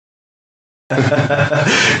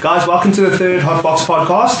Guys, welcome to the third HotBox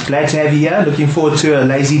podcast. Glad to have you here. Looking forward to a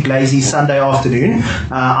lazy, blazy Sunday afternoon.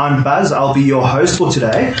 I'm Buzz. I'll be your host for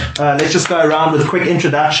today. Let's just go around with quick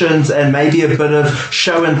introductions and maybe a bit of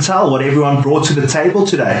show and tell what everyone brought to the table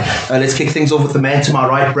today. Let's kick things off with the man to my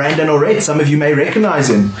right, Brandon Auret. Some of you may recognize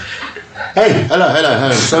him. Hey,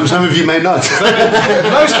 hello. Some of you may not.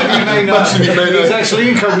 Most of you may not. He's actually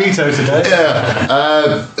incognito today.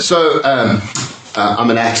 Yeah. I'm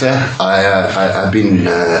an actor. I've been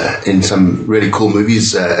in some really cool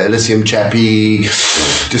movies. Elysium, Chappie,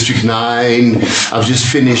 District 9. I've just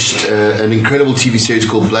finished an incredible TV series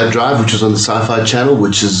called Blood Drive, which was on the Sci-Fi Channel,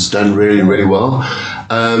 which has done really, really well.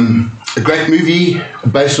 A great movie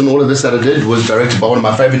based on all of this that I did was directed by one of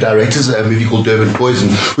my favorite directors, a movie called Durban Poison,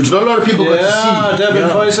 which not a lot of people got to see. Durban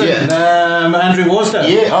Poison. Yeah. Andrew Wasdale.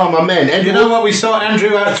 Yeah, oh my man. You know what? We saw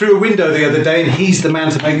Andrew out through a window the other day, and he's the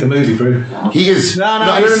man to make the movie, bro. He is.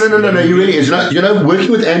 No, he really is. You know,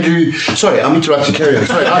 working with Andrew. Sorry, I'm interrupting. Carry on.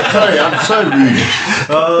 Sorry, I'm so rude.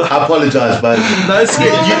 I apologise, but no,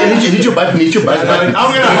 hit your button. I'm going to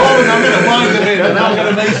hold it. I'm going to wind it in, and I'm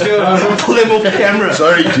going to make sure I pull him off the camera.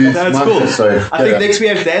 Sorry, dude. That's cool. Sorry. I think next we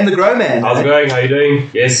have Dan the Grow Man. How's it going? How you doing?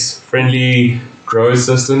 Yes, friendly grow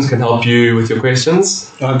assistants can help you with your questions.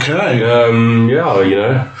 Okay. Yeah, you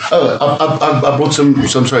know. Oh, I brought some.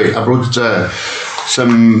 Sorry, I brought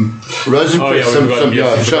some rosin. Show and tell.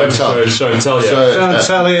 Yeah. Show and tell,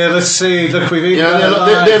 yeah. Let's see. Look, we've even there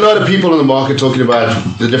are a lot of people in the market talking about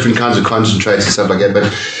the different kinds of concentrates and stuff like that,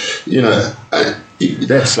 but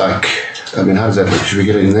that's like. I mean, how does that look? Should we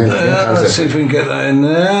get it in there? Let's see if we can get that in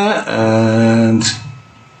there. And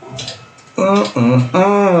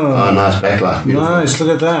oh, nice backlight. Beautiful. Nice, look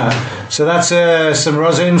at that. So that's some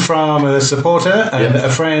rosin from a supporter and a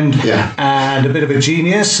friend and a bit of a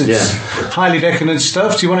genius. It's highly decadent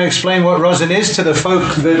stuff. Do you want to explain what rosin is to the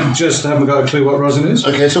folk that just haven't got a clue what rosin is?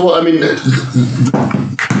 Okay, so what I mean.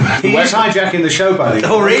 He's hijacking the show, buddy.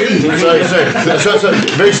 Already? Sorry. So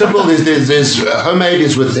very simple. There's homemade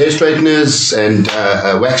is with hair straighteners and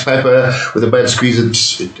wax paper. With a bad squeeze,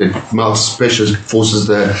 it melts, pressure forces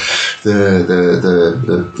the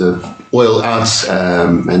oil out,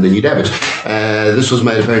 and then you dab it. This was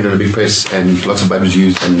made apparently on a big press, and lots of butters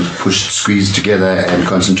used and pushed, squeezed together and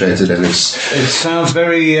concentrated. And it sounds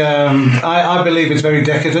very. I believe it's very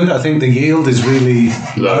decadent. I think the yield is really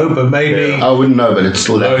low, but maybe I wouldn't know, but it's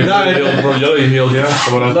still low yield. Low yield, yeah.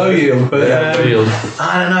 Low yield, but low yield.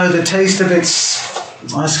 I don't know. The taste of it's.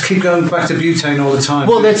 I just keep going back to butane all the time.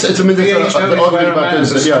 Well, that's the argument about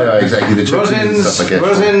this. Yeah, exactly. The rosins, stuff like that.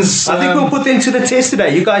 Rosins. I think we'll put them to the test today.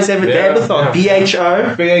 You guys have a dab-a-thon.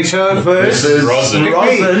 BHO versus rosin.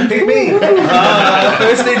 Pick me.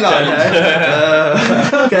 First in line.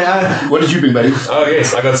 Okay. What did you bring, buddy? Oh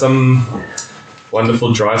yes, I got some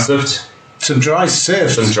wonderful dry sift. Some dry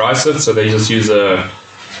sift. So they just use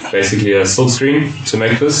basically a silk screen to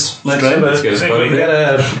make this. Let's get a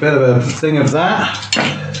bit of a thing of that.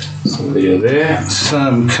 Some video there.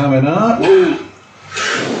 Some coming up.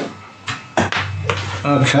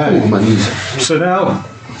 Okay. Oh, my knees. So now,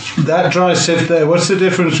 that dry sift there, what's the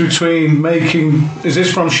difference between making... Is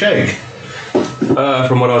this from shake?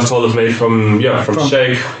 From what I was told, it's made from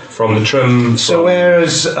shake, from the trim. So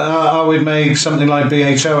whereas I would make something like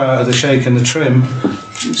BHO out of the shake and the trim,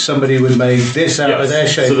 somebody would make this out of their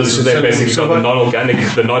shake. So this is basically got the non-organic,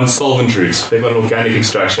 the non-solvent route. They've got an organic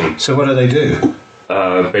extraction. So what do they do?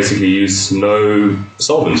 Basically use no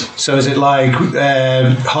solvent. So is it like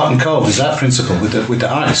hot and cold? Is that principle with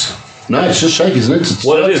the ice? No, it's just shake, isn't it?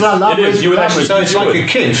 It is. You would actually. So it's like a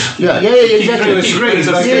kid. Yeah, exactly. And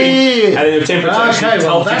then the temperature actually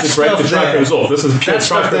helps you to break the trichromos off. This is pure that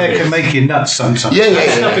stuff there can make you nuts sometimes. That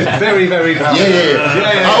stuff is very, very powerful.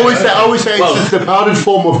 Yeah. I always say it's the powdered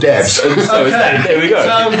form of dabs. So there we go.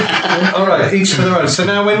 So, all right, each for their own. So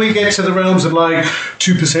now when we get to the realms of like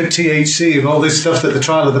 2% THC and all this stuff that the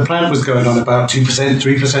trial of the plant was going on about, 2%,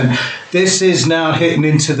 3%, this is now hitting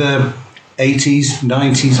into the 80s,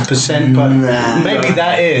 90s%, but maybe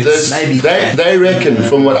that is. They reckon,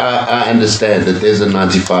 from what I understand, that there's a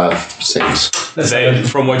 95%.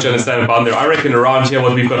 From what you understand about there, I reckon around here,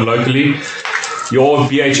 what we've got locally, your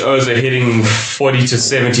BHOs are hitting 40 to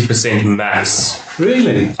 70% max.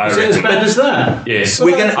 Really? Is it as bad as that? Yes.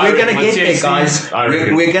 We're gonna get there, guys.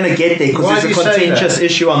 We're gonna get there because there's a contentious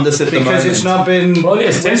issue on this at the moment. Because it's not been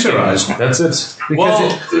winterized. That's it.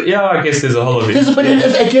 I guess there's a whole lot of it. But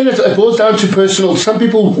again, it boils down to personal. Some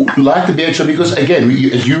people like the BHO because, again,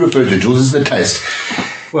 as you referred to, Jules, is the taste.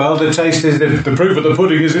 Well, the taste is the proof of the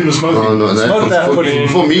pudding is in the smoking. Oh, no, Smoked out pudding.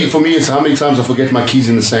 For me, it's how many times I forget my keys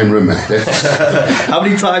in the same room. How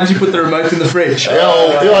many times you put the remote in the fridge? Just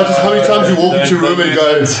how many times you walk into a room and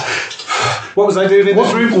go, what was I doing in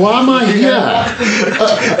this room? why am I here?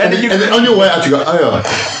 And then on your way out you go,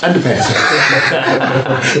 underpants.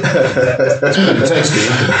 That's pretty tasty.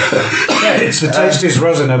 Yeah, it's the tastiest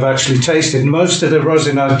rosin I've actually tasted. Most of the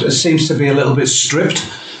rosin seems to be a little bit stripped.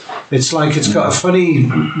 It's like it's got a funny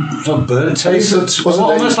burnt taste. It's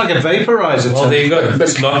almost like a vaporizer. Well, there you go.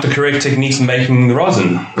 It's not the correct techniques in making the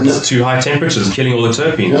rosin. It's too high temperatures, killing all the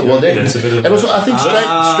terpenes. Yeah, well, that's a bit of. And also, I think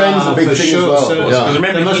strain is a big thing as well. Because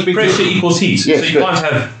remember, pressure equals heat. Yes, so you can't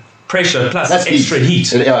have pressure plus extra heat.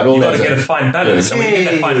 Yeah, you've got to get a fine balance. And when you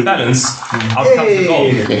get that fine balance, out comes the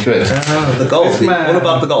gold. Yeah, correct. The golf. What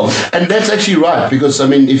about the golf? And that's actually right, because I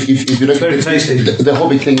mean, if you look at the whole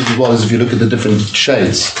big thing as well is if you look at the different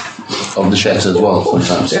shades of the shatter as well,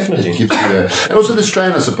 sometimes. Definitely. It gives you and also the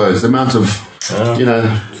strain, I suppose, the amount of,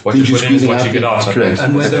 what you put in is what you get out. Correct.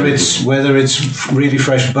 And whether it's really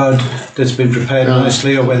fresh bud that's been prepared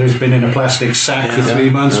nicely, or whether it's been in a plastic sack for 3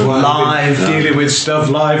 months, live dealing with stuff,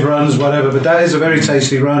 live runs, whatever. But that is a very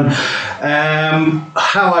tasty run.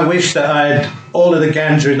 How I wish that I had all of the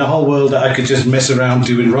ganja in the whole world that I could just mess around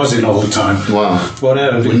doing rosin all the time. Wow.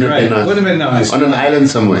 Whatever. Would Wouldn't it be nice? Wouldn't have been nice. On an island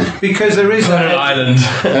somewhere. Because there is On an island.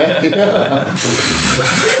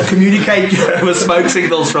 Communicate with smoke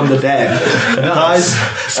signals from the dab. Guys,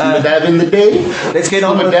 the dab in the day. let's get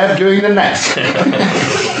on The with dab during the night.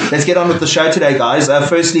 Let's get on with the show today, guys.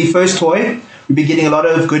 Firstly, first toy. We've been getting a lot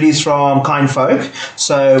of goodies from Kind Folk.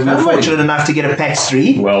 So we're fortunate enough to get a PAX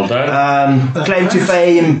 3. Well done. Claim to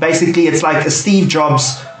fame, basically it's like a Steve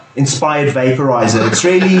Jobs inspired vaporizer.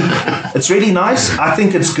 It's really nice. I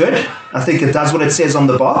think it's good. I think it does what it says on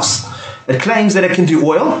the box. It claims that it can do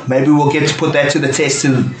oil. Maybe we'll get to put that to the test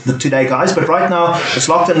today, guys. But right now, it's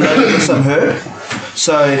locked and loaded with some herb.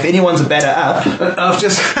 So if anyone's a better app, I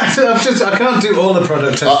can't do all the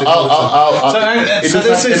product testing.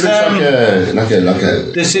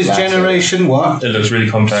 This is generation what? It looks really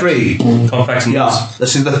compact. 3. Compact and loose.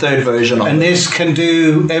 this is the third version of And it. this can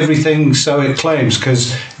do everything so it claims,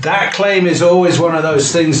 because that claim is always one of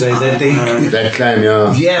those things That claim,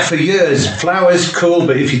 yeah, for years. Flour's cool,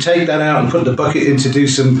 but if you take that out and put the bucket in to do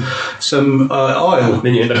some oil,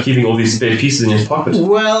 Then you end up keeping all these spare pieces in your pocket.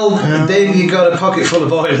 well, then you got a pocket full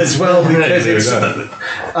of oil as well, because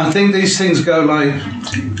I think these things go like,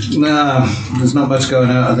 there's not much going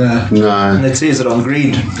out of there. No. And it says it on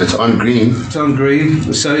green. It's on green. It's on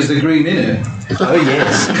green, so is the green in it? Oh,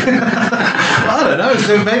 yes. I don't know,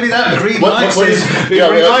 so maybe that green light what says, is-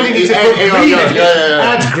 reminding you to put green in it.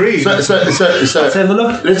 Add green. So, Let's have a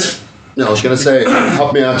look. I was going to say,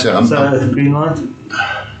 help me out here. Green light.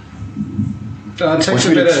 It takes Watch a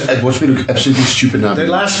me, bit of... watch me look absolutely stupid now. The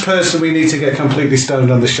last person we need to get completely stoned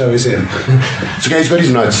on the show is him. It's okay, he's got his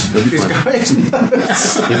notes. He'll be He's fine. got his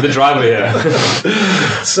notes. He's the driver here.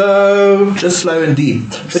 So... Just slow and deep.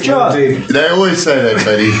 But yeah, Indeed. They always say that,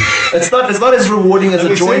 buddy. it's not as rewarding as Let a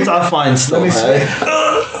me joint, see. I find still. Let me hey?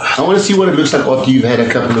 I want to see what it looks like after you've had a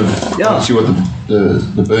couple of... Yeah. I want to see what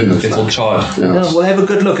the burn looks It's all like. charred. Yeah, we'll have a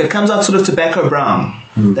good look. It comes out sort of tobacco brown.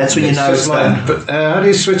 That's when you know it's Just like, done. but how do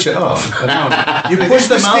you switch it off? You push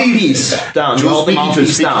the mouthpiece down. You hold the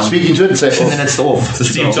mouthpiece down. Speaking to it and say, And then it's off. So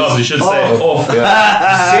Steve Jobs, you should say,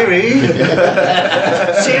 Siri?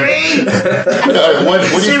 Siri?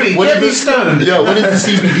 Siri, get me stoned. Yeah, what is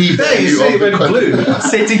the CBD There you value see, of it the went blue.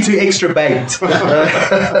 Setting to extra baked.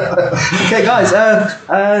 Okay, guys,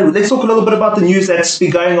 let's talk a little bit about the news that's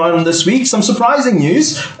been going on this week. Some surprising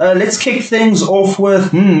news. Let's kick things off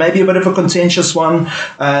with maybe a bit of a contentious one.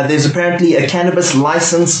 There's apparently a cannabis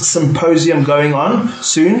license symposium going on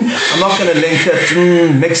soon. I'm not going to link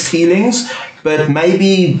it. Mixed feelings. But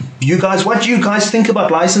maybe what do you guys think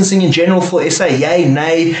about licensing in general for SA? Yay,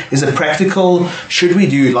 nay? Is it practical? Should we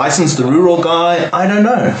do license the rural guy? I don't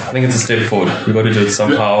know. I think it's a step forward. We've got to do it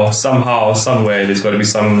somehow, somewhere. There's got to be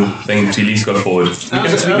something to at least go forward.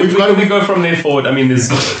 We go from there forward. I mean, there's...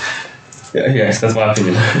 Yes, that's my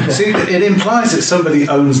opinion. See, it implies that somebody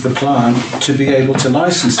owns the plant to be able to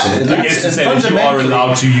license it. I guess to say that you are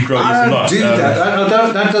allowed to grow this I or don't not. do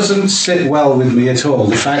that. That doesn't sit well with me at all.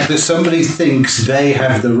 The fact that somebody thinks they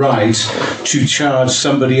have the right to charge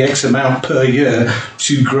somebody X amount per year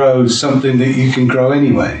to grow something that you can grow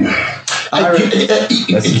anyway.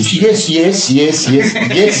 Yes,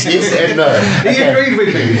 and no. He agreed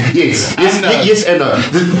with me. Yes and no.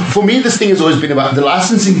 For me, this thing has always been about the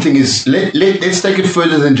licensing thing. Is let's take it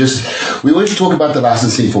further than just. We always talk about the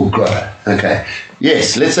licensing for grow. Okay.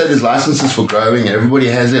 Yes, let's say there's licenses for growing. Everybody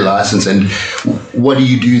has their license, and what do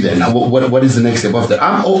you do then? What is the next step after that?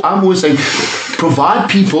 I'm always saying, provide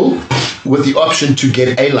people with the option to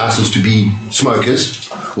get a license to be smokers,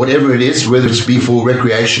 whatever it is, whether it's be for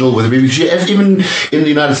recreational, whether it be, even in the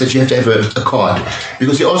United States, you have to have a card,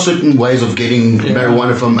 because there are certain ways of getting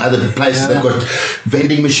marijuana from other places. They've got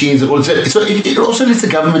vending machines and all that. So it also lets the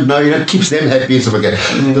government know, it keeps them happy and stuff like that.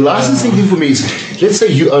 The licensing thing for me is, let's say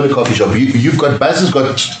you own a coffee shop. You've got Buzz has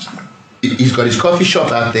got, he's got his coffee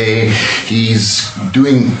shop out there. He's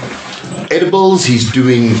doing edibles. He's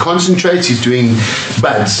doing concentrates. He's doing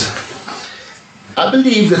buds. I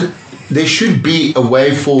believe that there should be a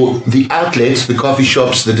way for the outlets, the coffee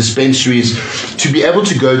shops, the dispensaries, to be able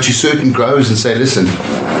to go to certain growers and say, listen,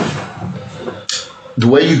 the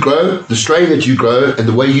way you grow, the strain that you grow, and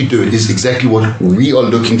the way you do it is exactly what we are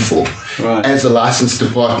looking for as a licensed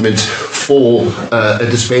department for a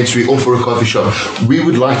dispensary or for a coffee shop. We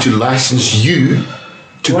would like to license you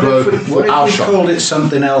to grow for our shop. What if we called it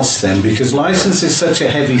something else then? Because license is such a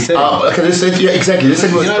heavy thing. Okay, let's say, exactly. Let's say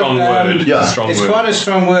strong word. It's quite a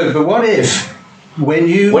strong word, but what if when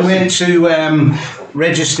you went to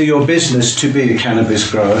register your business to be a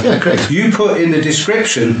cannabis grower, you put in the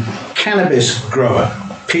description, cannabis grower,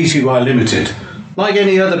 Pty Limited, like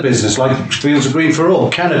any other business, like Fields of Green for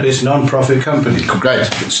All, cannabis non-profit company. Great.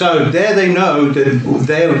 So there they know that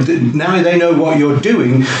now they know what you're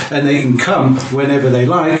doing, and they can come whenever they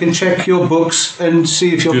like and check your books and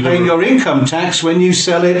see if you're paying your income tax when you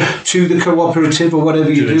sell it to the cooperative or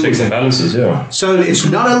whatever you do. Checks and balances, So it's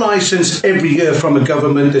not a license every year from a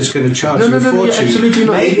government that's going to charge you a fortune. Absolutely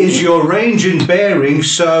not. It is your range and bearing,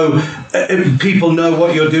 so people know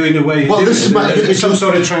what you're doing the way you do it. It's some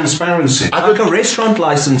sort of transparency. Like a restaurant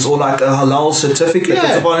license or like a halal certificate.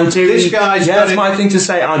 It's a voluntary. This guy's that's my thing to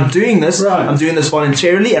say. I'm doing this. Right. I'm doing this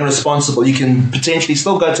voluntarily and responsible. You can potentially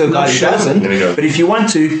still go to a guy who doesn't, but if you want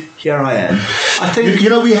to, here I am. I think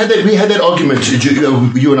we had that argument.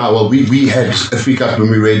 You and I. Well, we had a freak out when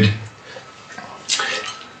we read.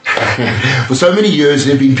 For so many years,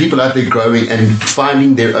 there have been people out there growing and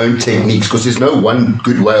finding their own techniques, because there's no one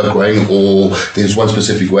good way of growing or there's one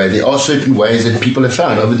specific way. There are certain ways that people have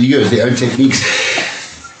found over the years, their own techniques.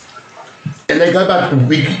 And they go about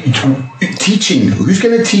teaching. Who's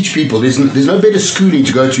going to teach people? There's no better schooling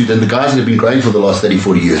to go to than the guys that have been growing for the last 30,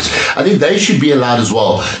 40 years. I think they should be allowed as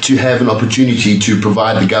well to have an opportunity to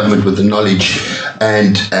provide the government with the knowledge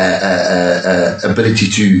and ability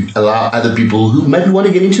to allow other people who maybe want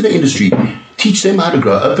to get into the industry, teach them how to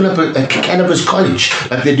grow. Open up a cannabis college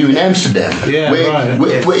like they do in Amsterdam,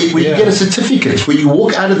 where you get a certificate, where you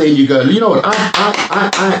walk out of there and you go, you know what,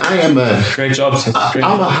 I am a great job.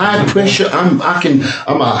 I'm a high pressure. I'm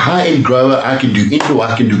a high end grower. I can do indoor.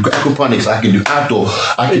 I can do aquaponics. I can do outdoor.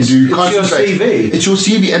 I can do concentrate. It's your CV. It's your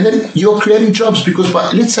CV, and then you're creating jobs because,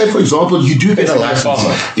 let's say, for example, you do get a license.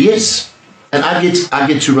 Yes, and I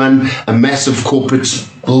get to run a massive corporate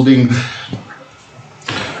building.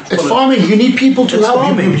 It's farming. You need people to help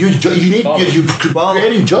you. You're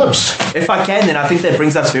creating jobs. If I can, then I think that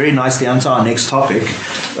brings us very nicely onto our next topic.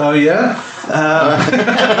 Oh yeah.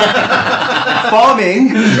 Farming.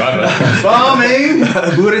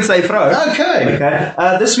 Boeren sy vrou. Okay.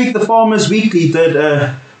 This week, the Farmers Weekly did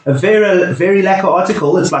a very, very lacquer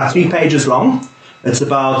article. It's like 3 pages long. It's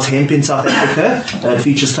about hemp in South Africa. It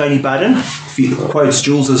features Tony Budden, quotes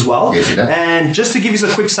Jules as well. Yes, and just to give you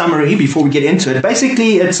a quick summary before we get into it,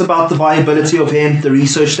 basically it's about the viability of hemp, the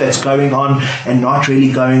research that's going on and not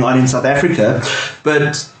really going on in South Africa.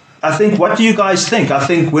 But I think, what do you guys think? I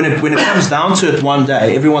think when it comes down to it one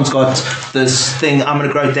day, everyone's got this thing, I'm going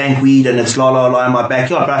to grow dank weed and it's la in my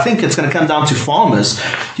backyard. But I think it's going to come down to farmers.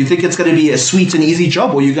 Do you think it's going to be a sweet and easy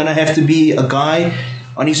job, or you're going to have to be a guy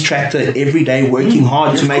on his tractor every day working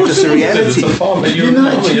hard to make this a reality?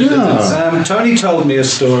 Tony told me a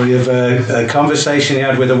story of a conversation he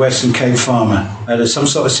had with a Western Cape farmer at some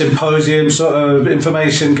sort of symposium, sort of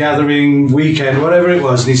information gathering weekend, whatever it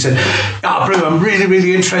was. And he said, bro, I'm really,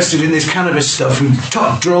 really interested in this cannabis stuff, and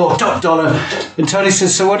top draw, top dollar. And Tony said,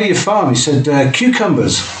 so what do you farm? He said,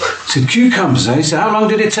 cucumbers. He said, cucumbers, eh? He said, how long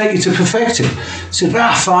did it take you to perfect it? He said,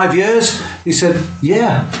 5 years. He said,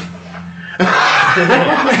 yeah.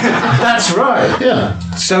 That's right. Yeah.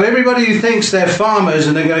 So everybody who thinks they're farmers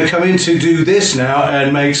and they're going to come in to do this now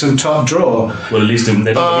and make some top drawer. Well, at least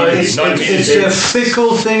they're not It's a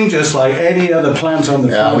fickle thing, just like any other plant on the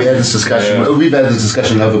farm. Yeah, we had this discussion. Yeah. We've had this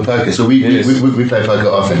discussion over poker. So we play poker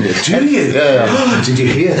often. Do you? Yeah. Did you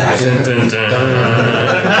hear that?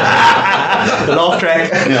 The laugh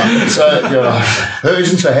track. Yeah. So her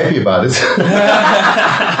isn't so happy about it.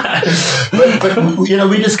 but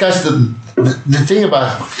we discussed the thing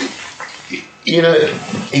about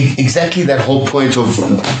exactly that whole point of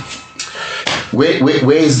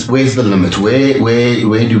where's the limit?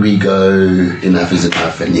 Where do we go? Enough is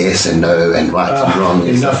enough, and yes and no, and right and wrong.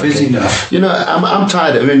 And Enough is enough. I'm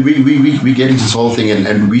tired. I mean, we get into this whole thing,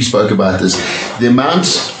 and we spoke about this. The amount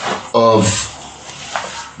of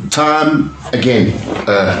time, again,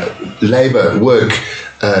 labor, work,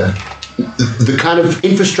 the kind of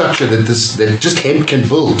infrastructure that just hemp can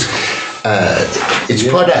build. Its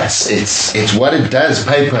products, it's what it does.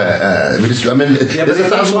 Paper. But it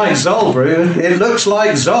looks like Zol, bro. It looks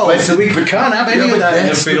like Zol. So we can't have any of that in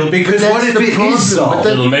the field because what if it is Zol?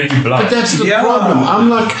 It'll make you blush. But that's the problem. I'm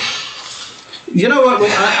like, you know what?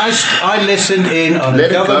 I listened in on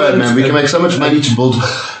let it go, man. We can make so much money to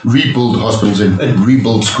rebuild hospitals and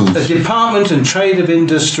rebuild schools. A Department and Trade of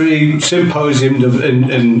Industry symposium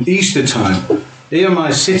in Easter time. Here am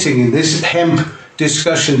I sitting in this hemp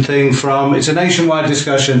discussion thing it's a nationwide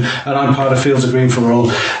discussion, and I'm part of Fields of Green for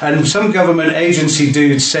All, and some government agency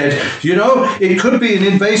dude said, it could be an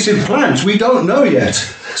invasive plant, we don't know yet.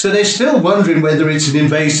 So they're still wondering whether it's an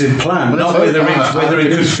invasive plant, not whether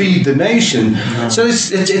it could feed the nation. So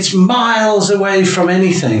it's miles away from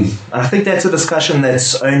anything. I think that's a discussion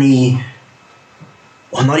that's only...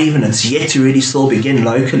 Well, not even, it's yet to really still begin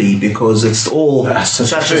locally because it's all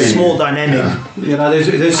such a small dynamic. Yeah.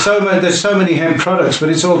 There's so many hemp products, but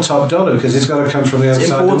it's all top dollar because it's got to come from the other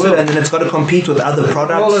side of the world. And then it's got to compete with other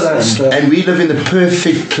products. All of that stuff. And we live in the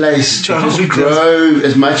perfect place to just grow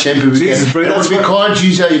as much hemp as we can. We can't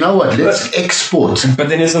use it, let's export. But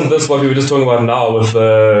then isn't this what we were just talking about now with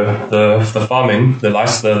the farming,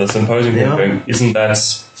 the symposium thing? Isn't that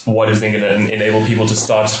what is then going to enable people to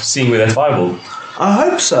start seeing where that's viable? I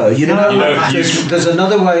hope so. There's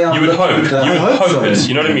another way. You would hope. You would hope it.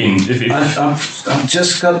 You know what I mean? I've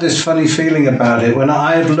just got this funny feeling about it. When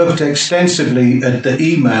I've looked extensively at the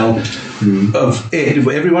email of it,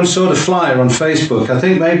 everyone saw the flyer on Facebook. I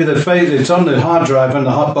think maybe it's on the hard drive in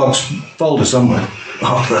the HotBox folder somewhere.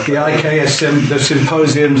 The IKS, the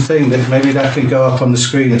symposium thing, that maybe that can go up on the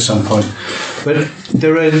screen at some point. But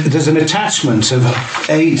there's an attachment of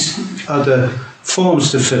 8 other forms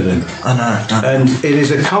to fill in. I know. And it is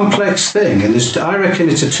a complex thing, and I reckon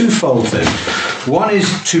it's a twofold thing. One is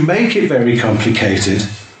to make it very complicated,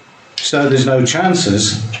 so there's no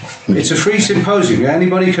chances. It's a free symposium.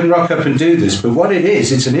 Anybody can rock up and do this, but what it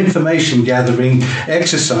is, it's an information gathering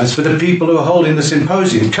exercise for the people who are holding the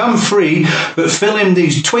symposium. Come free, but fill in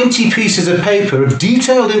these 20 pieces of paper of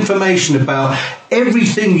detailed information about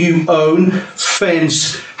everything you own,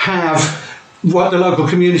 fence, have, what the local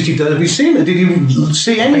community does. Have you seen it? Did you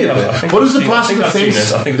see any of it? What is the price of the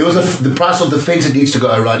fence? There was the price of the fence that needs to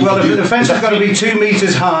go around. Well, the fence has got to be 2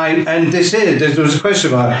 meters high, and there was a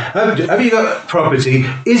question about, have you got property?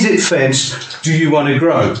 Is it fenced? Do you want to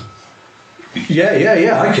grow? Yeah.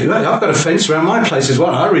 I've got a fence around my place as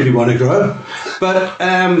well. I really want to grow. But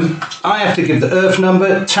I have to give the earth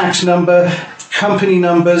number, tax number, company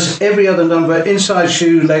numbers, every other number, inside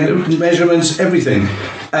shoe, leg measurements, everything.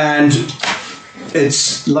 And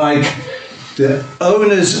it's like the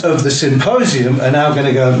owners of the symposium are now going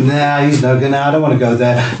to go, he's not going to, I don't want to go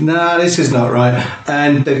there. This is not right.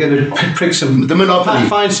 And they're going to pick the monopoly.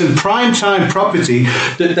 Find some prime time property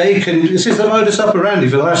that they can, this is the modus operandi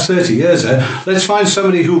for the last 30 years. Let's find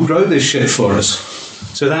somebody who'll grow this shit for us.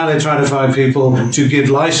 So now they're trying to find people to give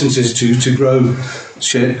licenses to grow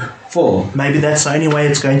shit for. Maybe that's the only way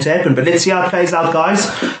it's going to happen. But let's see how it plays out, guys.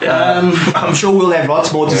 I'm sure we'll have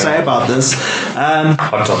lots more to say about this.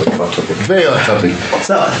 Hot topic. Very hot topic.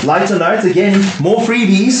 So, lighter note, again, more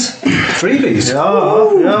freebies. Freebies? Yeah.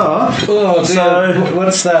 Oh, so,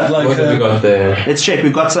 what's that like? What have we got there? Let's check.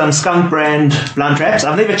 We've got some skunk brand blunt wraps.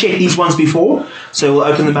 I've never checked these ones before, so we'll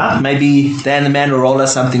open them up. Maybe Dan the man will roll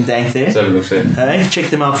us something dank there. Hey, check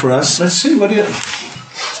them out for us. Let's see. What do you...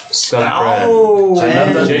 Skunk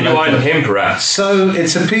brand. Genuine hemp wraps. So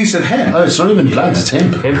it's a piece of hemp. Oh, it's not even blunt, it's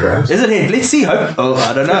hemp. Hemp wraps. Is it hemp? Let's see, Hope. Oh,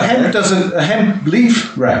 I don't know. But hemp doesn't, a hemp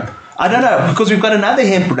leaf wrap. I don't know, because we've got another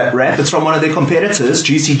hemp wrap. It's from one of their competitors,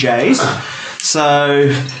 Juicy J's.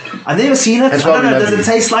 So, I've never seen it. I don't know, does it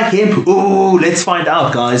taste like hemp? Ooh, let's find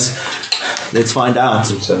out, guys. Let's find out.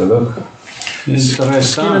 Let's have a look.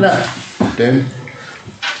 Interessant. Dan?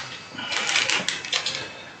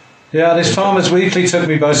 Yeah, this Farmers Weekly took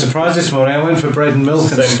me by surprise this morning. I went for bread and milk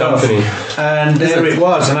and Same stuff, company. and there it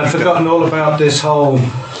was, and I'd forgotten all about this whole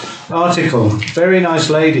article. Very nice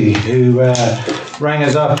lady who rang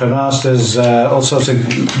us up and asked us all sorts of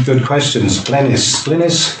good questions. Glenys.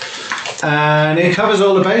 And it covers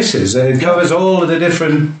all the bases. It covers all of the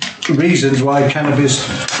different reasons why cannabis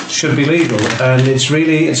should be legal. And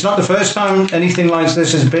it's not the first time anything like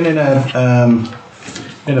this has been in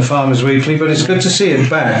a Farmers Weekly, but it's good to see it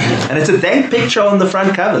back. And it's a dank picture on the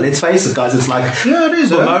front cover. Let's face it, guys. It's like, Yeah, it is.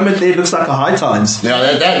 for a moment there, it looks like a High Times. No,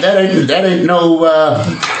 that ain't no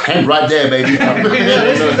hemp right there, baby.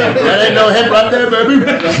 That ain't no hemp right there, baby.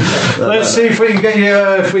 Let's see if we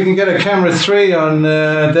can get a camera 3 on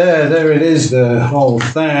there. There it is, the whole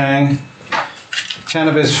thing.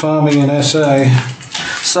 Cannabis farming in SA.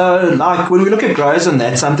 So, like, when we look at growers and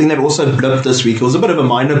that, something that also blipped this week, it was a bit of a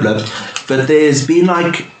minor blip, but there's been,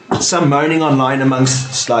 like, some moaning online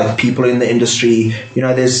amongst, like, people in the industry. You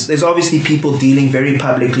know, there's obviously people dealing very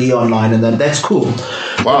publicly online, and that's cool.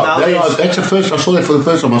 Wow, that's the first. I saw that for the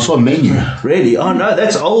first time. I saw a menu. Really? Oh, no,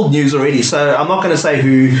 that's old news already. So I'm not going to say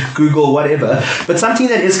who, Google, whatever. But something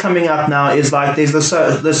that is coming up now is, like, there's this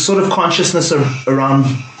sort of consciousness around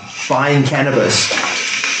buying cannabis.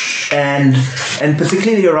 And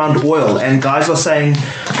particularly around oil, and guys are saying,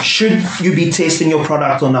 should you be testing your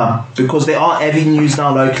product or not? Because there are avenues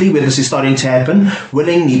now locally where this is starting to happen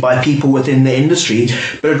willingly by people within the industry.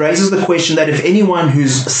 But it raises the question that if anyone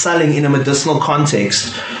who's selling in a medicinal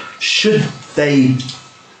context, should they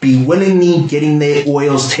be willingly getting their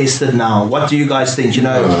oils tested now? What do you guys think? You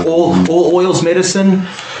know, all oils medicine.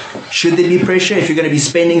 Should there be pressure if you're going to be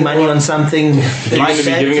spending money on something If you're like going to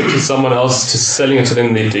be that? giving it to someone else, to selling it to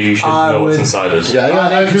them, you should know what's inside it.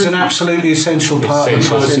 I think it's an absolutely essential part of the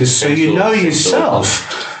process, so you know yourself,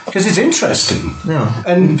 because it's interesting. Yeah.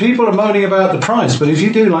 And people are moaning about the price, but if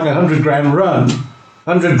you do like a 100 gram run,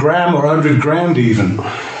 100 gram or 100 grand even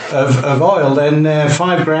of oil, then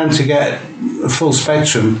 5 grand to get a full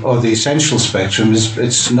spectrum or the essential spectrum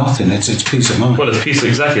it's nothing. It's peace of mind. Well, it's peace,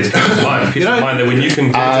 exactly. It's peace of mind. Peace of mind that when you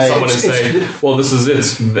can give it to someone and say, well, this is it,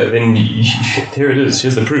 then here it is.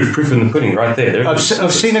 Here's the proof in the pudding right there. I've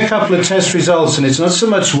seen a couple of test results, and it's not so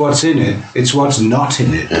much what's in it, it's what's not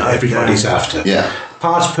in it. Everybody's after. Yeah.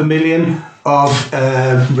 Parts per million of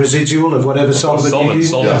residual of whatever solvent you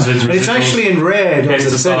use. But it's actually in red.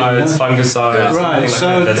 Pesticides, fungicides, Right,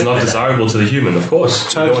 so that's not desirable to the human, of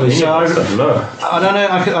course. Totally. So No. I don't know.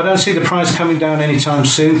 I don't see the price coming down anytime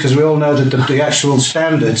soon, because we all know that the actual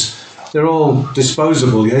standards, they're all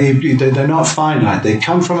disposable. Yeah? They're not finite. They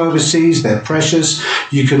come from overseas. They're precious.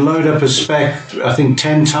 You can load up a spec, I think,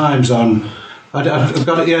 10 times on. I've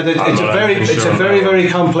got it. Yeah, it's a very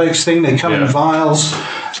complex thing. They come in vials.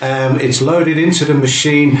 It's loaded into the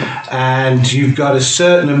machine, and you've got a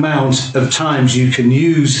certain amount of times you can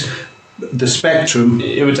use the spectrum.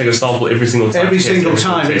 It would take a sample every single time. It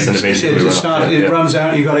runs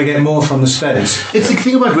out. You've got to get more from the States. It's the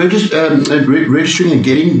thing about registering and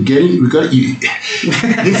getting. We've got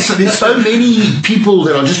there's so many people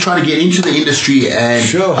that are just trying to get into the industry, and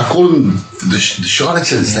Sure. I call them the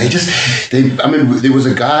charlatans. I mean, there was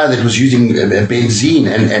a guy that was using benzene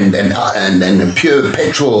and pure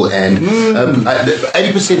petrol, and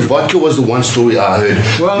 80% vodka was the one story I heard.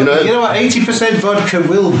 Well, you know what? 80% vodka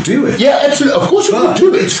will do it. Yeah, absolutely. Of course, it will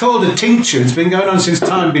do it. It's called a tincture. It's been going on since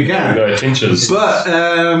time began. Tinctures. But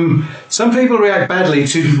some people react badly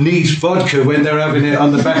to neat vodka when they're having it on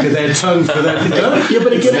the back of their tongue for that. Yeah,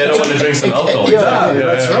 but again, They don't want to drink some alcohol.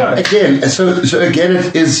 That's right. Again, so again,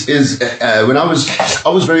 it is when I was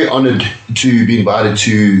very honoured to be invited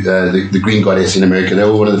to the Green Goddess in America. They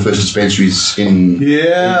were one of the first dispensaries in.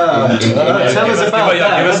 Yeah. Tell us about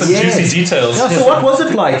that. Give us some juicy details. Yeah, so what was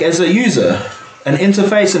it like as a user? An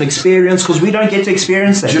interface, an experience, because we don't get to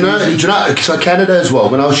experience that. Do you know? So Canada as well.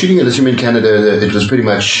 When I was shooting at Lithium in Canada, it was pretty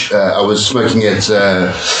much I was smoking at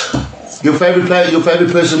your favorite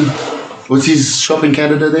person. What's his shop in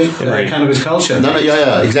Canada there? Cannabis culture. No,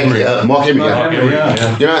 yeah, exactly. Mark Henry.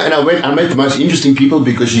 Yeah. You know, and I met the most interesting people,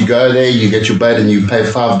 because you go there, you get your bait, and you pay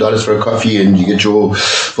 $5 for a coffee, and you get your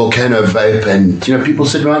volcano vape, and people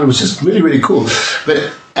sit around. It was just really, really cool.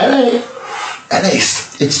 But LA,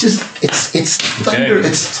 it's thunder.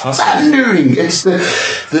 It's thundering. It's the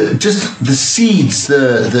seeds,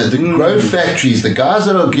 the growth factories, the guys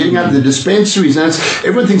that are getting out of the dispensaries, and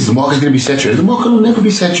everyone thinks the market's going to be saturated. The market will never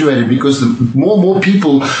be saturated, because more and more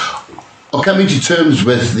people are coming to terms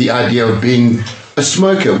with the idea of being a a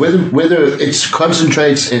smoker, whether it's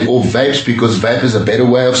concentrates or vapes, because vape is a better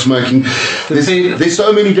way of smoking. There's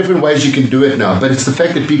so many different ways you can do it now, but it's the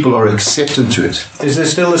fact that people are acceptant to it. Is there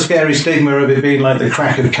still a scary stigma of it being like the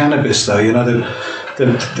crack of cannabis, though? You know, the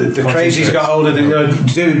crazies got older than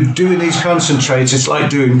doing these concentrates. It's like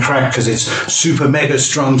doing crack because it's super mega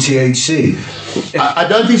strong THC. I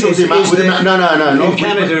don't think so. No. In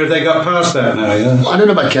Canada, have they got past that now? Yeah? I don't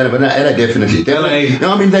know about Canada, but LA definitely. LA.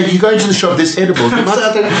 No, I mean, you go into the shop, there's edibles.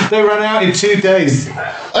 They run out in 2 days. They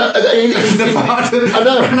run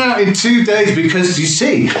out in 2 days because, you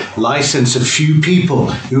see, license a few people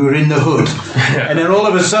who are in the hood. And then all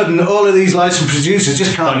of a sudden, all of these licensed producers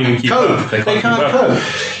just can't cope. They can't cope.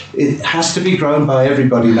 It has to be grown by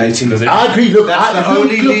everybody, matey. I agree. Look, that's the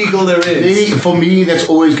only legal there is. For me, that's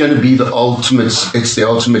always going to be the ultimate. It's the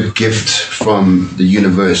ultimate gift from the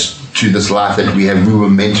universe to this life that we have. We were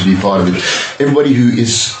meant to be part of it. Everybody who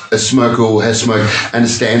is a smoker or has smoked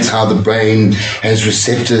understands how the brain has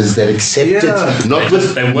receptors that accept it.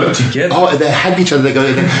 They work together. Oh, they hug each other. They go,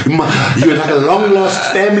 "You're like a long lost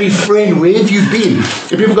family friend. Where have you been?"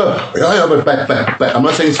 And people go, "Yeah, but I'm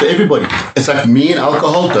not saying it's for everybody. It's like me and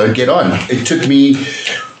alcohol don't get on." It took me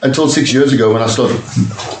until 6 years ago when I started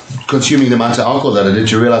consuming the amount of alcohol that I did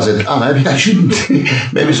to realize that, maybe I shouldn't.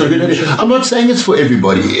 Maybe it's not a good idea. I'm not saying it's for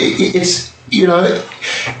everybody. It's,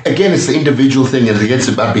 again, it's the individual thing, and it's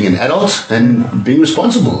about being an adult and being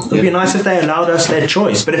responsible. It would be nice if they allowed us that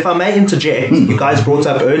choice. But if I may interject, you guys brought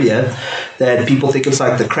up earlier that people think it's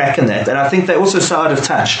like the crack and that. And I think they're also so out of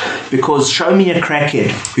touch, because show me a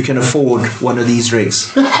crackhead who can afford one of these rigs.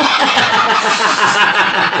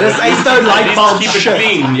 This ain't no light bulb keep shit. it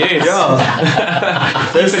clean, yes.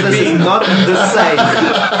 Yeah. This is not the same.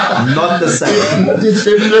 Not the same.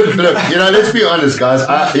 Look, let's be honest, guys.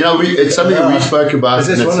 It's something that we spoke about. Is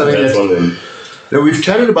this and it's one of something that we've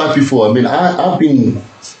chatted about before. I mean, I've been...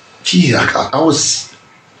 Geez, I was...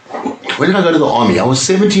 When did I go to the army? I was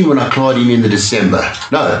 17 when I clocked in the December.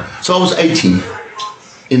 No, so I was 18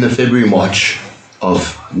 in the February, March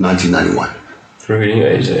of 1991. Pretty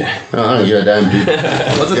age, I don't give a damn, dude.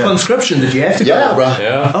 Was it conscription? Did you have to go? Yeah, bro.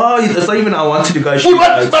 Yeah. Oh, it's not even I wanted to go shoot.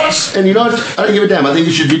 And you know what? I don't give a damn. I think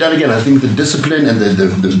it should be done again. I think the discipline and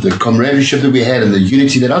the camaraderie that we had and the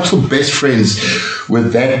unity that I'm still best friends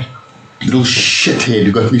with that little shithead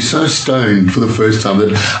who got me so stoned for the first time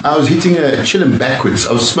that I was chilling backwards.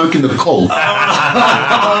 I was smoking the coal.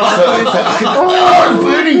 I'm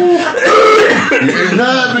burning.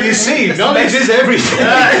 No, but you see, knowledge is everything.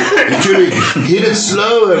 Hit it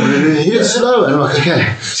slow, and I'm like,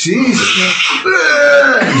 okay. Jeez.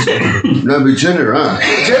 No, but turn it around.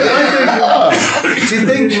 Do you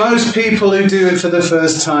think most people who do it for the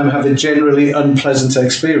first time have a generally unpleasant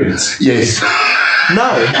experience? Yes.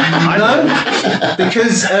 No,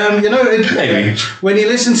 because maybe when you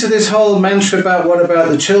listen to this whole mantra about what about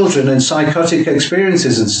the children and psychotic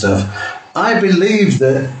experiences and stuff, I believe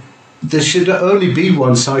that there should only be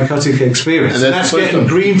one psychotic experience, and that's getting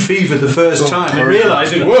green fever the first time and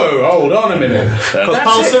realising, whoa, hold on a minute,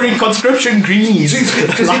 compulsory conscription greenies.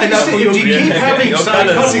 Because if you keep having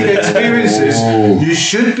psychotic experiences, you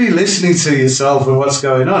should be listening to yourself and what's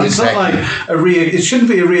going on. It's not like it shouldn't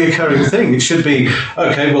be a reoccurring thing. It should be,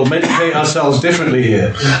 okay, we'll medicate ourselves differently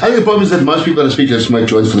here. I think the problem is that most people that speak to smoke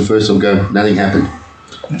joints for the first time go, nothing happened.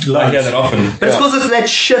 I hear that often. But it's because it's that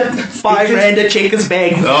shit $5 a checkers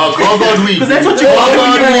bag. Oh, God, weed. Because that's what you want.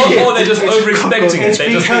 Or they're just over-expecting it.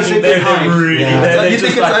 They're just thinking they're really... They're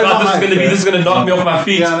just like, this is going to knock me off my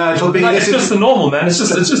feet. Yeah, no, it'll be... It's just the normal, man. It's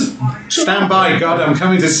just... Stand by, God, I'm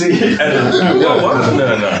coming to see you. What?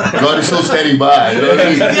 No. God is still standing by. You know what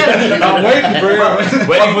I mean? I'm waiting, bro.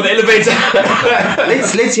 Waiting for the elevator.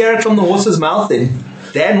 Let's hear it from the horse's mouth then.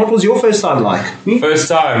 Dan, what was your first time like? First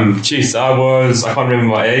time, jeez, I can't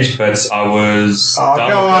remember my age, but I was... Oh,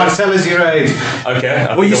 go on, tell us your age.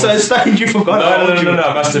 Okay. Were you so stoned you forgot? No,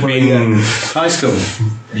 I must have been... High school.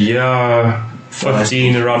 Yeah,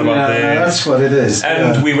 15, around about there. That's what it is.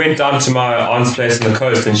 And we went down to my aunt's place on the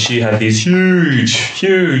coast, and she had these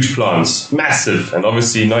huge plants, massive, and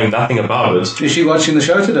obviously knowing nothing about it. Is she watching the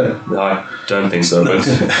show today? No, I don't think so, but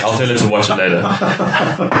I'll tell her to watch it later.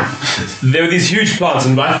 There were these huge plants,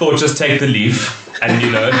 and I thought just take the leaf, and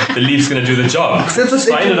the leaf's going to do the job. So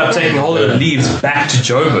I ended up taking a whole lot of leaves back to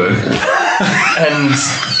Joburg, and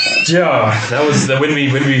Yeah, that was when we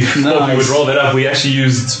thought we would roll that up. We actually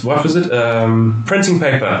used, what was it? Printing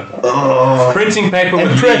paper. Printing paper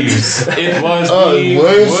with leaves. It was the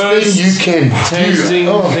worst thing you can tasting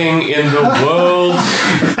thing in the world,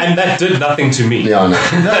 and that did nothing to me. Yeah, no.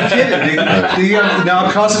 No kidding. The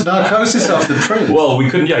narcosis of the print. Well, we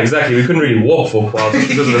couldn't. Yeah, exactly. We couldn't really walk for a while just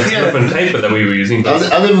because of the different paper that we were using.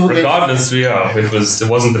 Regardless, it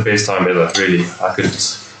wasn't the best time ever. Really,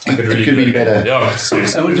 it could be better. Yeah,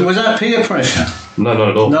 seriously. Was that peer pressure? No, not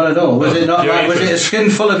at all. Not at all. Was it not? Like, was it a skin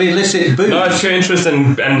full of illicit booze? No, it's your interest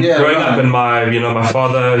and growing up, and my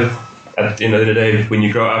father. At the end of the day, when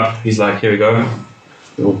you grow up, he's like, here we go.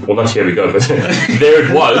 Well, not here we go, but there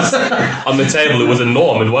it was on the table. It was a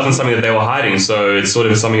norm. It wasn't something that they were hiding, so it's sort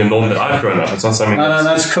of a norm that I've grown up. It's not something. No,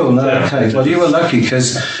 that's cool. No, okay. Well, you were lucky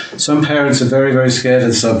because some parents are very, very scared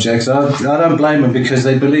of subjects. I don't blame them because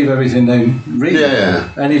they believe everything they read.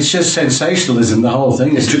 Yeah. And it's just sensationalism, the whole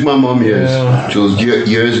thing. It took my mom years. Jules,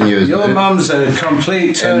 years and years. Your mum's a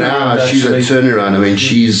complete turnaround. And now she's a turnaround. I mean,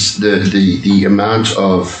 she's the amount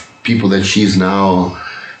of people that she's now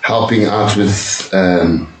helping out with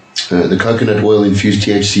the coconut oil infused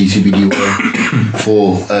THC CBD oil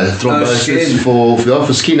for thrombosis,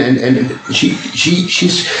 for skin, and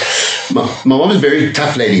she's my mom is a very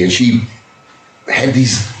tough lady, and she had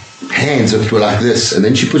these hands that were like this, and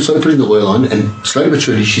then she started putting the oil on, and slowly but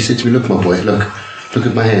surely she said to me, "Look, my boy, look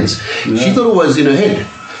at my hands." Yeah. She thought it was in her head.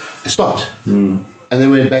 It stopped. And then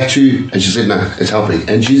went back to, and she said, no, it's helping.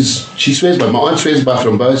 And she swears by, my aunt swears by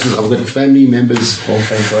thrombosis. I've got family members. Well,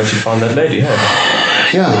 thank God she found that lady,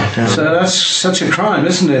 Yeah. So that's such a crime,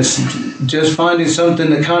 isn't it? Just finding something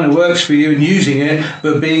that kind of works for you and using it,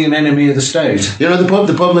 but being an enemy of the state. You know, the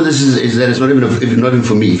problem with this is that it's not even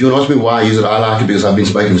for me. If you want to ask me why I use it, I like it because I've been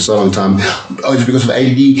smoking for so long time. Oh, it's because of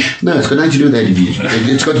ADD? No, it's got nothing to do with ADD.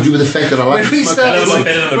 It's got to do with the fact that I like to smoke.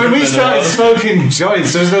 When we started smoking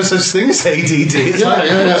joints, there was no such thing as ADD.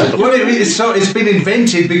 Well, it's been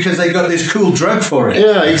invented because they got this cool drug for it.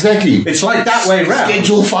 Yeah, exactly. It's like that way round.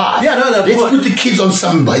 Schedule 5. Yeah, no, let's put the kids on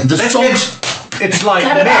some it's like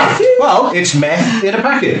meth. Well, it's meth in a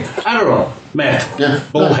packet. Adderall, meth. Yeah.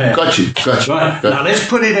 Bullhead. Got you. Right. Now let's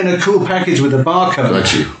put it in a cool package with a barcode.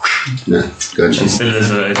 Got you. Yeah, got you.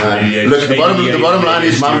 Look, the bottom line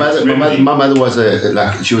is my mother was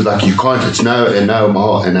she was like, you can't. It's no and no,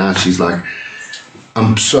 and now she's like,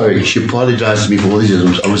 I'm sorry. She apologized to me for all these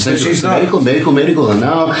years. I was saying she's medical, and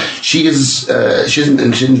now she is. She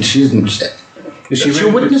isn't. She's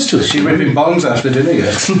a witness to it. She ripping bongs after dinner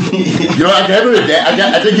yet? You know, I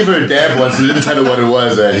did give her a dab once and didn't tell her what it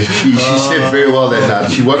was. She slept very well that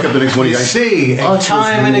night. She woke up the next morning going,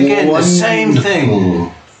 time and again, the same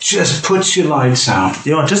thing. Just puts your lights out.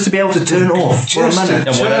 Just to be able to turn off for a minute.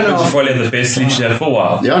 And what happens is probably the best sleep she had for a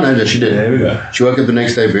while. Yeah, no, she did. There we go. She woke up the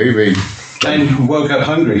next day very, very... And woke up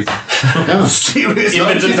hungry. Yeah. Seriously. If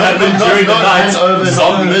it didn't happen during the night,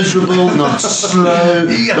 not miserable, not slow.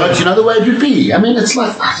 But you know the way it would be. I mean, it's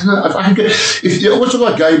like, I don't know, if I could go, what's it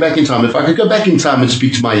like going back in time? If I could go back in time and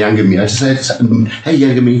speak to my younger me, I'd say, hey,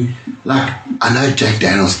 younger me, like, I know Jack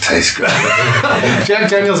Daniels tastes great. Jack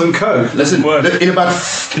Daniels and Coke. Listen, in about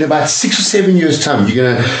 6 or 7 years' time, you're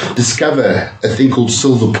going to discover a thing called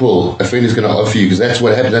Silver Pull. A friend is going to offer you, because that's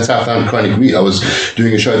what happened. That's how I found chronic weed. I was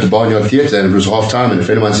doing a show at the Barnyard Theatre, and it was half time, and a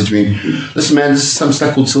friend of mine said to me, listen, man, this is some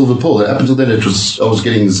stuff called Silver Pull. Up until then, I was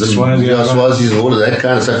getting Swazis and all of that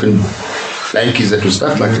kind of stuff, and lankies that was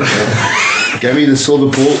stuff like that. Gave me the Silver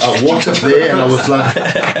Pull. I walked up there, and I was like,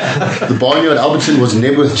 the Barnyard Alberton was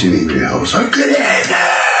Nebworth to me. I was like, good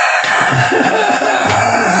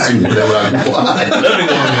and they were like, what?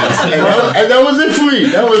 And that was it for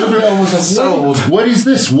me. I was like, what is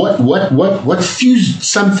this? What fused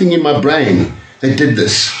something in my brain that did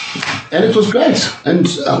this? And it was great. And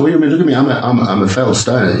look at me. I'm a failed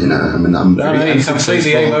stoner. You know. I mean, I'm very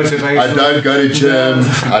completely amotivated. I don't go to gym.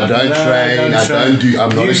 I don't train. I don't do. I'm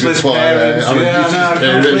not a good father. I'm a useless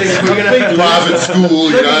parent. Private school.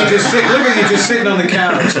 Look at you just sitting on the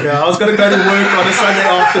couch. Yeah, I was going to go to work on a Sunday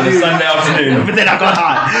afternoon. But then I got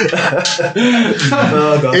high.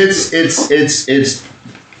 Oh, God. It's.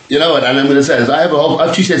 You know what? And I'm going to say this. I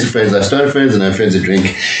have two sets of friends. I have stoner friends and I have friends that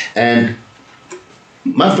drink. And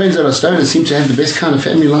my friends that are stoners seem to have the best kind of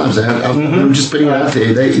family lives. I'm just putting it out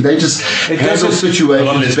there. They just handle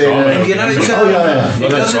situations better. You know, it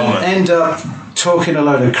doesn't end up talking a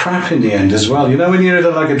load of crap in the end as well. You know, when you're at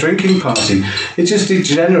a drinking party, it just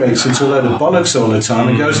degenerates into a load of bollocks all the time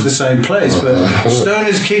and goes to the same place. But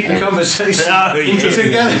stoners keep the conversation together.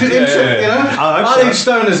 You know, I think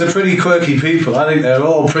stoners are pretty quirky people. I think they're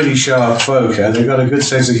all pretty sharp folk. They've got a good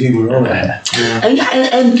sense of humour, all that.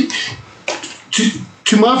 And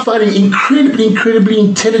to my finding, incredibly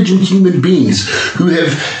intelligent human beings who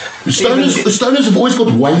have... Stoners have always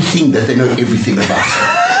got one thing that they know everything about.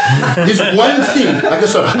 There's one thing. Like I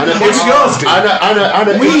said, I know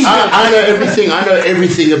everything. I know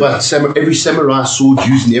everything about every samurai sword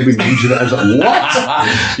used in every ninja. I was like,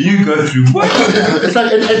 what? You go through what? It's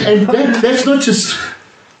like, and that's not just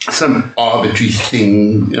some arbitrary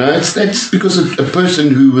thing. You know, that's because a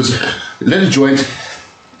person who was lit a joint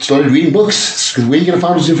started reading books. Where are you going to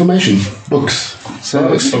find this information? Books. So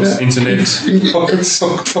books, internet.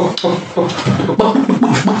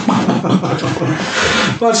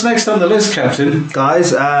 What's next on the list, Captain?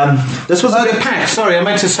 Guys, this was the pack. Sorry, I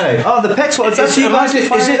meant to say. Oh, the packs. Well, Is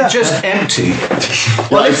it just empty?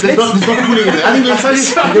 Well, it's not cooling. I think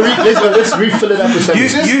let's refill it up with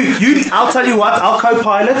something. I'll tell you what. I'll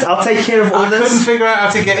co-pilot. I'll take care of all this. I couldn't figure out how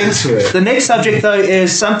to get into it. The next subject, though,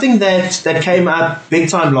 is something that came up big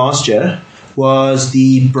time last year. Was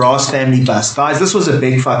the Brass family bust. Guys, this was a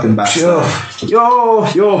big fucking bust. Sure.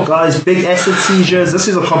 Yo, guys, big acid seizures. This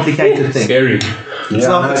is a complicated thing. Scary.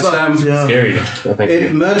 Scary.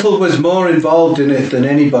 Myrtle was more involved in it than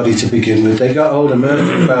anybody to begin with. They got hold of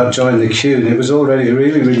Myrtle about joining the queue, and it was already a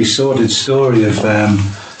really, really sordid story of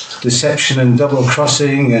deception and double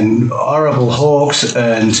crossing and horrible hawks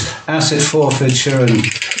and asset forfeiture and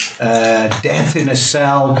death in a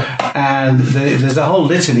cell, and there's a whole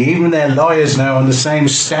litany. Even their lawyers now on the same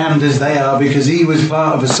stand as they are because he was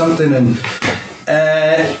part of something, and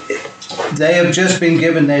they have just been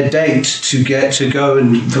given their date to go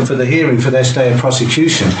and for the hearing for their stay of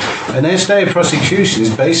prosecution, and their stay of prosecution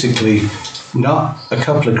is basically not a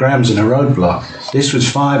couple of grams in a roadblock. This was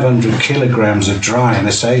 500 kilograms of dry in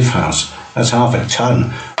a safe house. That's half a ton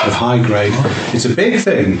of high grade. It's a big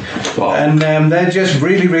thing. Wow. And they're just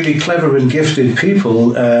really, really clever and gifted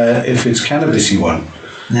people if it's cannabis-y one.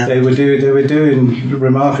 Yeah. They were doing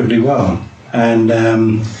remarkably well. And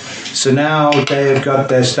so now they have got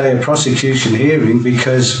their stay of prosecution hearing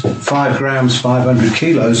because 5 grams, 500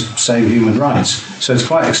 kilos, same human rights. So it's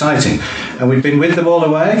quite exciting. And we've been with them all the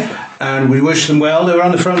way. And we wish them well. They were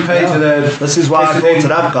on the front page of the... This is why I brought it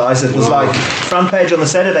up, guys. It was like front page on the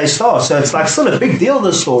Saturday Star. So it's like still a big deal,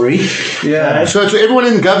 this story. Yeah. So to everyone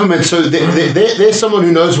in government, so there's someone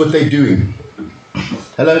who knows what they're doing.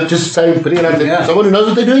 Hello, just saying, putting it out there. Yeah. Someone who knows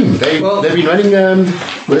what they're doing. They've been running...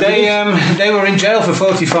 they were in jail for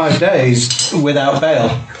 45 days without bail.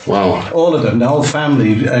 Wow. All of them, the whole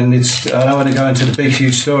family. And I don't want to go into the big,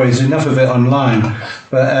 huge stories. There's enough of it online.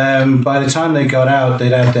 But by the time they got out,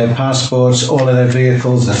 they'd had their passports, all of their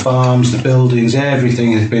vehicles, the farms, the buildings,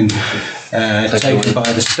 everything had been taken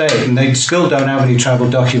by the state. And they still don't have any travel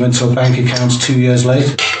documents or bank accounts 2 years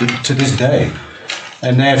later, to this day.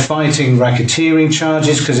 And they're fighting racketeering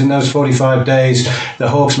charges because in those 45 days, the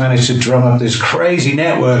Hawks managed to drum up this crazy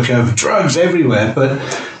network of drugs everywhere. But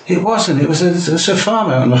it wasn't. It was a farm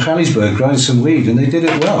out in Johannesburg growing some weed, and they did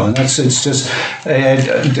it well. And it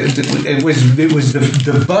was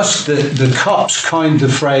the bus that the cops coined the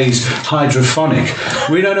phrase hydrophonic.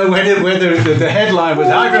 We don't know whether the headline was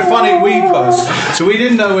hydrophonic weed bus, so we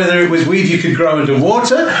didn't know whether it was weed you could grow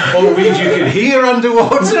underwater or weed you could hear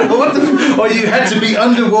underwater, or you had to be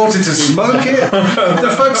underwater to smoke it. What the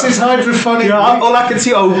fuck's this hydrophonic? Yeah, all I can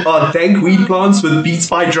see are dank weed plants with Beats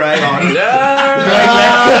by Dre on.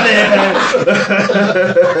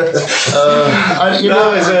 It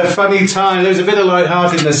was a funny time. There was a bit of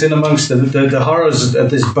lightheartedness in amongst the horrors of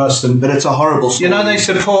this bust, but it's a horrible story. You know, they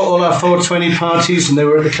support all our 420 parties, and they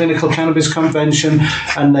were at the Clinical Cannabis Convention,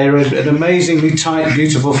 and they're an amazingly tight,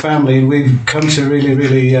 beautiful family, and we've come to really,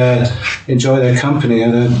 really enjoy their company,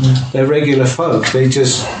 and they're regular folk. They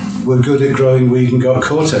just were good at growing weed and got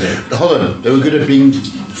caught at it. Hold on, they were good at being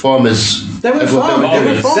farmers. They were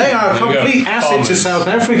farmers. They are a complete asset to South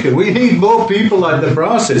Africa. We need more people like the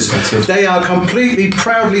Brasses. They are completely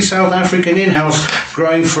proudly South African in-house,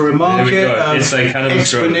 growing for a market of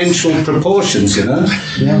exponential proportions, you know?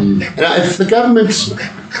 Yeah. Now, if the government's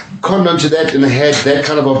conned onto that and had that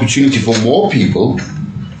kind of opportunity for more people,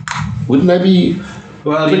 wouldn't they be...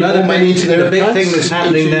 Well, you know, the big thing that's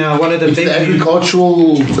happening now, one of the big... The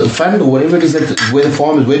agricultural fund or whatever it is, where do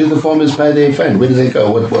the farmers pay their fund? Where do they go?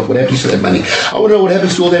 What happens to that money? I want to know what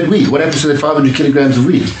happens to all that weed. What happens to that 500 kilograms of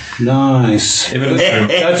weed? Nice.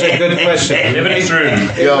 That's a good question. Evidence room.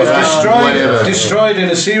 It was destroyed in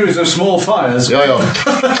a series of small fires. It's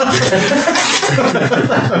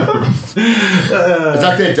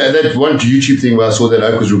like that one YouTube thing where I saw that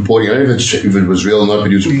Oak was reporting. I don't know if it was real or not, but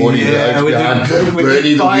he was reporting that Oak behind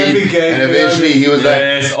burning the weed. And eventually he was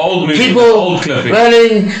like, people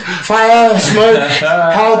running, fire, smoke,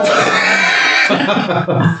 help.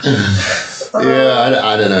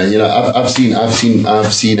 I don't know. You know, I've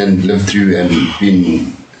seen and lived through and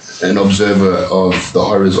been an observer of the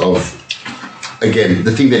horrors of, again,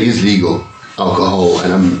 the thing that is legal, alcohol,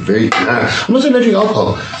 and I'm not saying drink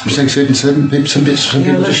alcohol. I'm saying some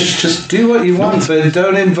people just do what you want, but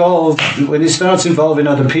don't involve, when it starts involving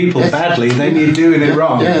other people badly, then you're doing it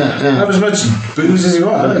wrong. Have as much booze as you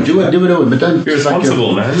want. Do it, but don't be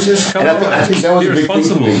responsible, man. I think that was a big thing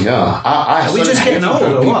for me. Are we just getting old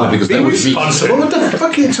or what? Be responsible? What the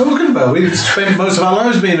fuck are you talking about? We've spent most of our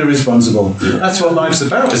lives being irresponsible. That's what life's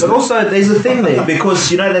about. But also, there's a thing there,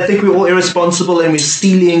 because, you know, they think we're all irresponsible and we're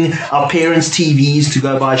stealing our parents' TVs to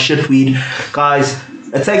go buy shit weed. Guys,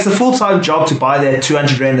 it takes a full-time job to buy that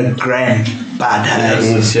 200 rand a gram bad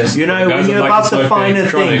haze. You know, when you're about the finer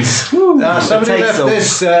things. Somebody left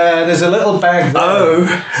this, there's a little bag there.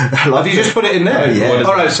 Have you just put it in there? Oh, yeah.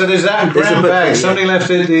 Alright, so there's that brown bag. Somebody left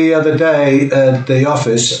it the other day at the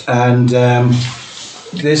office, and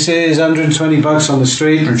this is $120 on the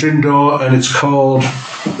street, gin door, and it's called...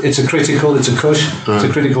 It's a kush. It's a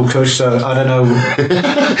critical kush, so I don't know.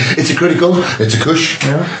 It's a kush.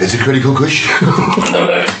 Yeah. It's a critical kush.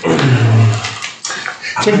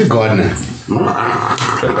 Check the gardener.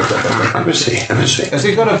 Let me see. Has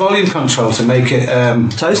it got a volume control to make it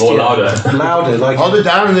toasty? Or louder, like. Hold it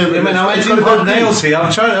down and then. I'm got nails here.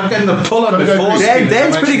 I'm getting the pull on the force.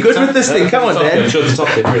 Dan's pretty good with this thing. Come on, Dan. Show the top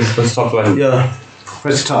here. Press the top button. Yeah.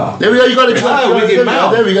 Press the top. There we go. You got it. With your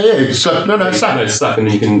mouth. There we go. Yeah. It's stuck. No, it's stuck. No, it's stuck, and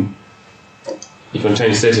then you can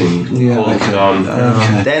change setting. Hold it down.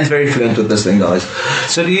 Okay. Dan's very fluent with this thing, guys.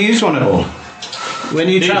 So do you use one at all? When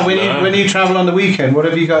you travel on the weekend, what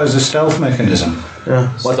have you got as a stealth mechanism?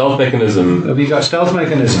 What stealth mechanism? Have you got stealth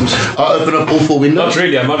mechanisms? I open up all four windows. Not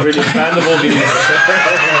really. I'm not really a fan of all these.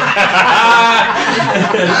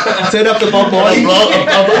 Turn up the Bob Marley. I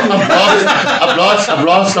blast.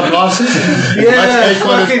 As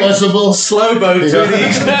much as possible. Slow boat through the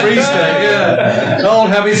Eastern Free State. Yeah. Old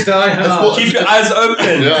habits die hard. Keep your eyes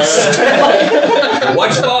open.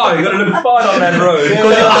 Watch far. You got an implied on that road.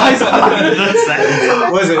 Got your eyes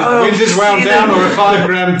open. Was it winches wound down or a 5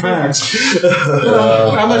 grand patch?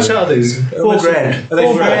 How much are these? 4 grand.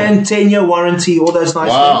 4 grand, 10-year warranty, all those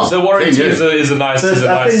nice things. The warranty is a nice.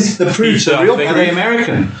 I think the proof, the real proof. Are they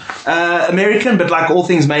American? American, but like all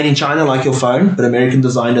things made in China, like your phone, but American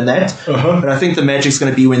designed in that. But I think the magic's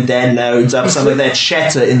going to be when Dan loads up some of that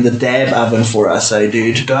shatter in the dab oven for us,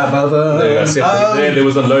 dude. Dab oven. There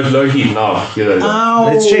was a low heat now.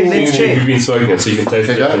 Let's check. You've been smoking it, so you can taste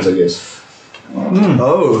the difference, I guess.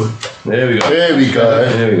 Oh, there we go.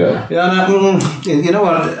 Yeah, you know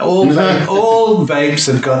what? All vapes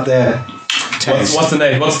have got their taste. What's the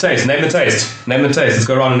name? What's the taste? Name the taste. Let's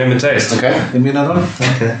go around and name the taste. Okay. Give me another one.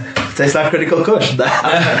 Okay. Tastes like critical kush.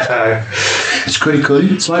 It's critical.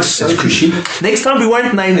 It's like so cushy. Next time we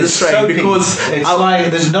won't name the strain because it's like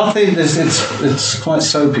there's nothing. It's quite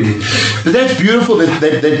soapy. But that's beautiful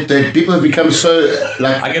that people have become so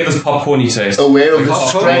like. I get this popcorny taste. Aware of the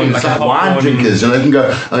strain, like wine drinkers, and they can go,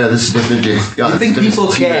 oh yeah, this is definitely. I think people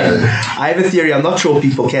can. I have a theory. I'm not sure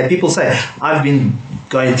people can. People say I've been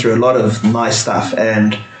going through a lot of nice stuff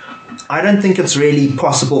and. I don't think it's really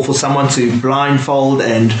possible for someone to blindfold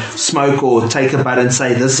and smoke or take a bud and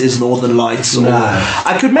say this is Northern Lights. Or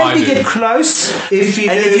I could maybe get close if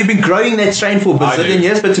you've been growing that strain for a bazillion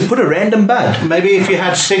years, but to put a random bud. Maybe if you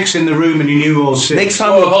had 6 in the room and you knew all 6. Next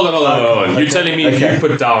time. Hold on. You're telling me if you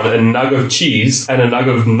put down a nug of cheese and a nug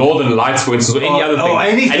of Northern Lights, for instance, or any other thing,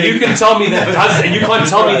 anything. and you can tell me that and you can't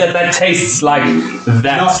tell me that tastes like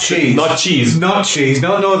that. Not cheese.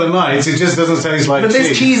 Not Northern Lights. It just doesn't taste like cheese. But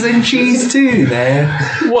there's cheese in cheese too, man.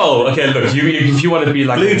 Well, okay, look, if you want to be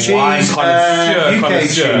like blue a wine cheese,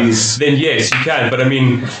 connoisseur, cheese. then yes, you can. But I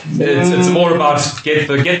mean, it's more about get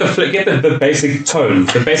the basic tone,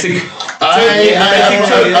 the basic.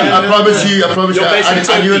 I promise you.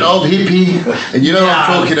 I knew an old hippie, and you know what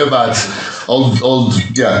I'm talking about. Old,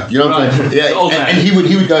 yeah, you know what I'm saying. Yeah, and he would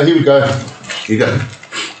go. Here you go.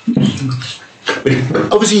 But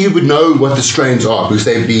obviously he would know what the strains are because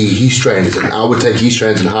they'd be he strains, and I would take he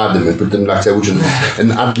strains and hide them and put them like sandwiches,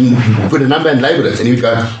 and I'd put a number and label it, and he would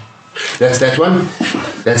go, that's that one,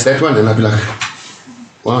 and I'd be like,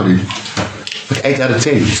 wow, dude, like 8 out of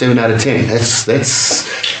 10, 7 out of 10. That's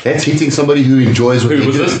hitting somebody who enjoys what. Who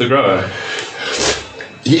was this? The grower.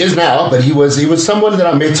 He is now, but he was someone that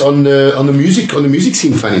I met on the music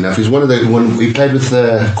scene. Funny enough, he's one we played with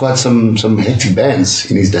quite some hectic bands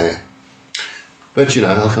in his day. But you know,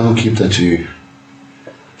 I'll keep that to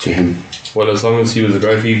to him. Well, as long as he was a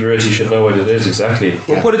great favorite, he should know what it is exactly.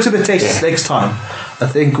 We'll put it to the test next time. I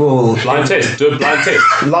think we'll Blind test. Do a blind test.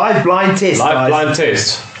 live blind test. Live guys. blind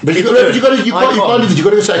test. But you got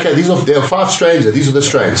to say, okay, there are 5 strains. These are the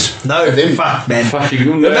strains. No, and then fuck, man. Fuck you.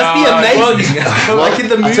 It must be amazing. Like in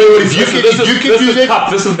the movie. I tell you what, if you can do that.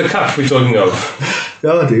 This is the cup we're talking of.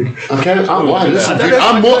 Oh, dude. Okay, listen, dude,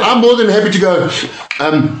 I'm more than happy to go.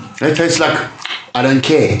 That tastes like I don't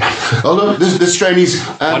care. Hold on, this strain is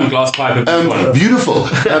one glass pipe of one. Beautiful.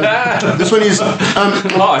 This one is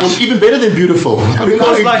even better than beautiful. I mean,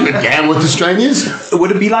 what the strain is?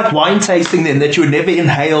 Would it be like wine tasting then, that you would never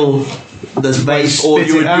inhale this vape, or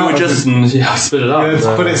you would just spit it out?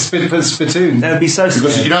 Yeah, put spittoon. That would be so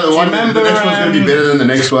Because scary. you know the next one's going to be better than the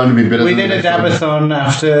next one. We did a dabathon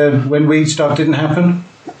after when weed stock didn't happen.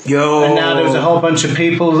 Yo. And now there was a whole bunch of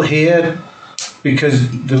people here because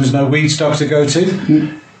there was no weed stock to go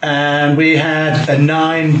to. And we had a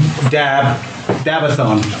 9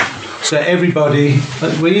 dabathon. So everybody,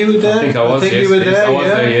 were you there? I think I was, yes, you were there. I was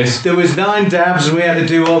there, yes. There was 9 dabs, and we had to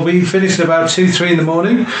do all. We finished about 2-3 in the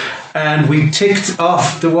morning, and we ticked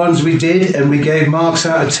off the ones we did, and we gave marks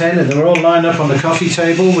out of 10, and they were all lined up on the coffee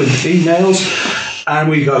table with emails. And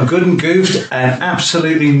we got good and goofed, and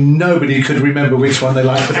absolutely nobody could remember which one they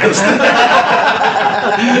liked the best.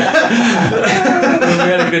 We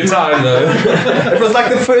had a good time though. It was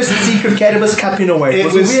like the first secret cannabis cup in a way.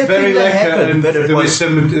 It was very lekker.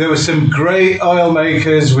 There were some great oil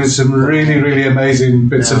makers with some really, really amazing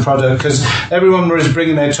bits of product, because everyone was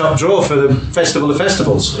bringing their top drawer for the Festival of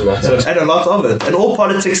Festivals. And a lot of it. And all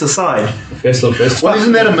politics aside. Festival. Well,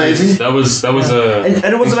 isn't that amazing? That was a.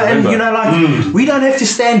 And it was, and you know, like we don't have to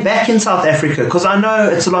stand back in South Africa, because I know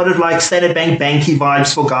it's a lot of like Standard Bank banky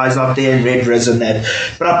vibes for guys out there in Red Riz and that.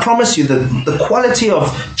 But I promise you, the quality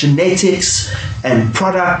of genetics and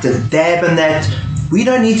product and dab and that, we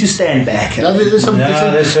don't need to stand back. No,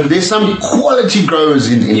 there's some quality growers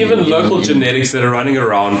in even local genetics that are running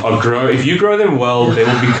around are grow. If you grow them well, they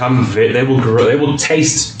will become. They will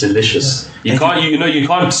taste delicious. You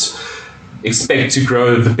can't expect to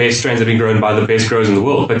grow the best strains that have been grown by the best growers in the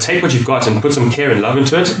world. But take what you've got and put some care and love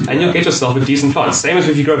into it, and you'll get yourself a decent plant. Same as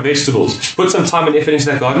if you grow vegetables. Put some time and effort into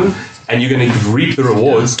that garden, and you're going to reap the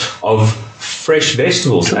rewards of fresh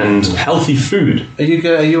vegetables and healthy food. Are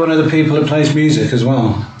you one of the people that plays music as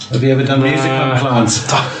well? Have you ever done music on plants?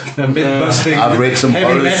 I've read some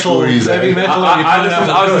horror stories. Heavy metal.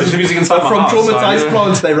 I listen to music inside my From house. traumatized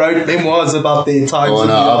plants, they wrote memoirs about their times. Oh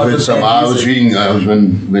no, I've read some. I was reading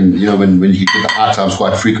when you get to the high times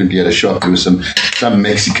quite frequently at a shop. There was some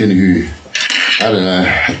Mexican who, I don't know,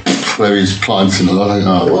 where his plants and a lot of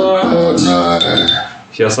no.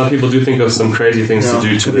 Yeah, some people do think of some crazy things to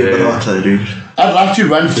do to their. I'd like to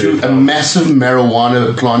run through a massive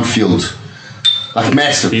marijuana plant field. Like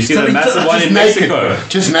massive. You see the massive one in Mexico?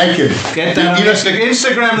 Just naked. Get down on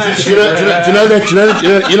Instagram that shit.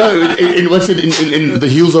 You know, in what's it in The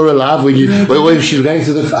Hills Are Alive when she's going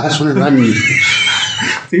to the. I just want to run.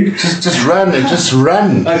 Just run and just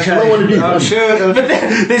run. Okay. That's what I want to do. I'm sure. But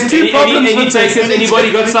there's two problems with this.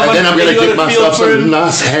 Anybody got someone? And then I'm going to get myself some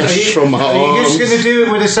nice hash from my Are you just arms. going to do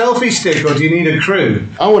it with a selfie stick, or do you need a crew?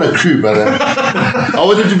 I want a crew, brother. I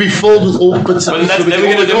want it to be filled with all bits of Well, then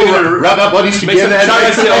we're going to rub our bodies make some together.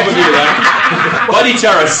 body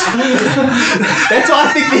churros. That's why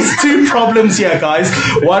I think there's two problems here, guys.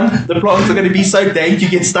 One, the plants are going to be so dank you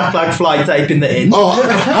get stuck like fly tape in the end. Only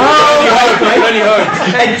hope.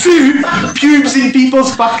 And two, pubes in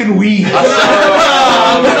people's fucking weed. I'll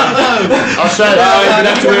say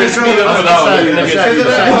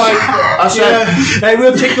Hey,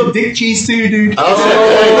 we'll check your dick cheese too, dude.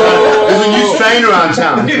 there's a new strain around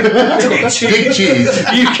town. Dick cheese.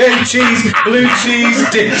 UK cheese, blue cheese,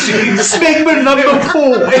 dick cheese. Segment number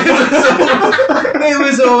 4. It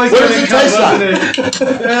was always What going does to it come, taste wasn't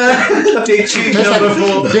it? Dick cheese Tastes number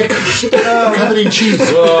 4. like dick covered in cheese.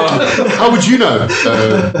 How would you know?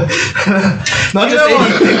 Not just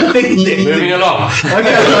any thick dick. Moving along.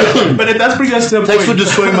 Okay, but it does bring us to a Thanks for point.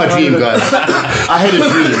 destroying my dream, guys. I had a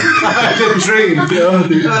dream. I had a dream.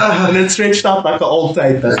 And it's stretched out like an old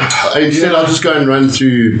tape. Instead, I'll just go and run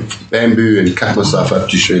through bamboo and cut myself up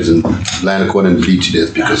to shreds and lay in a corner and bleed to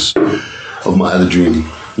death because of my other dream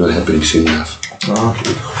not happening soon enough.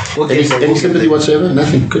 We'll Any sympathy whatsoever?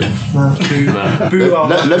 Nothing. Good. Boo our-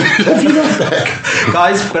 Love you right back.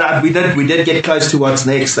 Guys, but we did get close to what's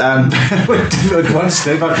next. One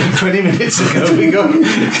step, about 20 minutes ago we got.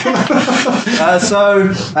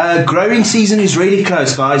 Growing season is really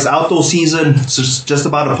close, guys. Outdoor season is just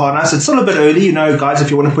about upon us. It's still a bit early, guys. If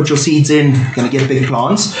you want to put your seeds in, you're going to get big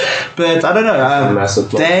plants. But I don't know. Massive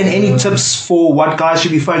plants. Dan, any tips for what guys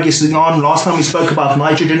should be focusing on? Last time we spoke about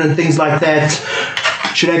nitrogen and things like that.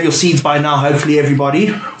 Should have your seeds by now, hopefully, everybody.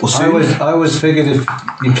 Or soon. I always figured if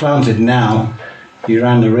you planted now, you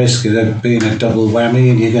ran the risk of it being a double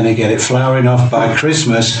whammy, and you're going to get it flowering off by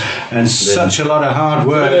Christmas, and such a lot of hard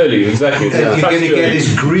work. Early, exactly. You're going to get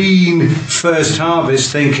this green first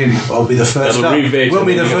harvest, thinking, I'll be the first It'll up. re-veg We'll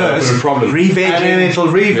be and the then you're gonna have first. a problem. Re-veg. And then it'll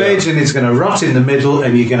re-veg and it's going to rot in the middle,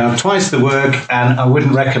 and you're going to have twice the work, and I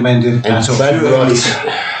wouldn't recommend it at all. bad rot.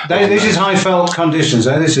 This is high felt conditions.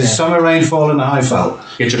 This is summer rainfall and the high felt.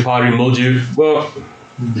 Get your powdery mildew. Well,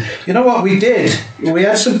 You know what we did? We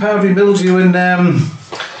had some powdery mildew, and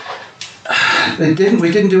we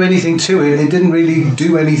didn't do anything to it. It didn't really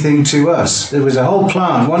do anything to us. There was a whole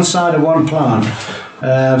plant, one side of one plant,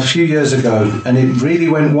 a few years ago, and it really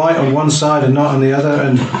went white on one side and not on the other.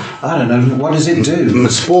 And I don't know, what does it do?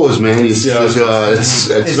 Spores, man. It's Is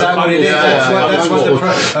that what it is? That's what the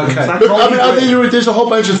okay. But, I think there's a whole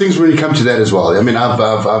bunch of things when you come to that as well. I mean,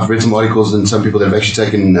 I've read some articles and some people that have actually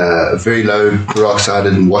taken very low peroxide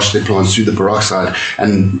and washed their plants through the peroxide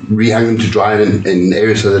and rehang them to dry it in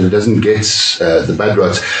areas so that it doesn't get the bud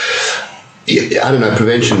rots. I don't know,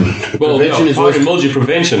 prevention. Well, Prevention is powdery always... mildew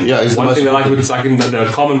prevention. Yeah, it's the one most thing that important. the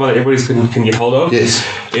common one that everybody can get hold of. Yes.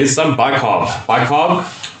 Is some bicarb. Bicarb,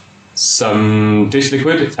 some dish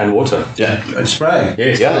liquid, and water. Yeah. And spray.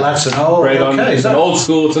 Yes. Yeah. Well, that's an old. Right on. Okay, It's an old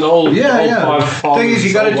school. It's an old. Yeah. old Thing is,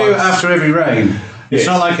 you got to do it after every rain. It's Yes.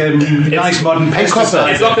 not like a nice modern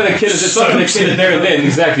pesticide. It's not going to kill it. It's not going to kill it there and then.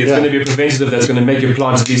 Exactly. It's Yeah. going to be a preventative that's going to make your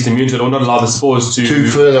plants at least immune to it, or not allow the spores to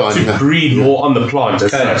further on, yeah. breed more on the plant.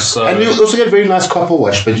 As Okay. such. So, And you also get very nice copper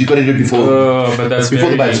wash, but you got to do it before. but that's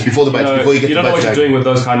Before the very- buds, before you get you the don't know buds what you're back. doing with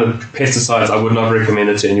those kind of pesticides. I would not recommend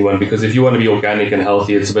it to anyone, because if you want to be organic and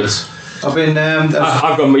healthy, it's a bit. I've been. I've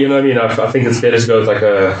got, you know what I mean. I think it's better to go with like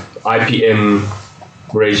a IPM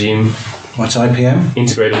regime, What's IPM?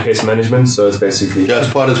 integrated pest management. So it's basically Yeah,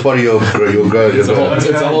 it's part of your growth. it's a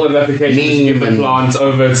whole lot of applications to give the Neem plant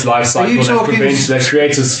over its life cycle that talking- prevents, that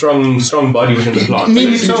creates a strong body within the plant.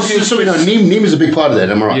 Neem is a big part of that,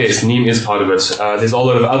 am I right? Yes, neem is part of it. There's a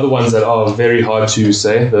lot of other ones that are very hard to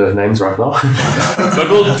say the names right now, but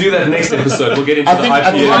we'll do that next episode. We'll get into I the think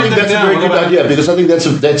IPM. that's a very good idea, because I think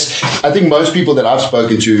that's I think most people that I've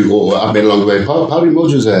spoken to or I've met along the way, powdery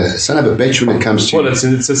mildew is a son of a bitch when it comes to. Well,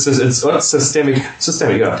 it's systemic,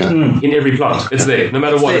 yeah. In every plant. It's there, no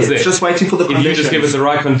matter what. It's there. It's just waiting for the If you conditions. just give it the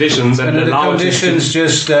right conditions and And the allow conditions it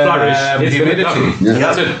just to flourish, it's gonna humidity. come. Yeah.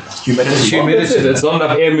 That's it. Humidity. That's it. It's not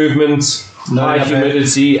enough air movement, Not high enough air.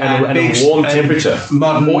 humidity, and a big- warm and temperature,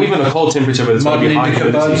 modern- or even a cold temperature, but it's going to Modern be high indica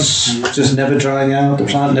humidity. buds just never drying out. The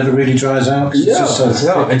plant never really dries out. 'Cause it's just so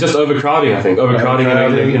Yeah, and just overcrowding. I think overcrowding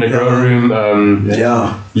in a grow room,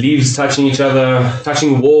 Yeah. leaves touching each other,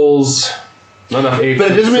 touching walls. Not enough air.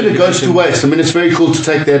 But it doesn't mean it goes to waste. I mean, it's very cool to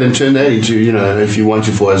take that and turn that into, if you want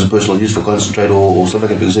to, for as a personal use for concentrate or stuff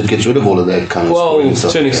like that, because it gets rid of all of that kind of Well, spoiling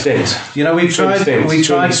stuff. to an extent. You know, we tried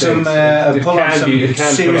some It pull on can some be- it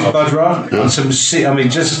can serious pull up. bud rot, and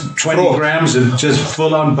just 20 Cool. grams of just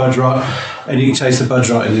full on bud rot, and you can taste the bud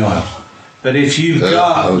rot in the oil. But if you've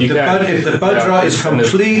got You can. if the bud Yeah, rot is and it's-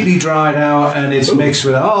 completely dried out and it's mixed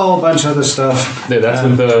with a whole bunch of other stuff, Yeah, that's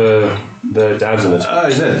with the dabs in it. oh,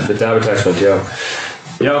 is it? The dab attachment, yeah.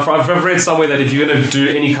 Yeah, I've read somewhere that if you're going to do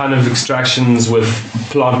any kind of extractions with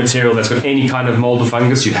plant material that's got any kind of mold or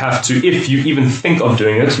fungus, you have to, if you even think of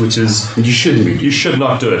doing it, which is, But you shouldn't be. you should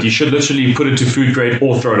not do it. You should literally put it to food grade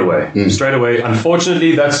or throw it away straight away.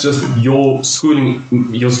 Unfortunately, that's just your schooling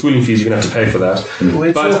fees. You're going to have to pay for that.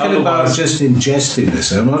 We're But talking about otherwise- just ingesting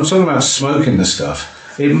this. I'm not talking about smoking the stuff.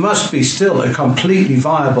 It must be still a completely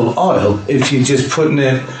viable oil if you're just putting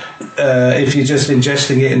it, if you're just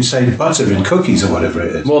ingesting it in, say, butter and cookies or whatever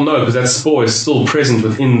it is. Well, no, because that spore is still present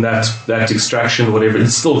within that extraction, whatever.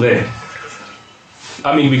 It's still there.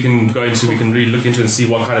 I mean, we can really look into it and see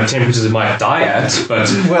what kind of temperatures it might die at, but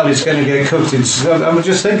Well, it's going to get cooked in. I'm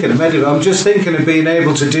just thinking of being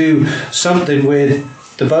able to do something with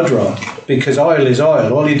the bud rot, because oil is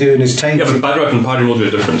oil. All you're doing is yeah, but tainting. bud rot and powdery mildew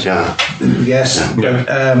are different. Yeah. Yes,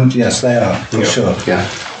 Yeah. yes, they are for Yeah. sure. Yeah.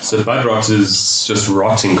 So bud rot is just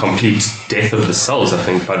rotting, complete death of the cells, I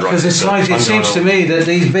think. Bud rot. Because it's like, it seems to me that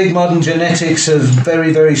these big modern genetics of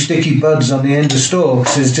very, very sticky buds on the end of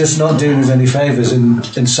stalks is just not doing us any favours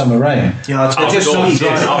in summer rain. Yeah, it's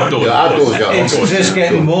Outdoors, outdoors. It's just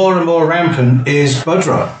getting more and more rampant is bud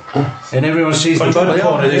rot. And everyone sees the bud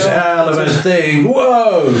corner, this hell of a thing,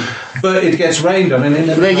 whoa! But it gets rained on and then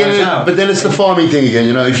but then it's the farming thing again,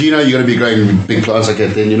 you know. If you know you're going to be growing big plants like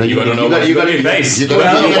that, then you know you got to get base. You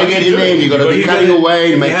got to get in there. You got to be cutting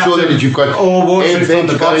away to make sure that you've got air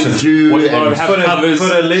vents going through.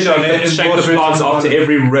 Put a lid on it and shake the plants after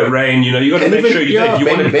every rain. You know, you got to make sure you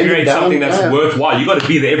want to create something that's worthwhile. You got to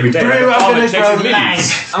be there every day.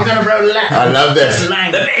 I'm going to grow lank. I love that.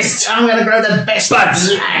 Lank. The best. I'm going to grow the best buds.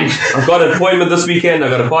 I've got an appointment this weekend. I've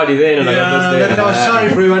got a party then, and I got this there. No, sorry,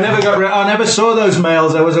 Brew. I never saw those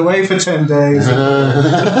mails. I was away for 10 days. In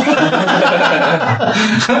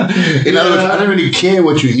other words, I don't really care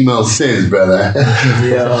what your email says, brother.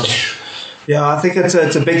 Yeah, I think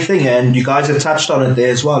it's a big thing, and you guys have touched on it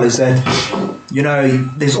there as well, is that, you know,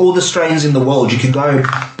 there's all the strains in the world. You can go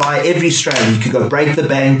buy every strain. You can go break the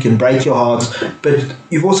bank and break your hearts, but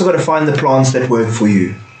you've also got to find the plants that work for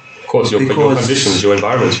you. Of course, your conditions, your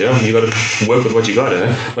environment, yeah? You got to work with what you got, eh?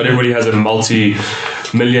 Not everybody has a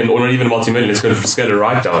multi-million, or not even a multi-million, let's go to scale it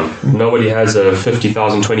right down. Nobody has a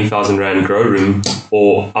 50,000, 20,000 rand grow room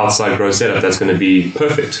or outside grow setup that's going to be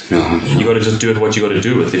perfect. You got to just do it what you got to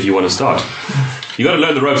do with if you want to start. You got to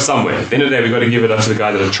learn the ropes somewhere. At the end of the day, we got to give it up to the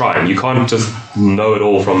guys that are trying. You can't just know it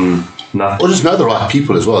all from nothing. Or just know the right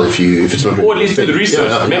people as well if it's not. Or at least do the research.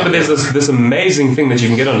 Remember, there's this amazing thing that you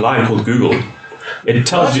can get online called Google. It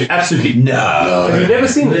tells you absolutely no. Have you never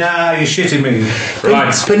seen it? No, you're shitting me.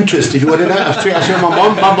 Right, Pinterest. If you want to know,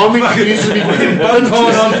 my mom introduced me to Pinterest.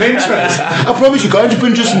 On Pinterest. I promise you, go into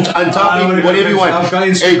Pinterest and type in whatever you want. I've got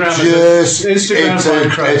Instagram.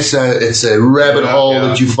 It's a rabbit hole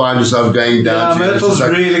that you find yourself going down. Myrtle's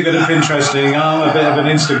really good at Pinteresting. I'm a bit of an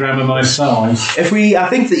Instagrammer myself. I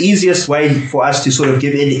think the easiest way for us to sort of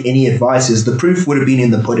give any advice is the proof would have been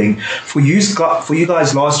in the pudding. For you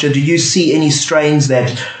guys last year, did you see any strains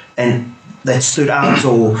that stood out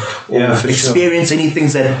or experience any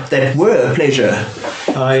things that were a pleasure?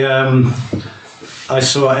 I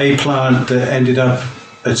saw a plant that ended up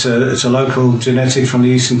it's a local genetic from the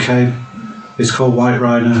Eastern Cape. It's called White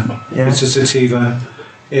Rhino. Yeah. It's a sativa.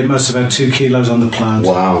 It must have had 2 kilos on the plant.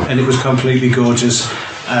 Wow. And it was completely gorgeous.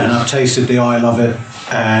 And I've tasted the oil of it,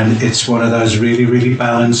 and it's one of those really, really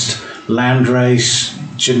balanced landrace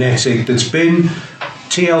genetic that's been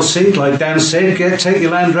TLC, like Dan said. Take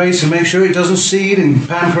your landrace and make sure it doesn't seed and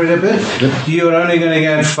pamper it a bit. Yep. You're only going to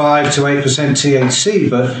get 5 to 8% THC,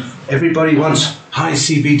 but everybody wants high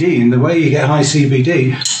CBD, and the way you get high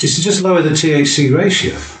CBD is to just lower the THC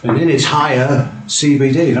ratio, and then it's higher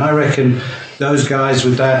CBD. And I reckon those guys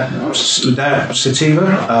with that sativa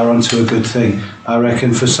are onto a good thing. I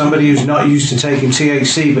reckon for somebody who's not used to taking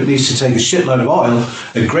THC but needs to take a shitload of oil,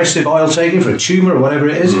 aggressive oil taking for a tumour or whatever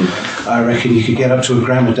it is, I reckon you could get up to 1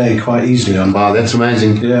 gram a day quite easily on that. Wow, that's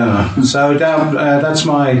amazing. Yeah. So that's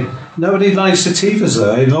my... Nobody likes sativas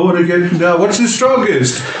though. I want to get... No, what's the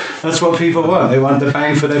strongest? That's what people want. They want the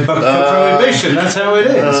bang for their buck for prohibition. That's how it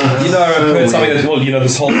is. I've heard something as well.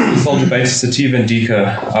 This whole debate sativa and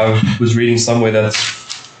deca. I was reading somewhere that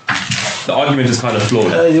the argument is kind of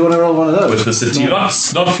flawed. You want to roll one of those? With the sativa,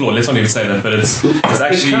 not flawed. Let's not even say that. But it's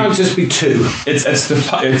actually. It can't just be 2.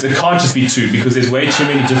 It can't just be 2 because there's way too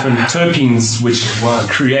many different terpenes which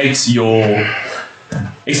create your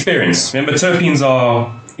experience. Remember, terpenes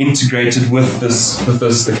are integrated with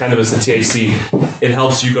the cannabis, the THC. It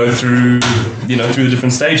helps you go through the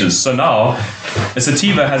different stages. So now a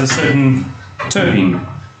sativa has a certain terpene,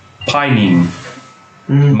 pinene,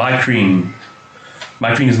 mycrene.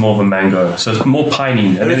 Mycrene is more of a mango, so it's more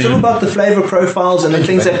pinene. And it's all about the flavor profiles and the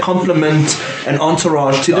things that complement an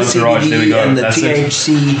entourage to the CBD and the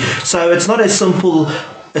THC. So it's not as simple.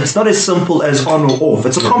 It's not as simple as on or off.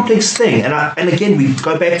 It's a complex thing. And again, we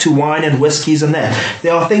go back to wine and whiskies and that.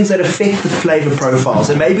 There are things that affect the flavor profiles.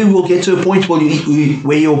 And maybe we'll get to a point where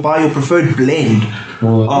you'll buy your preferred blend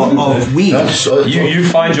of weed. You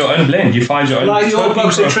find your own blend. You find your own like your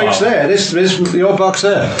box of tricks there. This your box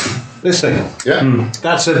there. This thing. Yeah.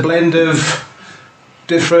 That's a blend of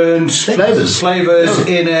different flavors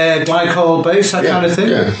in a glycol base, that kind of thing.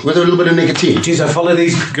 Yeah, with a little bit of nicotine. Jeez, I follow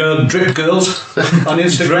these drip girls on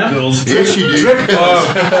Instagram. Drip girls. Yes, you do. Drip girls.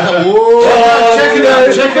 Whoa! Check it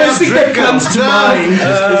out. Check out. Drip comes to mind.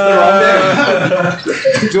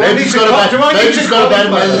 They've got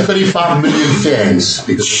about 35 million fans.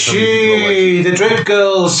 Gee, the drip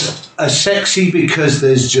girls are sexy because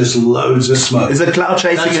there's just loads of smoke. Is it cloud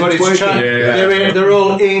chasing That's and what it's twerking? They're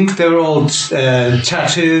all inked, they're all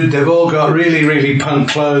tattooed, they've all got really, really punk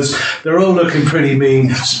clothes, they're all looking pretty mean.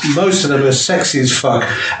 Most of them are sexy as fuck,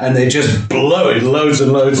 and they're just blowing loads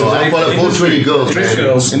and loads of I've got 420 girls. drip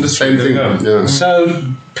girls. In the same thing. Yeah. So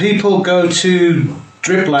people go to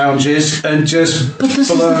drip lounges and just blow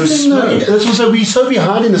smoke. That's also, we're so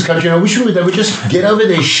behind in this country, and I wish they would just get over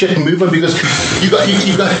their shit and move on, because you go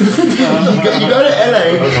you go to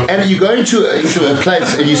LA and you go into a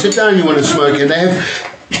place and you sit down and you want to smoke, and they have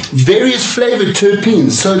various flavored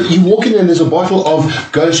terpenes. So you walk in and there's a bottle of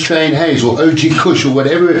Ghost Train Haze or OG Kush or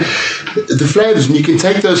whatever the flavors, and you can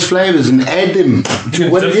take those flavors and add them to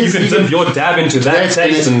what it is. You can dip your dab into that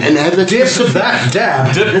taste and have the Dip that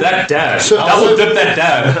dab. dip that dab. So- Double dip that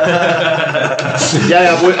dab.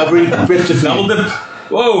 Yeah, I've really prepped it for Double you. dip.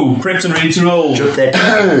 Whoa, preps and ready to roll. Drip that.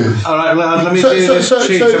 All right, well, let me do this.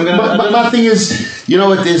 Cheeks. I'm gonna, my thing is, you know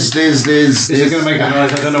what? There's. is it going to make a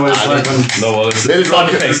noise? I don't know what it's like. No, well, it's Let it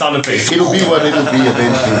sound rock. effects, sound effects. It'll be what it'll be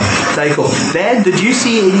eventually. Take off. Dan, did you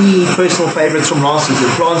see any personal favourites from last season?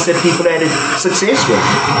 Plants that people had success with?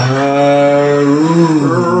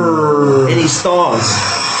 Any stars?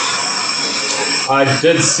 I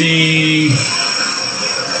did see.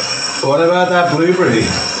 What about that blueberry?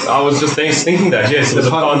 I was just thinking that, yes, the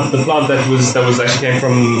plant that was actually came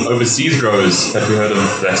from overseas growers that we heard of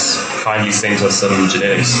that kindly sent us some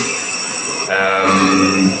genetics.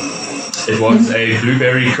 It was a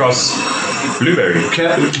blueberry cross blueberry.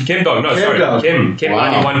 Chem dog, no, sorry. Dog. Chem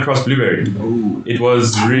Wow. 91 cross blueberry. It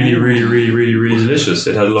was really, really, really, really, really delicious.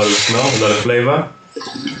 It had a lot of smell, a lot of flavor.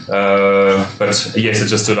 But yes, it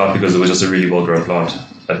just stood out because it was just a really well grown plant.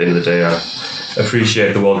 At the end of the day, I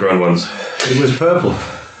appreciate the well grown ones. It was purple.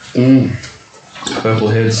 Purple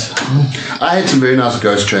heads. I had some very nice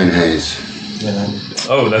Ghost Train Haze.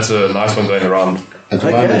 Oh, that's a nice one going around. At the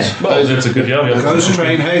Okay. moment. Well, it's a good Ghost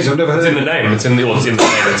Train Haze. I've never It's heard in of the it. name. It's in the name. It's in the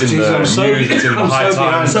Jeez, news. It's in the I'm high so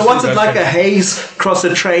behind. times. So what's it like a haze cross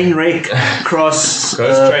a train wreck cross...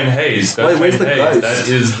 Ghost Train Haze. wait, Ghost where's Train the Haze. ghost? That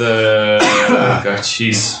is the. God,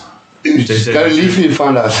 jeez. Go to Leafy and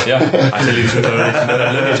find out. Yeah, I tell you the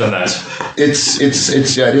lineage on that.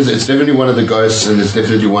 It's definitely one of the ghosts, and it's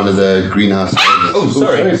definitely one of the greenhouse. Oh,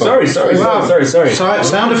 sorry.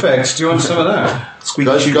 Sound effects. Do you want some of that?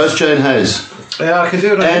 Ghost Train Haze. Yeah, I can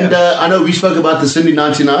do it. And I know we spoke about the Cindy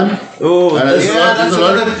 99. Oh, I know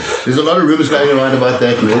that's there's a lot of rumors going around about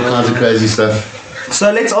that and all kinds of crazy stuff.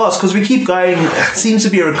 So let's ask, because we keep going, it seems to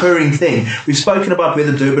be a recurring thing. We've spoken about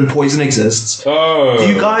whether Durban poison exists. Oh.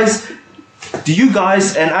 Do you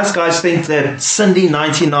guys and us guys think that Cindy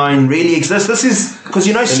 99 really exists? This is, because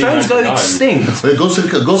you know, Cindy stones go 99. extinct. The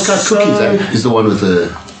Girl Scout cookies is the one with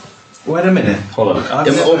the. Wait a minute. Hold on.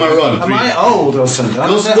 Am I wrong? Am I old or something? I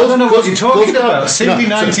Girls- don't know what you're talking Girls- about. Cindy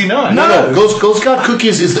no, 99. No. Girl Scout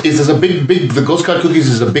cookies is a big. The Girl Scout cookies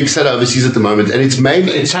is a big seller overseas at the moment, and it's made.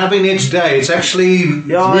 It's having its day. It's actually.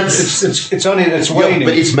 Yeah, It's on it. It's waning.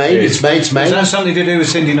 But it's made. It's Has made. that something to do with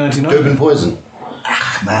Cindy 99? Durban poison.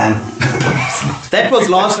 Man. That was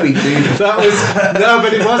last week, dude. That was no,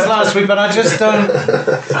 but it was last week. But I just don't.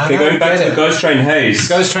 Okay, going back to the Ghost Train Haze.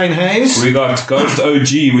 Ghost Train Haze. We got Ghost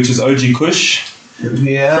OG, which is OG Kush,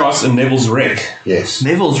 Yeah. Cross, and Neville's Wreck. Yes.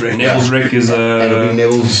 Neville's Rick. Neville's Wreck is And it'll be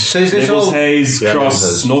Neville's. So is this Neville's all? Haze, Yeah, Cross,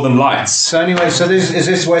 Neville's Haze. Northern Lights. So anyway, so is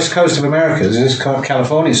this West Coast of America? Is this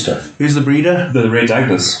California stuff? Who's the breeder? The Red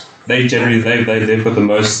Agnes. They generally they've got the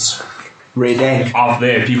most Red Dank. out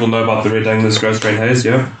there. People know about the Red Agnes Ghost Train Haze,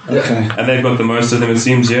 yeah. Okay. And they've got the most of them, it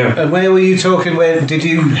seems, yeah. And where were you talking? Where did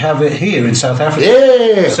you have it here in South Africa?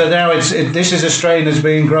 Yeah. So now this is a strain that's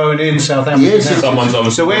being grown in South Africa. Yes, now. Someone's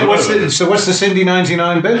obviously. What's the Cindy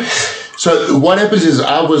 99 bit? So what happens is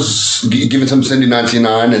I was given some Cindy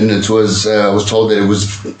 99, and it was I was told that it was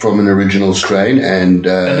from an original strain, and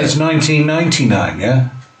And it's 1999, yeah.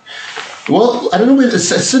 well, I don't know whether it's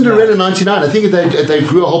Cinderella 99. I think they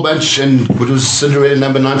grew a whole bunch, and it was Cinderella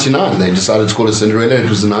number 99. They decided to call it Cinderella. It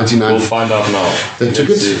was the 99. We'll find out now. They took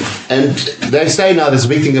it, and they say now there's a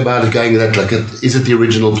big thing about it going that is it the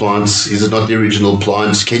original plants? Is it not the original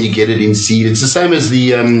plants? Can you get it in seed? It's the same as the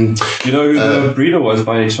You know who the breeder was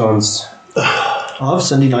by any chance? Oh,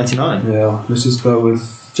 Cindy 99. Yeah, let's just go with.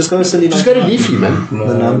 Just go with Cindy 99. just go to Leafy, man.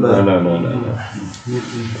 The number. No.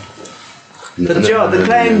 But yeah,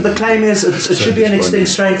 the claim is it should be an extinct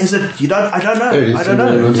strain. Is it? You don't. I don't know. I don't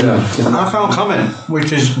know. I can't comment,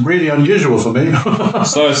 which is really unusual for me.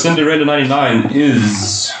 So Cinderella 99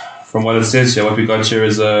 is, from what it says here, what we got here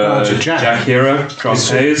is it's a Jack. Hero cross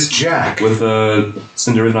Haze Jack. with a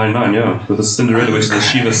Cinderella 99, yeah, with a Cinderella which is a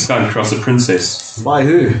Shiva skunk cross a princess. By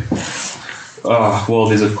who? Well,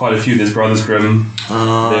 there's quite a few. There's Brothers Grimm.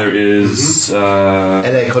 There is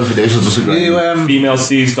LA Confidential is also great. Female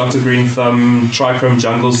Seeds, Dr. Green Thumb, Trichrome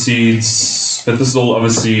Jungle Seeds. But this is all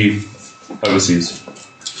obviously overseas.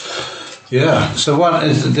 Yeah, so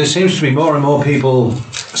there seems to be more and more people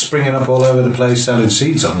springing up all over the place selling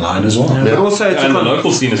seeds online as well. Yeah. But also, and the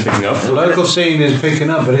local scene is picking up. The local scene is picking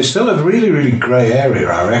up, but it's still a really, really grey area,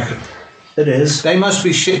 I reckon. It is. They must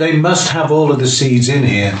be they must have all of the seeds in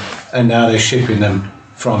here, and now they're shipping them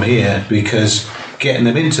from here because getting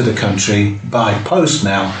them into the country by post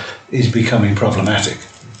now is becoming problematic.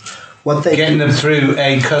 Getting them through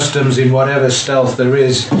a customs in whatever stealth there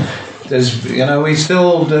is. There's, we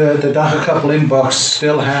still, the Data Couple inbox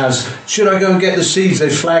still has, should I go and get the seeds? They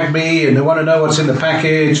flag me and they want to know what's in the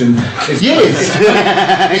package. And it's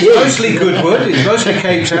mostly Goodwood, it's mostly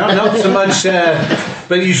Cape Town, not so much,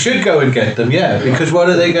 but you should go and get them, because what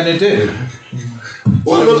are they going to do?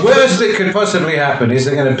 Well, the worst that could possibly happen is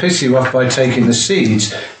they're going to piss you off by taking the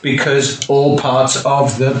seeds because all parts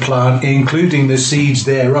of the plant, including the seeds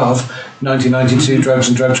thereof, 1992 Drugs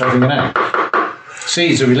and Drug Trafficking Act.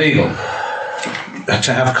 Seeds are illegal.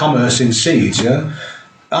 To have commerce in seeds,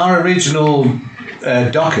 Our original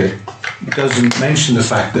docket doesn't mention the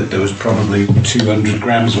fact that there was probably 200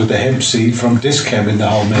 grams worth of hemp seed from Dischem in the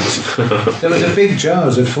whole mix. There was a big jar, it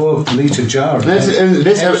was a 4-litre jar.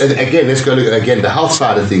 Let's go look at the health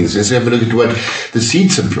side of things. Let's have a look at what the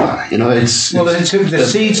seed supply. The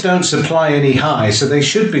seeds don't supply any high, so they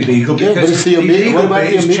should be legal because the illegal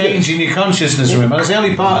bit is changing your consciousness. Remember, it's the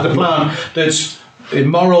only part of the plant that's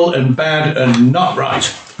immoral and bad and not right.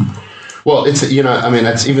 Well, it's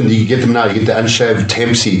that's even you get them now. You get the unshaved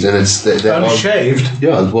hemp seeds, and it's unshaved.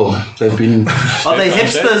 They've been. Are they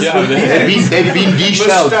hipsters? Yeah, they've been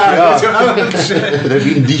deshelled. They've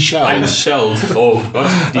been deshelled. Unshelled.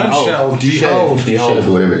 Deshelled,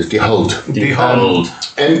 or whatever it is. Dehulled.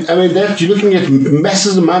 And you're looking at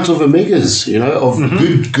massive amounts of omegas. Of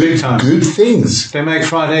good things. They make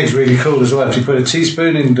fried eggs really cool as well. If you put a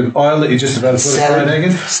teaspoon in the oil that you just about to put a fried egg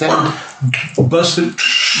in, busted.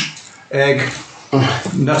 Egg,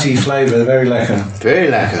 nutty flavour, very lekker. Very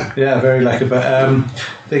lekker. Yeah, very lekker, but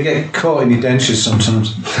they get caught in your dentures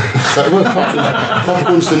sometimes.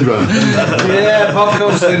 Popcorn syndrome. Yeah,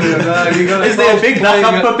 popcorn syndrome. Is there a big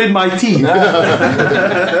duck up in my teeth?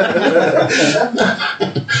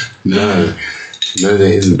 No,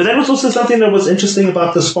 there isn't. But that was also something that was interesting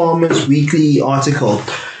about this Farmers Weekly article,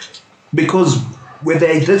 because when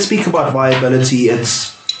they did speak about viability,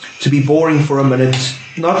 it's, to be boring for a minute,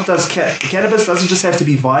 cannabis doesn't just have to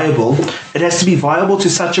be viable, it has to be viable to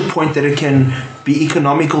such a point that it can be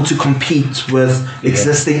economical to compete with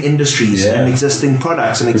existing industries and existing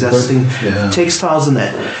products and existing textiles and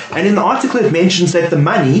that. And in the article it mentions that the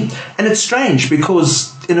money, and it's strange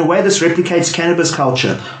because in a way this replicates cannabis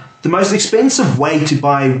culture, the most expensive way to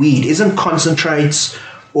buy weed isn't concentrates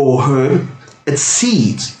or herb, it's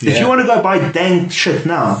seeds. If you want to go buy dank shit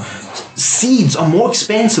now, seeds are more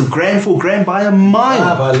expensive gram for gram by a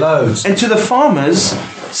mile. By loads. And to the farmers,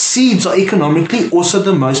 seeds are economically also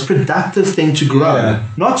the most productive thing to grow. Yeah.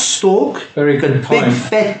 Not stalk, very good point. Big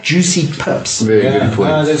fat juicy pips. Very good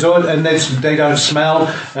point. They don't smell,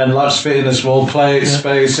 and lots fit in a small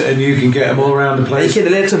space, and you can get them all around the place. You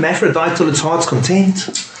can let them hermaphrodite till its heart's content.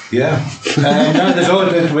 Yeah.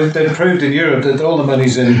 They've proved in Europe that all the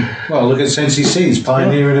money's in, look at Sensi Seeds,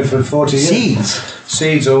 pioneering it for 40 years.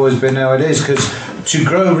 Seeds always been how it is, because to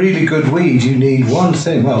grow really good weed, you need one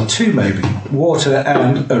thing, two maybe, water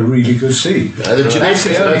and a really good seed. That's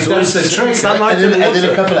the trick. And then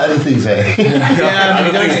a couple of other things there.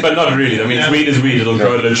 But not really. I mean, weed is weed. It'll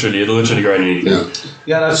grow literally. It'll literally grow anywhere.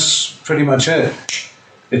 Yeah, that's pretty much it.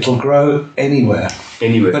 It'll grow anywhere.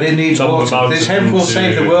 But it needs water. This hemp will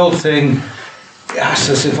save the world thing. Yes,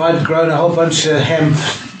 as if I'd grown a whole bunch of hemp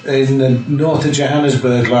in the north of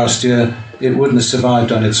Johannesburg last year, it wouldn't have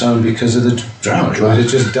survived on its own because of the drought. It would have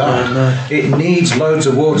just died. It needs loads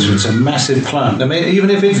of water. It's a massive plant. I mean, even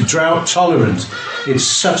if it's drought tolerant, it's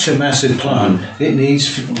such a massive plant. It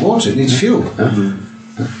needs water. It needs fuel.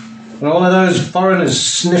 And all of those foreigners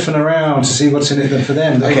sniffing around to see what's in it for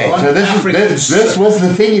them. So this was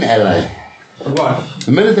the thing in LA. What?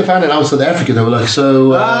 The minute they found out I was South African, they were like,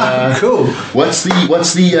 cool. What's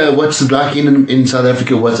the black in South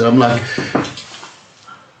Africa? And I'm like,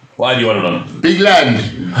 why do you want to know? Big land.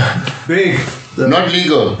 Big. Not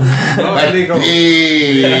legal. Not legal.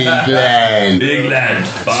 Big land. Big land.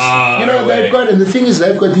 Far they've got, and the thing is,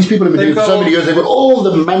 they've got, these people have been doing it for so many years, they've got all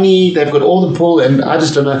the money, they've got all the pull, and I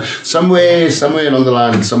just don't know, somewhere along the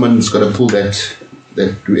line, someone's got to pull that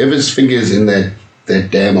whoever's finger is in that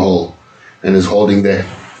damn hole and is holding that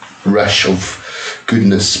rush of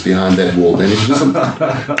goodness behind that wall. And if it doesn't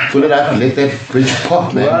pull it up and let that bridge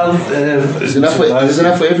pop, man. Well, there's enough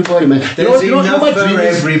for everybody, man. There's enough for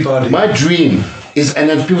everybody. My dream is, and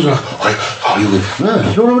then people are like, oh, you would. No,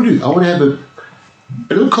 you know what I want to do? I want to have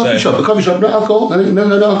a little coffee shop, no alcohol,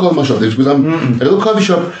 no alcohol in my shop. Because I'm a little coffee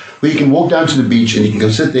shop where you can walk down to the beach and you can go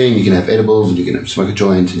sit there and you can have edibles and you can smoke a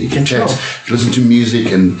joint and you can chat, listen to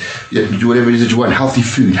music and do whatever it is that you want. Healthy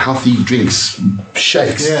food, healthy drinks,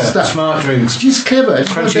 shakes, stuff. Smart drinks. Just clever.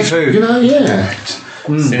 Crunchy food. You know,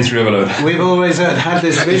 Sensory overload. We've always had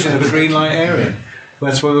this vision of a green light area.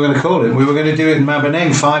 That's what we were going to call it. We were going to do it in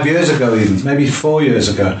Mabaneng 5 years ago, even maybe 4 years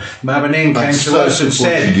ago. Mabaneng came to us and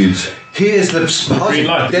said, "Here's the posse.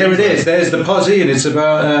 There it is. There's the posse, and it's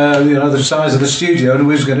about the size of the studio, and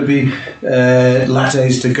there's going to be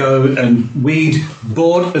lattes to go and weed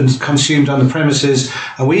bought and consumed on the premises,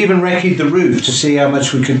 and we even recce'd the roof to see how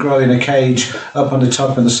much we could grow in a cage up on the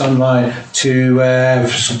top in the sunlight to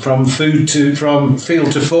from field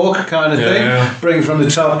to fork kind of thing. Yeah. Bring from the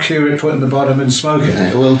top, cure it, put it in the bottom, and smoke it.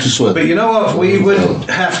 Well, to sweat. But you know what? We would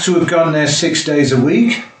have to have gone there 6 days a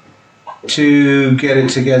week to get it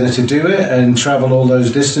together to do it and travel all those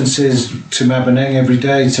distances to Mabaneng every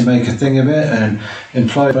day to make a thing of it and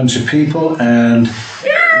employ a bunch of people, and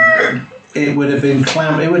it would have been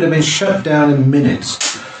it would have been shut down in minutes.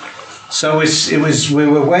 So we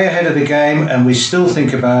were way ahead of the game, and we still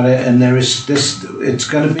think about it, and there is this, it's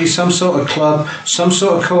going to be some sort of club, some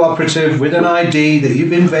sort of cooperative with an ID that you've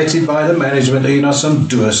been vetted by the management, or you're not some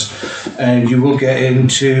doers, and you will get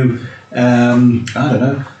into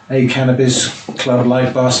a cannabis club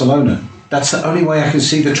like Barcelona. That's the only way I can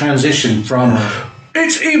see the transition from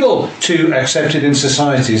it's evil to accepted in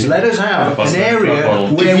societies. Let us have an area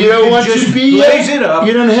where you don't want to be blaze it up.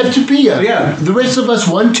 You don't have to be here. Yeah. The rest of us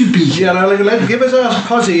want to be here. Yeah, give us our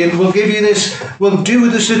posse and we'll give you this. We'll do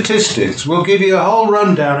the statistics. We'll give you a whole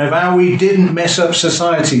rundown of how we didn't mess up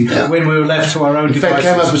society when we were left to our own devices. In fact,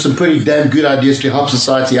 came up with some pretty damn good ideas to help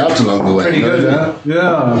society out along the way. Pretty good, huh?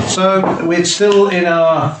 Yeah. So we're still in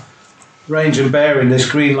our range and bearing this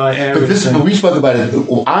green light area. But we spoke about it.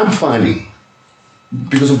 I'm finding,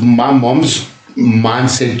 because of my mom's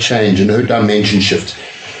mindset change and her dimension shift,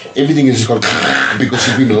 everything has got because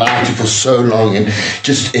she's been lied to for so long and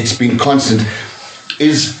just it's been constant.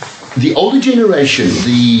 Is the older generation,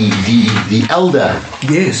 the elder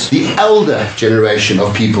generation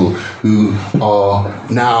of people who are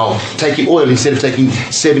now taking oil instead of taking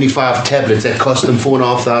 75 tablets that cost them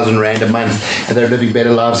 4,500 rand a month, and they're living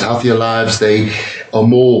better lives, healthier lives. They are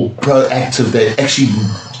more proactive. They're actually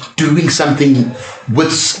doing something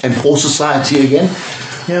with and for society again.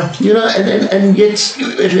 Yeah. You know, and yet it's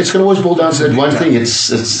going to always boil down to that one thing.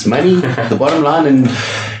 It's money, the bottom line, and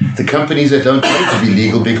the companies that don't want it to be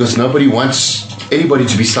legal because nobody wants anybody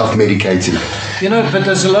to be self-medicating. You know, but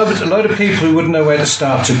there's a load of people who wouldn't know where to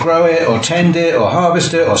start to grow it or tend it or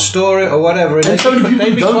harvest it or store it or whatever. And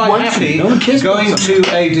they'd be quite happy going to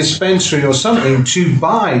a dispensary or something to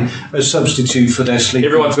buy a substitute for their sleep.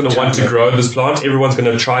 Everyone's going to want to grow this plant. Everyone's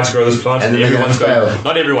going to try to grow this plant. And everyone's going,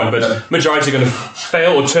 not everyone, but majority are going to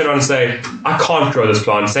fail or turn around and say, I can't grow this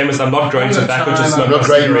plant. Same as I'm not growing tobacco to smoke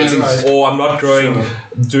cigarettes, or I'm not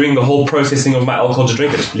doing the whole processing of my alcohol to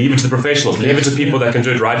drink it. Leave it to the professionals. Leave it to people that can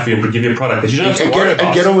do it right for you and give you a product that you don't have to worry about.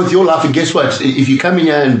 And get on with your life. And guess what? If you come in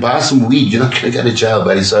here and buy some weed, you're not going to go to jail,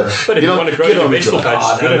 buddy. So, but if you want to grow your vegetable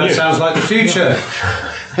patch, that sounds like the future.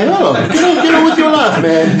 Hello, get on with your life,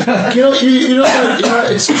 man.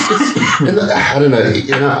 It's I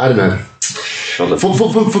don't know.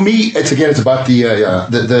 For me, it's about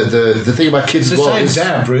the thing about kids. It's the same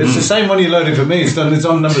dab, Bruce. It's the same one you're loading for me. It's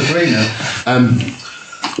on number 3 now.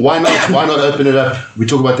 Why not open it up? We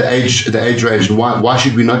talk about the age range. Why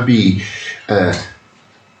should we not be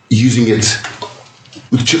using it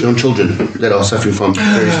with children that are suffering from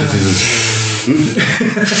various diseases?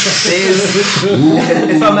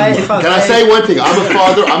 Can I say one thing?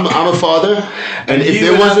 I'm a father, and if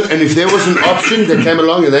there was an option that came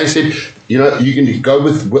along and they said, you can go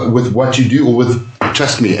with what you do, or with,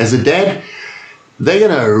 trust me, as a dad, they're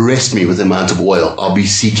going to arrest me with the amount of oil I'll be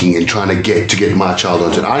seeking and trying to get my child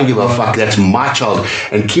onto it. I don't give a fuck. That's my child.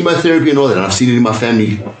 And chemotherapy and all that, and I've seen it in my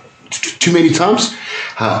family too many times.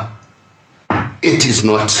 It is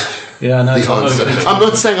not the answer. I'm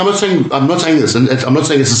not saying this. I'm not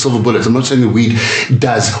saying it's a silver bullet. I'm not saying the weed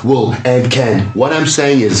does, will, and can. What I'm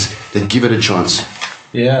saying is that give it a chance.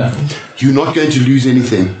 Yeah. You're not going to lose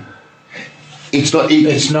anything. It's not.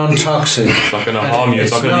 It's non-toxic. It's not going to harm you.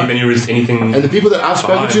 It's not going to leave anything. And the people that I've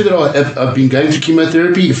spoken to that have been going through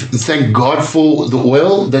chemotherapy, thank God for the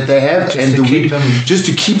oil that they have and the weed, just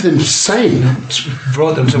to keep them sane.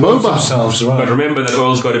 Brought them to mobile themselves, right? But remember that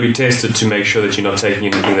oil's got to be tested to make sure that you're not taking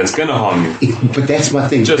anything that's going to harm you. But that's my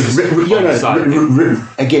thing. Just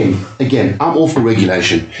again, I'm all for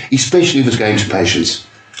regulation, especially if it's going to patients.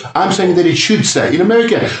 I'm saying that it should say, in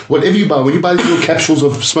America, whatever you buy, when you buy these little capsules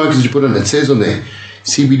of smokers, you put on it says on there,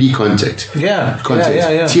 CBD content.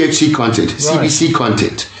 THC content, CBC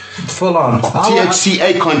content. Full on.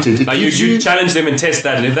 THCA content. Now you challenge them and test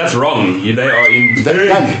that, and if that's wrong, they are in...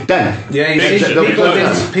 Done.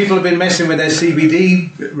 Yeah, people have been messing with their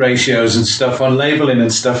CBD ratios and stuff on labelling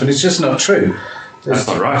and stuff, and it's just not true. That's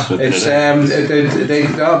not right. It's they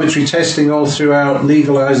arbitrary testing all throughout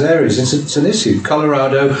legalized areas. It's an issue.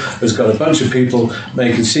 Colorado has got a bunch of people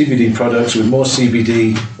making CBD products with more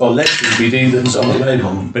CBD or less CBD than's on the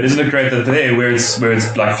label. But isn't it great that there, where it's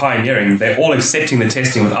like pioneering, they're all accepting the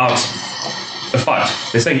testing without a fight.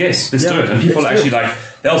 They're saying yes, let's do it, and people actually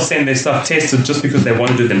they'll send their stuff tested just because they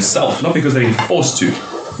want to do it themselves, not because they're being forced to.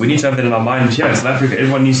 We need to have that in our mind here in South Africa.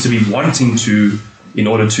 Everyone needs to be wanting to, in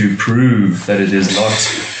order to prove that it is not...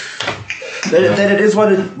 That it is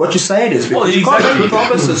what you say it is. Because you can't make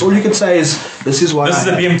promises. All you can say is, this is what This is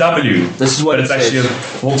a BMW. This is what it's actually a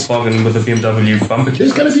Volkswagen with a BMW bumper kit.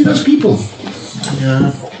 There's going to be those people.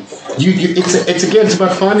 Yeah. It's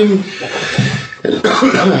about finding...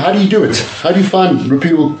 How do you do it? How do you find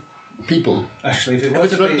reputable people? Actually,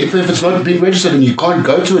 if it's not being registered and you can't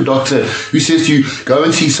go to a doctor who says to you, go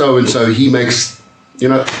and see so-and-so, he makes,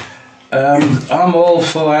 I'm all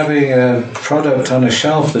for having a product on a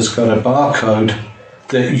shelf that's got a barcode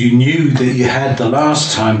that you knew that you had the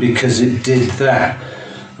last time because it did that.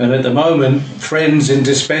 And at the moment, friends in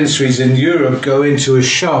dispensaries in Europe go into a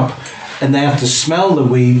shop and they have to smell the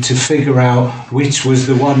weed to figure out which was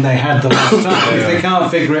the one they had the last time. If they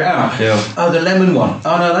can't figure it out, oh, the lemon one.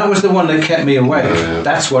 Oh no, that was the one that kept me awake.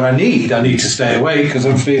 That's what I need. I need to stay awake because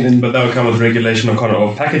I'm feeling... But that would come with regulation of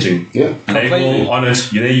packaging. Yeah. Label on it.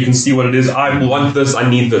 There you can see what it is. I want this. I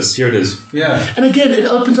need this. Here it is. Yeah. And again, it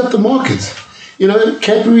opens up the market.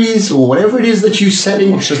 Cadbury's or whatever it is that you're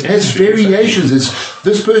selling has variations. It's,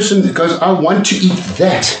 this person goes, I want to eat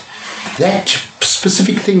that. That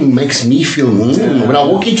specific thing makes me feel when I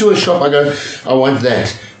walk into a shop I go, I want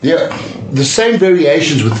that. The same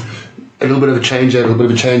variations with a little bit of a change there, a little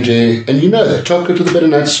bit of a change there, and that chocolate with a bit of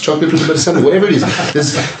nuts, chocolate with a bit of something, whatever it is,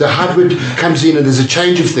 the hybrid comes in and there's a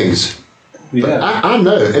change of things. But I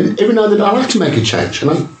know, and every now and then I like to make a change,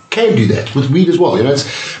 and I can do that with weed as well,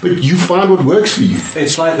 but you find what works for you.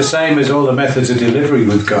 It's like the same as all the methods of delivery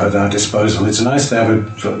we've got at our disposal. It's nice to have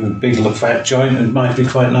a big fat joint, and it might be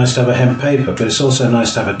quite nice to have a hemp paper, but it's also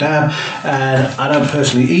nice to have a dab, and I don't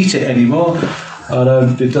personally eat it anymore.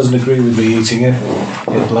 It doesn't agree with me eating it.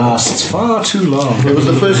 It lasts far too long. It was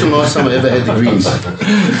the first and last time I ever had the greens.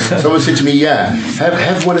 Someone said to me,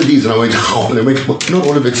 have one of these, and I went, and they went, not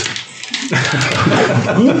all of it.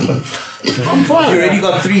 I'm fine. You already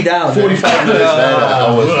got 3 down. 45 minutes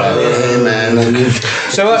later, man.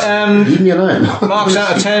 So, leave me alone. Marks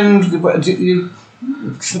out of 10.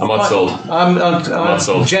 I'm not sold. I'm not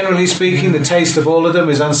sold. Generally speaking, the taste of all of them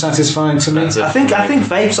is unsatisfying to me. I think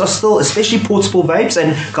vapes are still, especially portable vapes.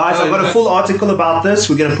 And guys, I've got a full article about this.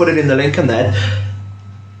 We're going to put it in the link on that.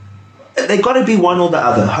 They've got to be one or the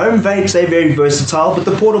other. Home vapes, they're very versatile, but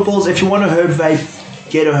the portables, if you want a herb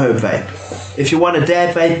vape, get a herb vape. If you want a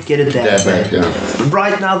dab vape, get a dab vape. Yeah.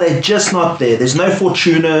 Right now, they're just not there. There's no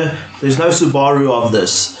Fortuna, there's no Subaru of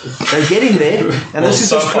this. They're getting there, and this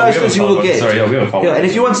is as close as you will get. And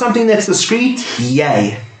if you want something that's discreet,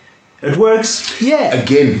 yay. It works, yeah.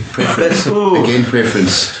 Again, preference.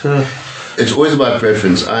 It's always about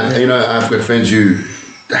preference. I've got friends who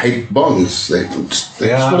hate bongs.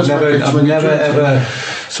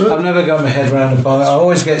 I've never got my head around a bong. I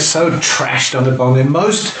always get so trashed on the bong. And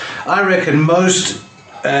I reckon most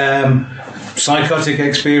psychotic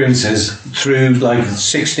experiences through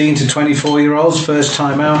 16 to 24-year-olds first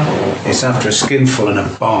time out, it's after a skinful and a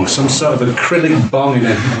bong, some sort of acrylic bong in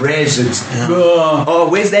a resin.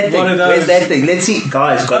 Where's that thing? Where's that thing? Let's see,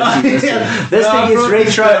 guys. Got to see this thing. This thing is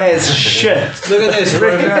retro as shit. Look at this.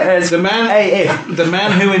 Retro as the man AF. The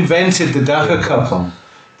man who invented the Dhaka couple.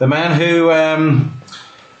 The man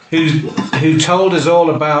who told us all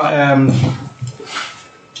about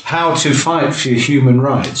how to fight for your human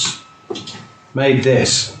rights. Made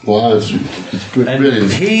this. Wow, it's brilliant.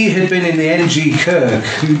 And he had been in the NG Kirk,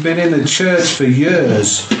 who'd been in the church for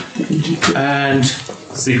years, and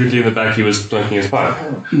secretly in the back he was smoking his pipe.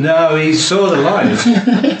 No, he saw the light.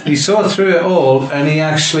 He saw through it all, and he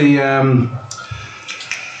actually.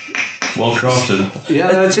 Well crafted.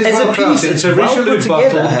 Yeah, it's well crafted. It's a Richelieu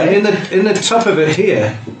bottle, and in the top of it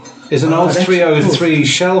here is an old 303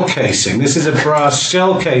 shell casing. This is a brass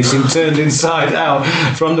shell casing turned inside out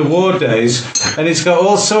from the war days, and it's got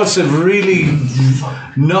all sorts of really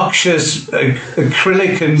noxious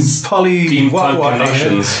acrylic and poly what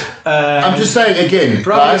connections. I'm just saying again,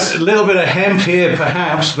 probably guys. a little bit of hemp here,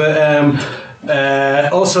 perhaps, but.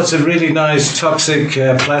 All sorts of really nice toxic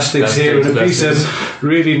plastics here, and a piece of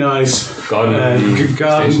really nice garden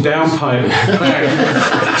downpipe.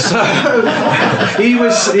 So he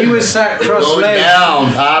was sat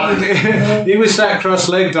cross-legged. He was sat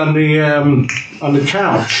cross-legged on the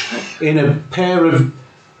couch in a pair of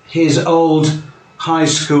his old high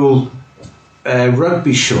school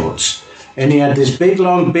rugby shorts, and he had this big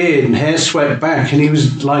long beard and hair swept back, and he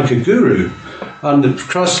was like a guru. On the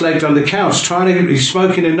cross-legged on the couch, he's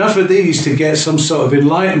smoking enough of these to get some sort of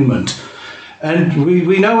enlightenment. And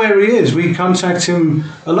we know where he is. We contact him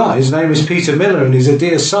a lot. His name is Peter Miller, and he's a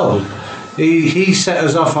dear soul. He set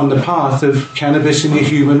us off on the path of cannabis and your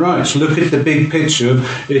human rights. Look at the big picture.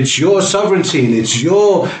 It's your sovereignty, and it's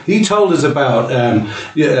your. He told us about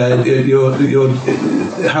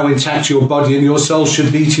how intact your body and your soul should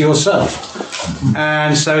be to yourself.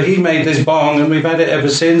 And so he made this bong, and we've had it ever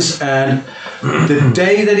since. And the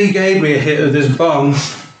day that he gave me a hit of this bong,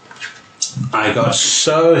 I got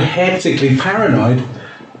so hectically paranoid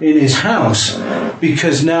in his house,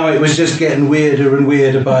 because now it was just getting weirder and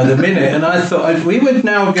weirder by the minute, and I thought we were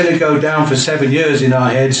now going to go down for 7 years in our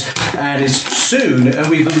heads, and it's soon, and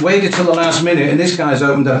we've waited till the last minute, and this guy's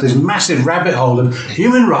opened up this massive rabbit hole of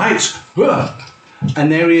human rights,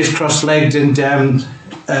 and there he is cross-legged and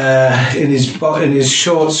in his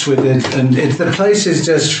shorts with it, and the place is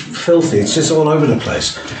just filthy. It's just all over the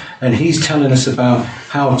place, and he's telling us about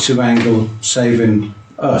how to angle saving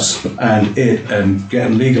us and it and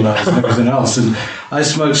getting legalised and everything else. And I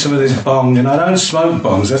smoked some of this bong, and I don't smoke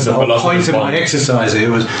bongs. That's the whole point of my exercise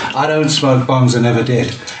here, was I don't smoke bongs, I never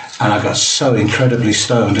did. And I got so incredibly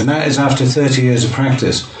stoned, and that is after 30 years of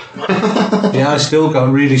practice. Yeah, I still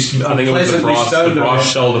got really. I think it was the brass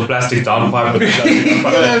shell, the plastic downpipe.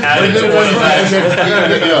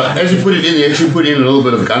 As you put it in, you actually put in a little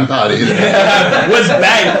bit of gunpowder in there. Was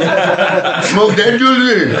bang. Smoke that,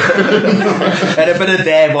 Jules. And a bit of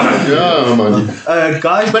dab on it. Yeah, man.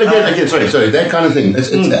 Guys, but again, sorry, that kind of thing.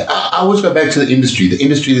 I always go back to the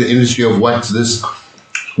industry of what this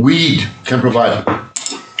weed can provide.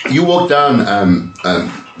 You walk down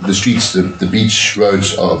the streets, the beach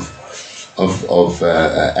roads of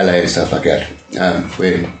LA and stuff like that,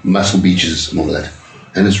 where muscle beaches and all that,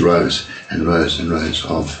 and it's rows and rows and rows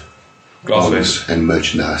of glassware and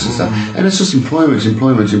merchandise and stuff, and it's just employment,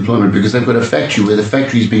 because they've got a factory where the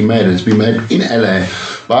factory is being made, and it's being made in LA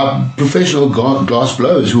by professional glass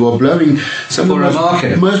blowers who are blowing some of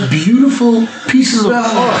the most beautiful pieces of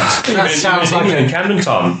art. That sounds like in Camden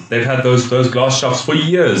Town, they've had those glass shops for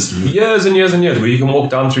years and years, where you can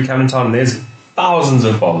walk down through Camden Town and there's thousands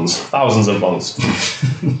of bongs.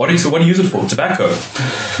 What do you use it for? Tobacco?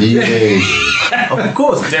 Yeah. Of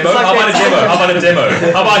course. Demo? How about a demo?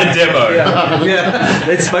 Yeah.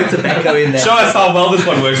 Let's smoke tobacco in there. Show us how well this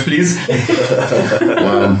one works, please.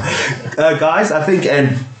 Guys, I think,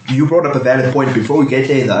 and you brought up a valid point before we get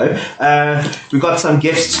there, though. We've got some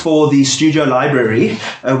gifts for the studio library.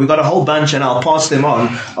 We've got a whole bunch, and I'll pass them on,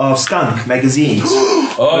 of skunk magazines.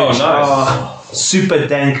 Oh, nice. Super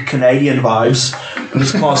dank Canadian vibes.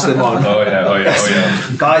 Just pass them on. Oh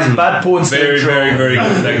yeah. Guys, Bad Porn Very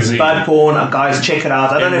good magazine. Bad Porn, guys, check it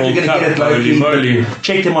out. I don't know if you're going to get it locally.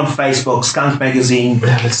 Check them on Facebook, Skunk Magazine.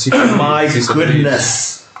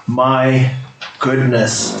 My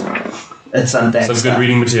goodness. It's undank. Some good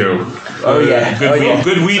reading material. Oh yeah.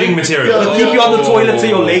 Good reading material. It'll keep you on the toilet till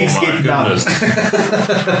your legs get numb.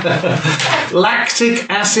 Lactic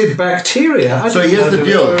acid bacteria. So here's the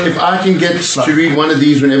deal. If I can get to read one of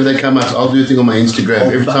these whenever they come out, I'll do a thing on my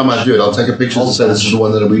Instagram. Every time I do it, I'll take a picture and say this is the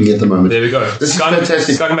one that I'm reading at the moment. There we go. This is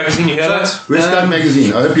fantastic. Skunk Magazine, you hear that? Where's Skunk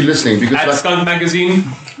Magazine? I hope you're listening. Because at Skunk Magazine.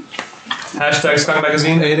 Hashtag Skunk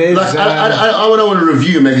Magazine. It is. I don't want to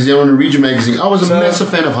review your magazine. I want to read your magazine. I was a massive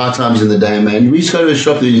fan of High Times in the day, man. We used to go to a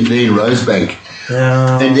shop there in Rosebank.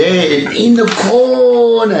 And there in the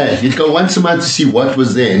corner, you'd go once a month to see what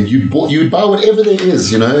was there, and you'd buy whatever there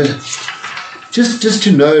is, Just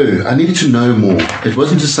to know. I needed to know more. It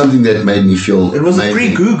wasn't just something that made me feel. It was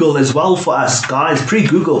pre-Google as well for us, guys.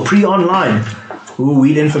 Pre-Google, pre-online.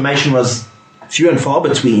 Weed information was few and far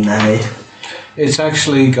between, eh? It's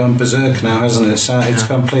actually gone berserk now, hasn't it? It's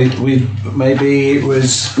complete.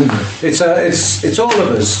 It's all of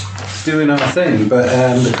us doing our thing, but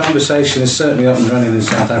the conversation is certainly up and running in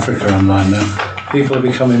South Africa online now. People are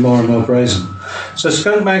becoming more and more brazen. So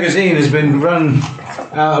Skunk Magazine has been run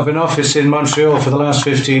out of an office in Montreal for the last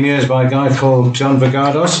 15 years by a guy called John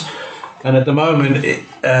Vagados. And at the moment,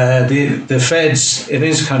 the feds in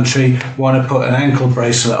his country want to put an ankle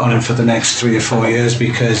bracelet on him for the next 3 or 4 years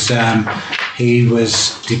because he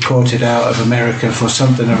was deported out of America for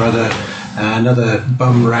something or other, another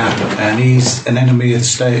bum rap, and he's an enemy of the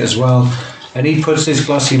state as well. And he puts this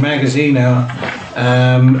glossy magazine out,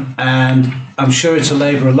 and I'm sure it's a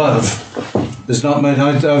labour of love. There's not much.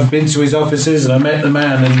 I've been to his offices and I met the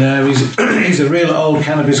man, and he's a real old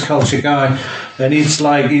cannabis culture guy, and he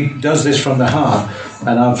does this from the heart.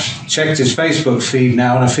 And I've checked his Facebook feed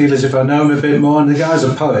now, and I feel as if I know him a bit more. And the guy's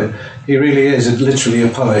a poet. He really is literally a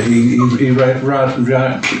poet. He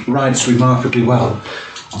writes remarkably well.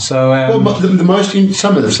 So but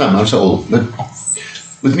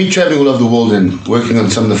with me traveling all over the world and working on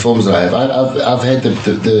some of the films that I have, I've had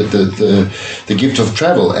the gift of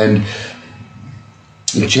travel, and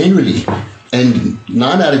generally, and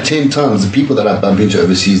 9 out of 10 times, the people that I've been to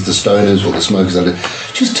overseas, the stoners or the smokers,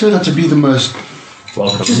 just turn out to be the most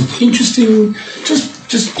interesting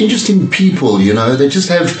people. They just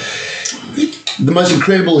have the most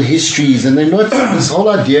incredible histories, and they're not this whole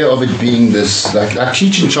idea of it being this like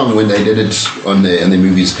Cheech and Chong when they did it in their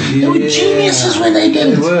movies. They were geniuses when they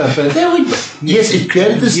did it. Yes, it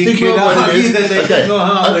created the stigma of what it is.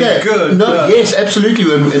 Good. No, yes, absolutely,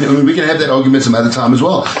 and we can have that argument some other time as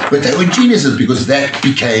well. But they were geniuses because that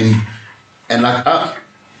became, and I've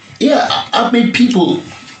met people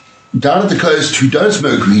down at the coast who don't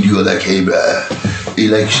smoke weed who are like, hey, bro.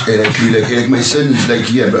 Like my son is like,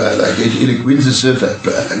 yeah, bro, when's the surf at,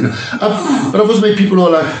 bro? But I've also met people who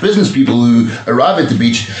are like business people who arrive at the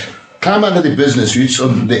beach, climb under their business routes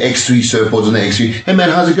on the X3 surfboards on the X3. Hey man,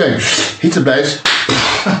 how's it going? Hit the base,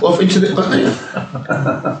 off into the.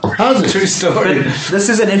 How's it? True story. But this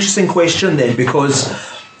is an interesting question then, because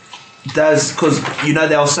they'll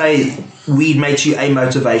say weed makes you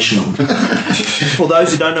amotivational. For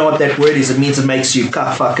those who don't know what that word is, it means it makes you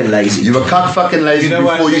cuck fucking lazy. You were cuck fucking lazy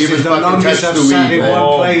before you even fucking touched the weed.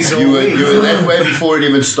 You were that way before it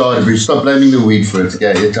even started. You stop blaming the weed for it.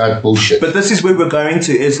 Yeah, it's like bullshit. But this is where we're going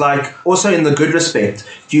to, is like, also in the good respect,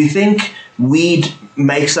 do you think weed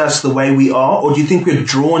makes us the way we are, or do you think we're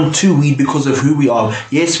drawn to weed because of who we are?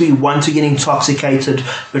 Yes, we want to get intoxicated,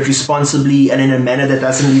 but responsibly and in a manner that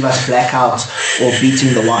doesn't leave us blackout or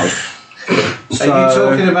beating the wife. So, are you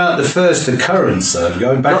talking about the first occurrence, though?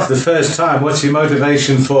 Going back to the first time, what's your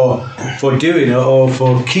motivation for doing it or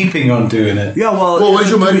for keeping on doing it? Yeah, well, what is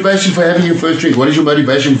your motivation for having your first drink? What is your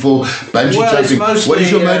motivation for bungee jumping? What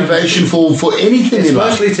is your motivation for anything in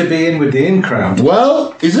life? It's mostly to be in with the in crowd.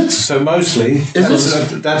 Well, is it? So mostly,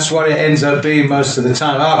 that's what it ends up being most of the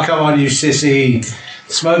time. Oh, come on, you sissy.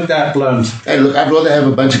 Smoke that blunt. Hey, look, I'd rather have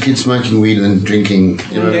a bunch of kids smoking weed than drinking.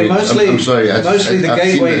 Mostly, I'm sorry. Mostly the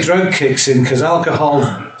gateway drug kicks in because alcohol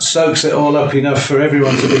soaks it all up enough for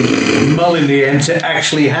everyone to be mull in the end to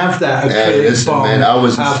actually have that bomb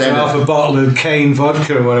after half a bottle of cane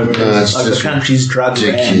vodka or whatever it is. Like the country's drug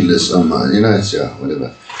ridiculous. It's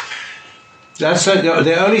whatever. That's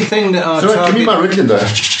the only thing that our give me my Rickland though.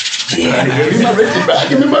 Yeah,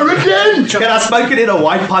 give me my Rickland. Can I smoke it in a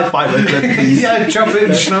white pipe by Rickland, please? Yeah, chop it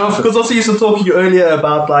and schnauf. Because also you were talking earlier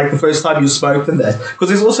about like the first time you smoked and that. Because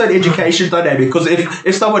there's also an education dynamic. Because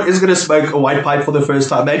if someone is going to smoke a white pipe for the first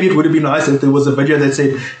time, maybe it would have been nice if there was a video that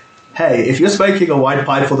said, hey, if you're smoking a white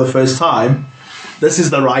pipe for the first time, this is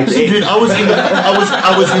the right thing. Dude, I was in the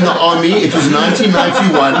army. It was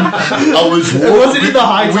 1991. It wasn't in the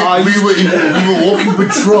high times. We were walking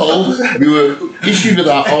patrol. We were issued with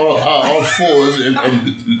our R4s and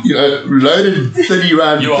loaded 30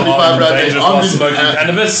 round, 25 round. Dangerous while smoking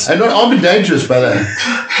cannabis. And not armed and dangerous, brother.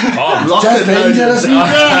 Just dangerous.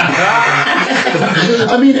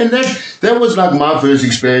 I mean, and that was like my first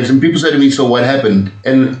experience. And people said to me, "So what happened?"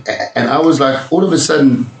 And I was like, all of a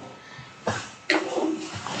sudden,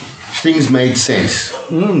 things made sense.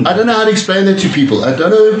 I don't know how to explain that to people. I don't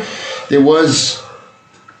know. It was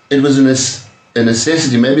a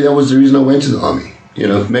necessity. Maybe that was the reason I went to the army.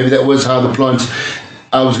 Maybe that was how the plant.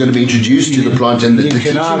 I was going to be introduced to the plant and the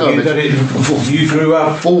teaching of it. You grew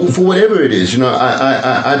up for whatever it is.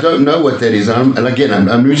 I don't know what that is. I'm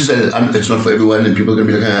just saying it's not for everyone, and people are going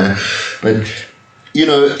to be like, but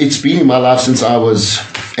it's been in my life since I was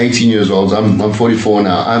 18 years old. I'm 44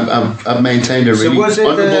 now. I've maintained a really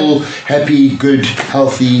honourable, happy, good,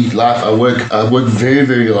 healthy life. I work very,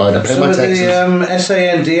 very hard. I pay my taxes. The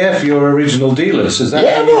SANDF, your original dealers, is that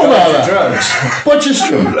Yeah, drugs?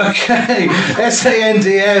 Potchefstroom. Okay,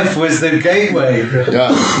 SANDF was the gateway.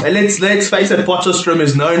 Yeah. And let's face it, Potchefstroom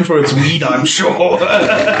is known for its weed, I'm sure.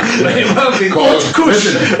 It won't be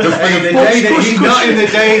Listen, not in the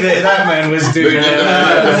day that man was doing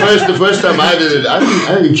it. The first time I did it, I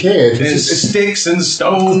didn't care. It's sticks and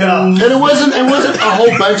stones. And it wasn't a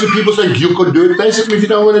whole bunch of people saying you could do it. Basically, if you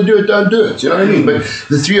don't want to do it, don't do it. You know what I mean? But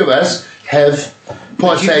the three of us have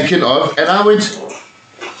partaken of, and I went,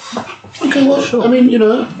 okay, well, sure. I mean, you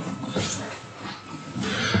know,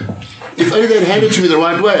 if only they'd handed it to me the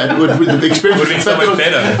right way, with the experience would be so much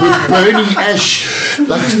better. With burning ash,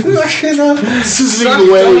 like sizzling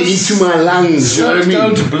away into my lungs. You know what I mean?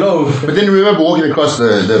 Don't blow. But then remember walking across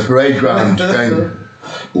the parade ground, going,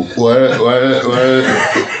 where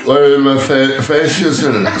my faces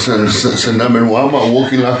and number, why am I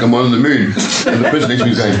walking like I'm on the moon? And the person next to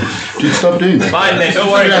me is going, dude, stop doing that. Fine, man,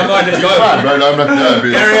 don't worry, come on, let's go. Fine, bro, I'm not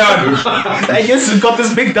doing Carry on. I guess he's got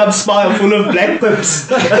this big dumb smile full of black pips.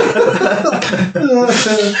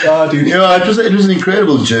 Oh, dude. You know, it was an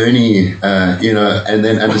incredible journey, you know, and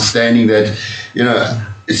then understanding that, you know,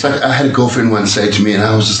 it's like I had a girlfriend once say to me, and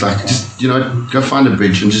I was just like, you know, go find a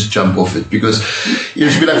bridge and just jump off it, because you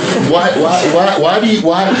know, she'd be like, why do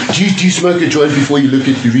you smoke a joint before you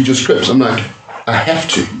read your scripts? I'm like, I have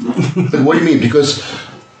to. But what do you mean? Because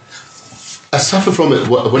I suffer from it,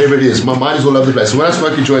 whatever it is. My mind is all over the place. So when I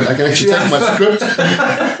smoke a joint, I can actually take my script,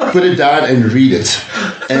 put it down and read it,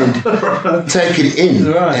 and take it in,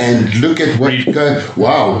 and look at what you go,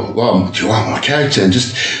 wow, my character, and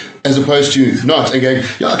just, as opposed to not, and going,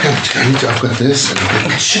 yeah, I've got this, and I've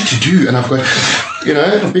got shit to do, and I've got, you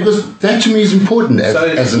know, because that to me is important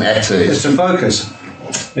as an actor. It's a focus.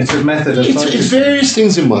 It's a method of focus. It's various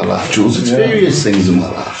things in my life, Jules. It's various things in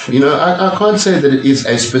my life. You know, I can't say that it is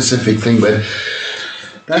a specific thing, but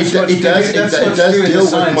it does deal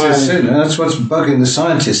with my... That's what's bugging the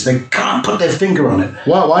scientists. They can't put their finger on it.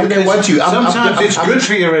 Why do they want to? Sometimes it's good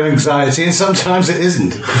for your anxiety, and sometimes it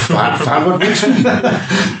isn't. Find what works for you.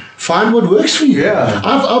 Find what works for you. Yeah.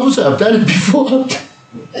 I've done it before.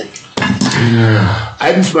 I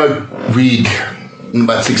hadn't smoked weed in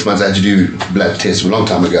about 6 months. I had to do blood tests a long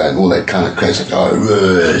time ago and all that kind of crazy, like,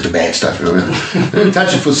 the bad stuff. You know? I didn't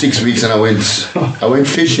touch it for 6 weeks, and I went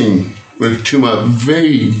fishing with two of my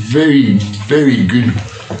very, very, very good,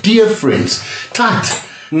 dear friends. Tight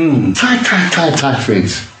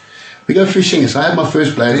friends. We go fishing. So I had my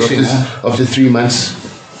first blade after 3 months.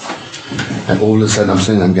 And all of a sudden I'm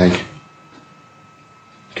sitting there, I'm going,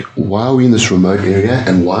 okay, why are we in this remote area,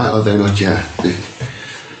 and why are they not here?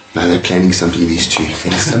 Now they're planning something, these two.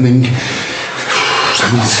 Something's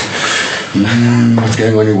what's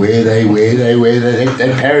going on? Where they?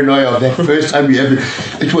 That paranoia of that first time we ever.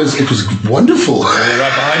 It was wonderful. They're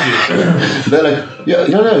right behind you. They're like,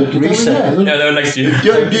 no, reset. Yeah, they're next to you.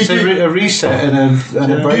 It's a reset and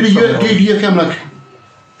a break. You come like,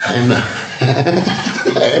 I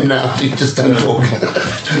am now. You just don't talk.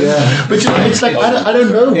 Yeah, but you know, it's like I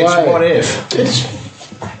don't know why. It's what if.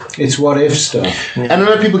 It's what if stuff. And I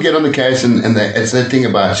know people get on the case, and it's that thing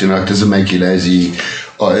about, you know, does it make you lazy,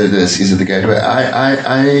 or is it the gateway?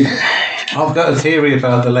 I've got a theory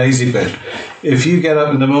about the lazy bit. If you get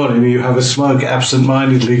up in the morning and you have a smoke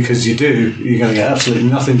absent-mindedly, because you do, you're going to get absolutely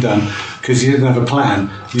nothing done because you didn't have a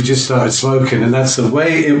plan. You just started smoking, and that's the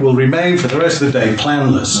way it will remain for the rest of the day,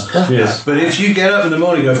 planless. Yes. But if you get up in the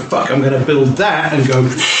morning and go, fuck, I'm going to build that, and go...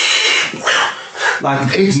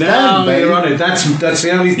 Like, it's now done, you're on it. That's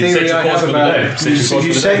the only theory I have about it.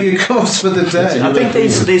 You set your course for the day. I think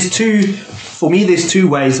there's two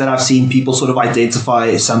ways that I've seen people sort of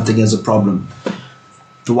identify something as a problem.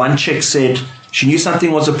 The one chick said she knew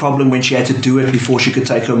something was a problem when she had to do it before she could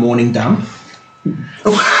take her morning dump.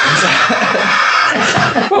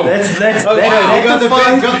 That's got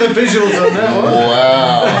the visuals on that one.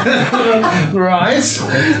 Wow. Right.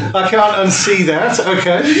 I can't unsee that.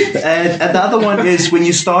 Okay. And the other one is when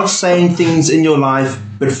you start saying things in your life,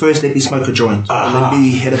 but first let me smoke a joint, or let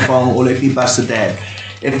me hit a bong, or let me bust a dab.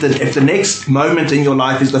 If the next moment in your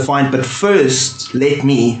life is defined, but first let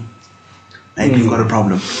me, maybe you've got a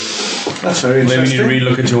problem. That's very interesting. Maybe you need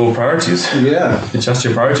to relook at your priorities. Yeah. Adjust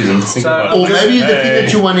your priorities and think about Or maybe the thing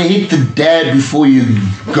that you want to hit the dab before you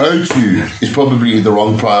go to is probably the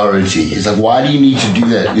wrong priority. It's like, why do you need to do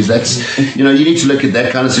that? Because that's, you need to look at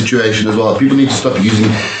that kind of situation as well. People need to stop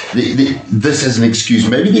using this as an excuse.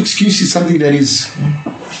 Maybe the excuse is something that is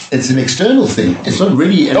it's an external thing. It's not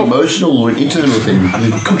really an emotional or an internal thing. I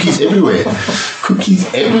mean, cookies everywhere. Cookies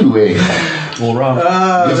everywhere. All around.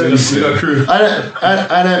 I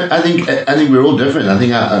think we're all different. I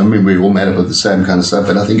mean, we're all made up of the same kind of stuff,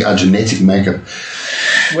 and I think our genetic makeup.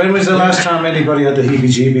 When was the last time anybody had the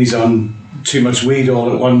heebie-jeebies on too much weed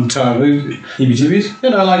all at one time? Heebie-jeebies? You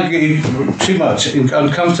know, like too much,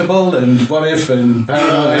 uncomfortable, and what if, and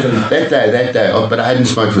paranoid. That day, but I hadn't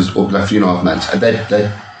smoked for like 3.5 months. That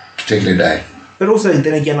particular day. But also,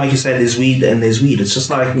 then again, like you said, there's weed and there's weed. It's just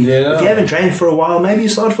like, if you haven't drank for a while, maybe you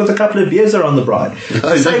start with a couple of beers around the bride.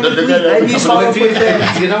 Maybe you start off with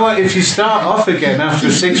that. You know what? If you start off again after a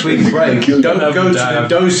 6-week break, don't go to the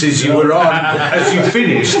doses you were on as you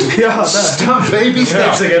finished. Start baby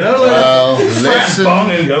steps again. Well,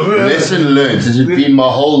 lesson learned. This has been my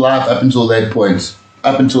whole life up until that point.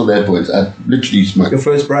 I literally smoked. Your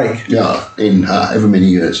first break? Yeah, in ever many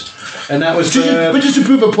years. And that was but just to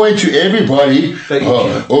prove a point to everybody.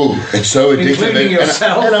 It's so addictive. Including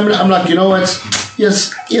yourself. And I'm like, you know what?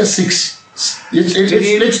 Yes, 6.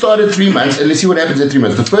 Let's start at 3 months and let's see what happens at 3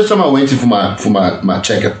 months. The first time I went in for my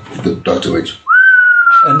checkup, the doctor went.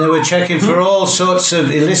 And they were checking for all sorts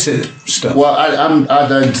of illicit stuff. Well,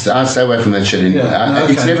 I stay away from that shit anyway.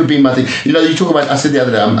 It's never been my thing. You know, you talk about, I said the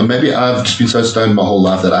other day, maybe I've just been so stoned my whole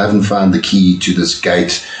life that I haven't found the key to this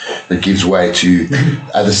gate that gives way to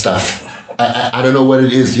other stuff. I don't know what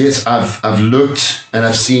it is. Yes, I've looked and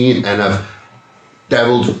I've seen and I've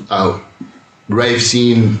dabbled, rave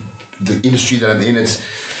scene, the industry that I'm in,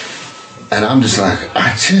 and I'm just like,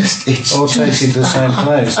 it's all taking the same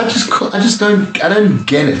place. I don't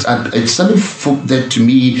get it. It's something that to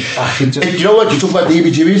me, you know what, you talk about the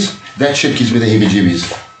heebie-jeebies, that shit gives me the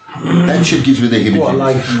heebie-jeebies. That shit gives me the heebie-jeebies. What,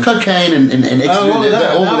 like cocaine and ecstasy, all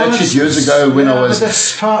that shit years ago when I was.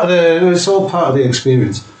 That's it was all part of the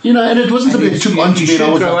experience. You know, and it wasn't something that took on to me. You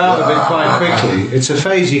should grow out of it quite quickly. It's a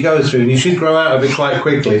phase you go through, and you should grow out of it quite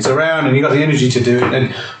quickly. It's around, and you got the energy to do it.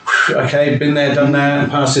 And okay, been there, done that,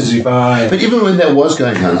 passes you by. But even when that was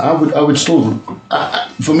going on, I would still,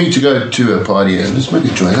 for me to go to a party and just make a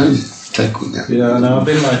joint, I just take one now. Yeah, no, I've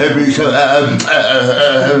been like every time.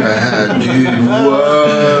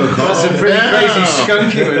 That's a pretty crazy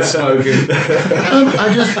skunk you were smoking.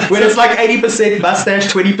 When it's like 80% mustache,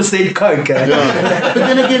 20% coke. Yeah. But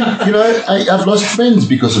then again, you know, I've lost friends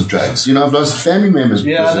because of drugs. You know, I've lost family members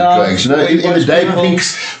because of drugs. You know, in the day,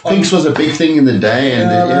 Pinks was a big thing in the day,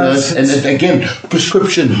 and and again,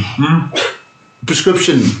 prescription.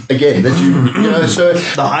 Prescription again that you know, so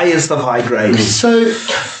the highest of high grades. So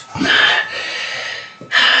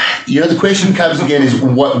you know, the question comes again is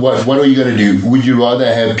what are you going to do? Would you rather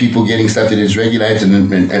have people getting stuff that is regulated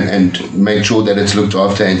and make sure that it's looked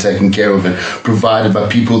after and taken care of and provided by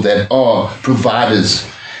people that are providers,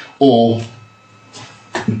 or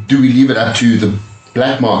do we leave it up to the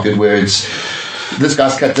black market where it's this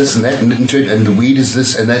guy's cut this and that and the weed is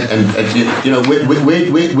this and that and you know, where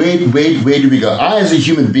do we go? I, as a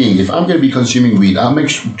human being, if I'm going to be consuming weed,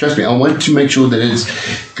 trust me, I want to make sure that it's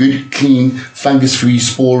good, clean, fungus-free,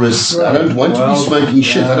 sporeless. Right. I don't want to be smoking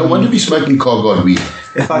shit. I don't want to be smoking car guard weed.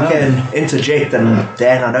 If I can interject, and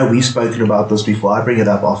Dan, I know we've spoken about this before, I bring it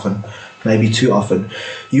up often, maybe too often.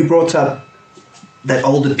 You brought up that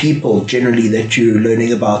older people generally that you're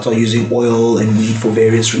learning about are using oil and weed for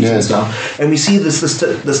various reasons now. And we see the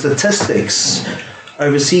statistics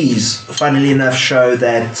overseas, funnily enough, show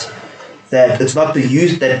that it's not the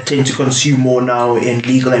youth that tend to consume more now in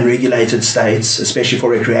legal and regulated states, especially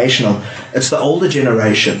for recreational. It's the older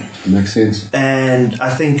generation. Makes sense. And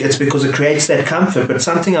I think it's because it creates that comfort. But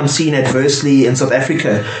something I'm seeing adversely in South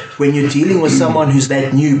Africa, when you're dealing with someone who's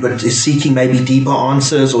that new but is seeking maybe deeper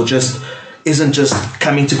answers or isn't just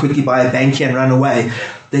coming to quickly buy a bankie and run away,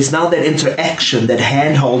 there's now that interaction, that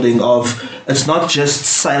hand-holding of, it's not just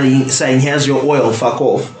saying here's your oil, fuck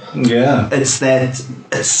off. Yeah. It's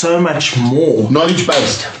so much more.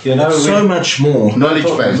 Knowledge-based. You know, so much more.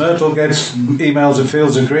 Knowledge-based. Myrtle gets emails at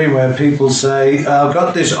Fields of Green where people say, I've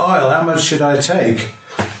got this oil, how much should I take?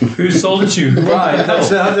 Who sold it to you? Right,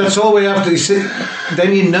 that's all we have to see.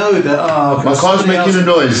 Then you know that, my car's making a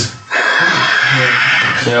noise.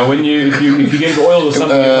 Yeah, when if you get oil or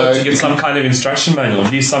something, you have to get some kind of instruction manual,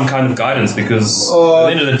 at least some kind of guidance, because at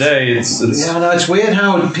the end of the day, it's yeah, no, it's weird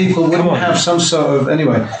how people wouldn't have some sort of,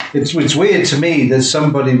 anyway, it's weird to me that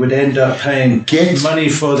somebody would end up paying money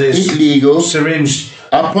for this illegal syringe.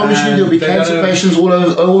 I promise you there'll be cancer patients all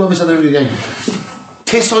over South Africa again.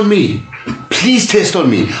 Test on me. Please test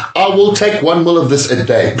on me. I will take 1 ml of this a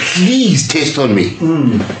day. Please test on me.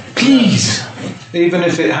 Please. even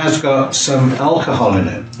if it has got some alcohol in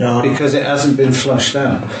it, because it hasn't been flushed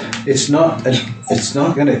out, it's not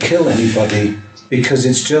going to kill anybody because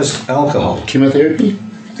it's just alcohol. Chemotherapy?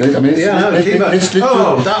 I mean,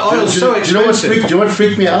 that oil's so expensive. Do you know what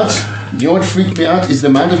freaked me out? Do you know what freaked me out is the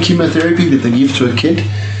amount of chemotherapy that they give to a kid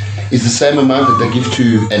is the same amount that they give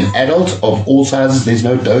to an adult of all sizes. There's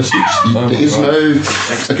no dosage. There is no,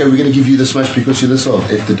 okay, we're going to give you this much because you're this old.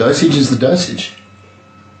 If the dosage is the dosage.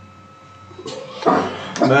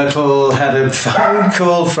 Myrtle had a phone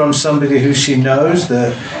call from somebody who she knows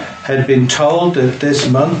that had been told that this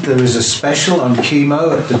month there is a special on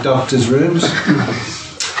chemo at the doctor's rooms.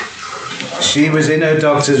 She was in her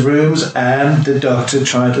doctor's rooms and the doctor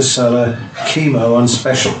tried to sell her chemo on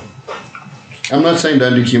special. I'm not saying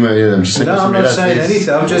don't do chemo either. I'm just saying I'm not saying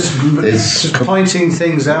anything. I'm just pointing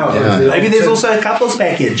things out. Yeah. Maybe there's also a couples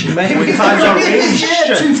package. Maybe times are really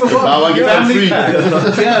shit. 2 for 1. I won't get that free.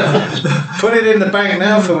 Yeah. Put it in the bank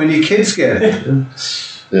now for when your kids get it.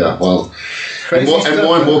 Yeah, well, and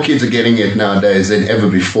more and more kids are getting it nowadays than ever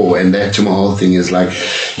before, and that to my whole thing is like,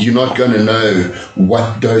 you're not going to know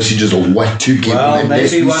what dosages or what to give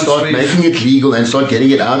unless we start making it legal and start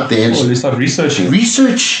getting it out there. Or we start researching.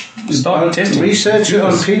 Start testing. Research it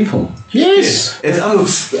on people. Yes.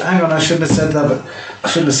 Hang on, I shouldn't have said that, but I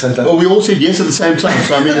shouldn't have said that. Well, we all said yes at the same time,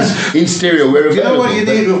 so I mean, it's in stereo. You know what you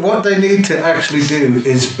need? What they need to actually do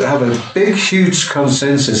is have a big, huge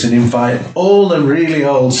consensus and invite all the really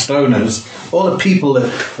old stoners, all the people that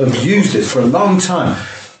have used it for a long time.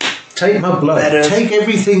 Take my blood. Take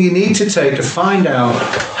everything you need to take to find out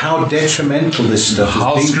how detrimental this stuff is.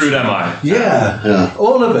 How screwed am I? Yeah.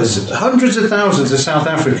 All of us, hundreds of thousands of South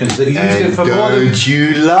Africans that used it for more than... Don't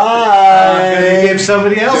you lie. I'm going to give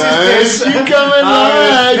somebody else's piss. Don't you come and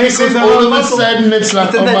lie. Because all of a sudden it's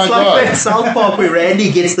like, oh my That's like God. that South Park where Randy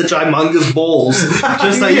gets the humongous balls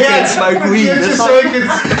just so you can smoke weed. Yeah, just so I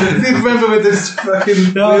can remember with this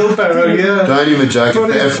fucking wheelbarrow, yeah. Don't even joke.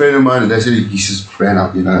 A friend of mine, they said, he just ran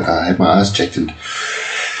up, I had my eyes checked and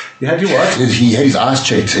you had your what? he had his eyes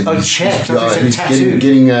checked. And checked. And he's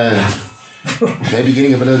getting maybe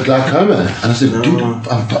getting a bit of glaucoma. And I said, dude,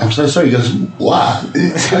 I'm so sorry. He goes, what?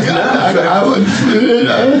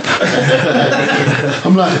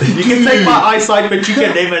 I'm like, you can take my eyesight, but you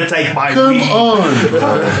can never take my come weed. on.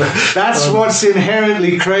 That's what's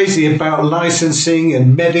inherently crazy about licensing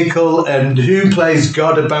and medical and who plays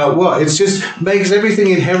God about what. It just makes everything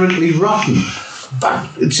inherently rotten. But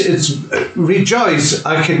it's rejoice.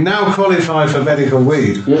 I can now qualify for medical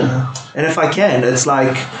weed. Yeah. And if I can, it's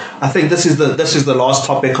like, I think this is the last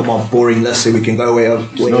topic of my boring list, so we can go wherever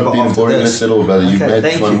It's not been a boring list at all, brother. You've made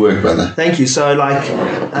this one work, brother. Thank you. So, like,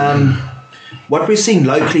 what we're seeing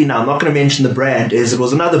locally now, I'm not going to mention the brand, is it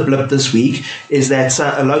was another blip this week, is that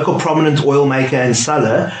a local prominent oil maker and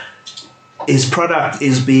seller, his product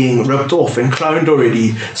is being ripped off and cloned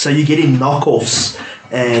already, so you're getting knockoffs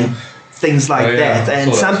and things like that.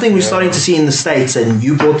 And something we're starting to see in the States, and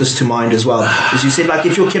you brought this to mind as well, is you said, like,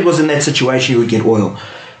 if your kid was in that situation, you would get oil.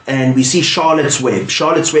 And we see Charlotte's Web.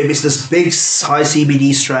 Charlotte's Web is this big high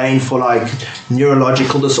CBD strain for like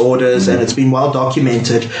neurological disorders, and it's been well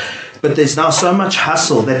documented. But there's now so much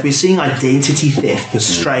hustle that we're seeing identity theft with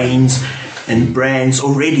strains and brands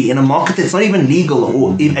already in a market that's not even legal,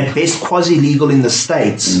 or at best quasi-legal in the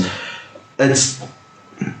States. It's,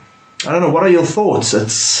 I don't know, what are your thoughts?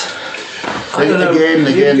 I don't know.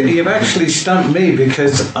 Again. You've actually stumped me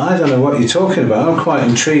because I don't know what you're talking about. I'm quite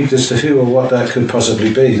intrigued as to who or what that could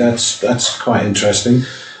possibly be. That's quite interesting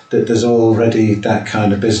that there's already that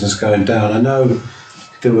kind of business going down. I know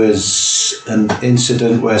there was an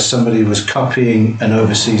incident where somebody was copying an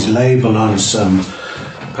overseas label on some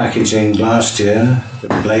packaging last year,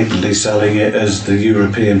 blatantly selling it as the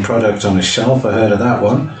European product on a shelf. I heard of that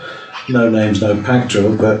one. No names, no pack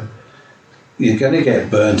drill, but you're going to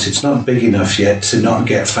get burnt. It's not big enough yet to not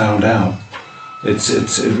get found out.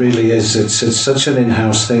 It really is. It's such an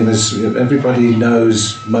in-house thing. Everybody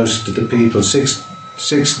knows most of the people. Six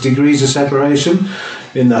degrees of separation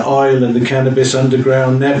in the oil and the cannabis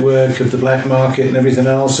underground network of the black market and everything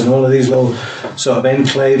else, and all of these little sort of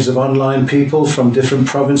enclaves of online people from different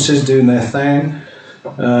provinces doing their thing.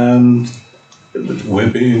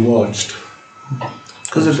 We're being watched.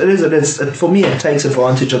 Because for me, it takes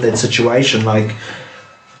advantage of that situation. Like,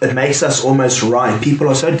 it makes us almost right. People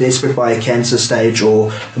are so desperate by a cancer stage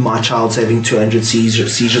or my child's having 200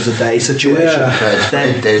 seizures a day situation.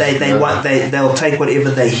 They'll take whatever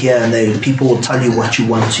they hear, and people will tell you what you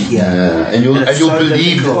want to hear. And you'll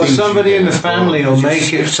believe or somebody in the family will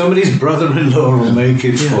make it. Somebody's brother-in-law will make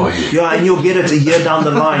it for you. Yeah, and you'll get it a year down the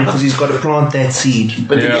line because he's got to plant that seed.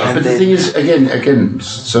 But the thing is, again.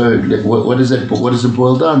 So what does it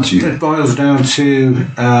boil down to? It boils down to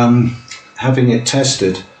having it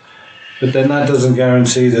tested. But then that doesn't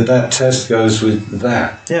guarantee that test goes with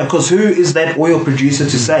that. Yeah, because who is that oil producer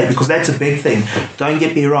to say? Because that's a big thing. Don't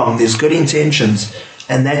get me wrong, there's good intentions,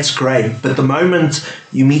 and that's great. But the moment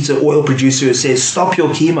you meet an oil producer who says, stop your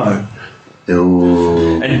chemo,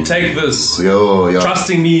 and take this,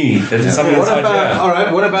 trusting me. There's something what inside about, there. all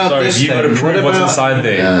right, what about Sorry, this you've got to prove what's inside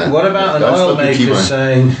there. What about an oil maker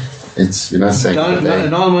saying... You're not saying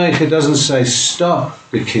an oil maker doesn't say stop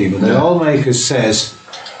the chemo. The oil maker says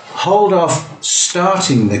hold off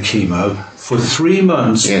starting the chemo for 3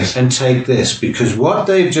 months and take this, because what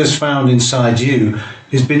they've just found inside you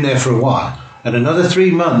has been there for a while, and another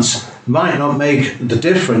 3 months might not make the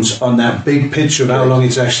difference on that big picture of how long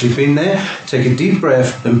it's actually been there. Take a deep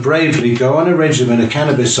breath and bravely go on a regimen of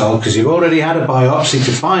cannabisol, because you've already had a biopsy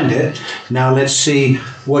to find it. Now let's see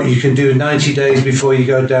what you can do in 90 days before you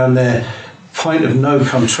go down there. Point of no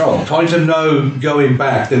control, point of no going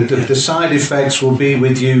back. The side effects will be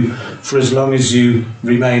with you for as long as you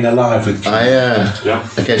remain alive.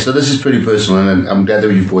 Okay, so this is pretty personal, and I'm glad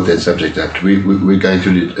that you brought that subject up. We're going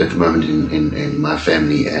through it at the moment in my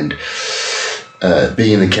family, and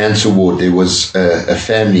being in the cancer ward, there was a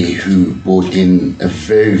family who brought in a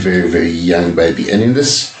very, very, very young baby. And in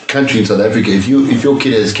this country, in South Africa, if your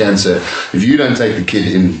kid has cancer, if you don't take the kid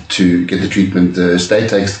in to get the treatment, the state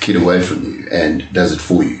takes the kid away from you and does it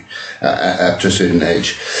for you up to a certain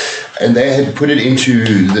age. And they had put it into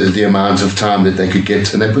the amount of time that they could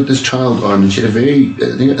get, and they put this child on, and she had a very,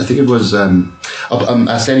 I think it was, I'm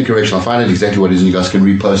standing correction, I'll find out exactly what it is, and you guys can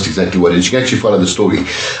repost exactly what it is. You can actually follow the story.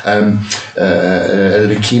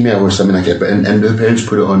 Leukemia or something like that, and her parents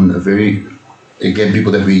put her on a very, again,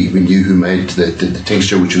 people that we knew who made the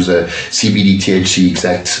texture, which was a CBD THC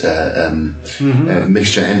exact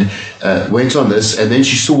mixture, and went on this, and then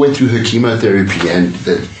she still went through her chemotherapy, and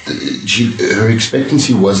her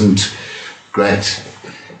expectancy wasn't great.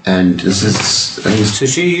 And this is, so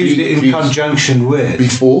she used it in conjunction with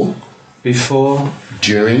before,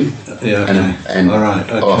 during, and all right,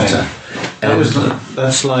 after.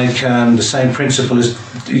 That's like the same principle as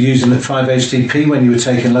using the 5-HTP when you were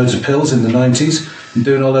taking loads of pills in the 90s and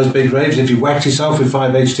doing all those big raves. If you whacked yourself with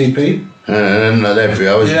 5-HTP, then you don't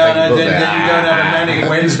have a manic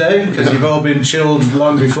Wednesday because you've all been chilled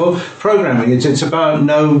long before. Programming, it's about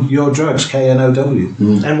know your drugs,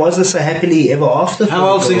 KNOW. And was this a happily ever after? How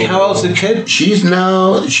old's the kid? She's in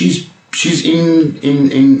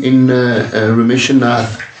remission now.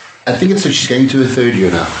 I think she's going to her third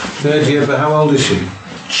year now. Third year, but how old is she?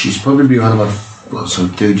 She's probably around about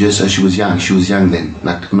third year, so she was young. She was young then,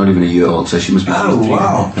 like not even a year old, so she must be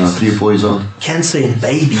 3 or 4 years old. Cancer in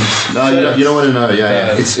babies. No, you don't want to know.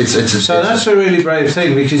 So that's a really brave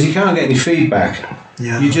thing, because you can't get any feedback.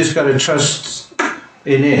 Yeah. You just got to trust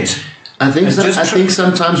in it. I think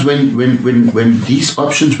sometimes when these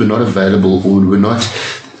options were not available, or were not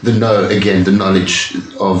the knowledge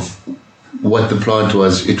of what the plant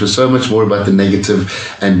was, it was so much more about the negative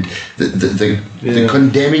and the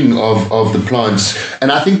condemning of the plants.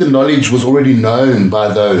 And I think the knowledge was already known by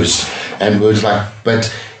those, and was like, but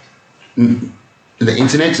the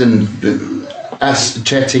internet and us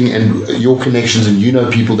chatting and your connections, and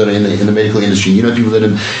people that are in the medical industry, people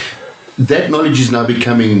that knowledge is now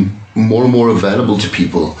becoming more and more available to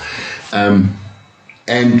people,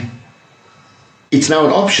 and it's now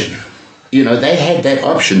an option. They had that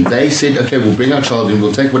option. They said, okay, we'll bring our child in,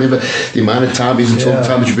 we'll take whatever the amount of time is until the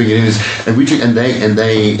time that you bring it in is, and we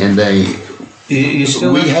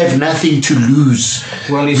have nothing to lose.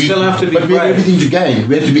 Well, still have to be, but we have everything to gain.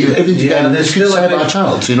 We have to be everything to gain. This could save our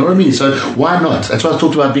child. You know what I mean? So why not? That's why I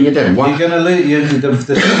talked about being a dad. You're going to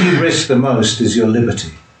the thing you risk the most is your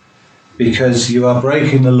liberty, because you are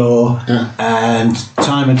breaking the law, and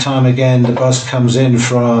time again the bus comes in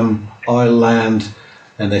from oil land.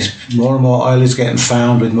 And more and more oil is getting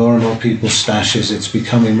found with more and more people's stashes. It's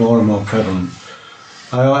becoming more and more prevalent.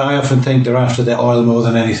 I often think they're after their oil more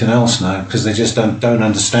than anything else now, because they just don't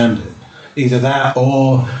understand it. Either that,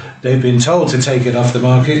 or they've been told to take it off the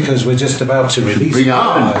market because we're just about to release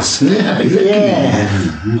ours.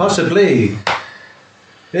 Possibly.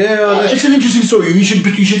 Yeah, it's an interesting story. You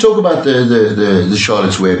should talk about the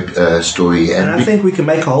Charlotte's Web story, and I think we can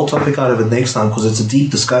make a whole topic out of it next time because it's a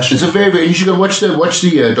deep discussion. It's a very you should go watch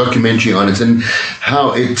the documentary on it and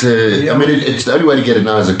how it. I mean, it's the only way to get it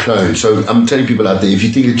now is a clone. So I'm telling people out there, if you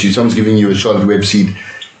think that someone's giving you a Charlotte Web seed.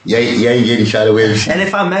 Yeah, ain't getting Charlotte Web seed. And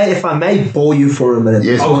if I may bore you for a minute.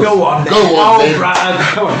 Yes, go on. Go on, then.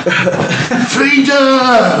 Brad, go on. Freedom!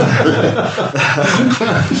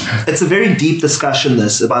 It's a very deep discussion,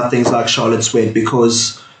 this, about things like Charlotte's Web,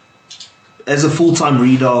 because as a full-time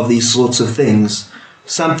reader of these sorts of things,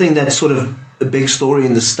 something that's sort of a big story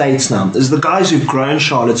in the States now is the guys who've grown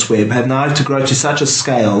Charlotte's Web have now had to grow to such a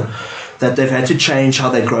scale that they've had to change how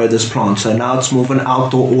they grow this plant. So now it's more of an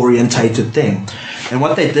outdoor-orientated thing. And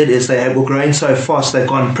what they did is they were growing so fast, they've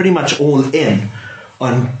gone pretty much all in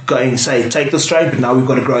on going, say, take the strain, but now we've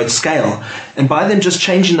got to grow at scale. And by them just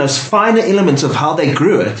changing those finer elements of how they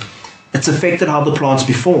grew it, it's affected how the plants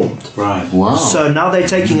performed. Right. Wow. So now they're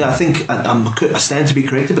taking, I think, I stand to be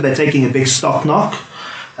corrected, but they're taking a big stock knock.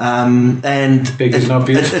 And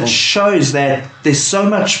it shows that there's so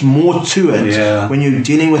much more to it when you're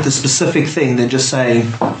dealing with a specific thing than just saying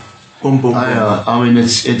boom, boom, boom. I mean,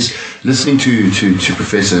 it's listening to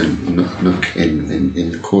Professor Nook in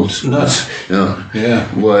the courts.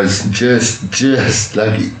 Was just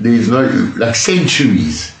like there's no like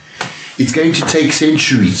centuries. It's going to take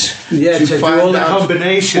centuries to find all the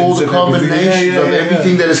combinations of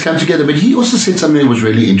everything that has come together. But he also said something that was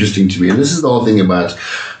really interesting to me, and this is the whole thing about,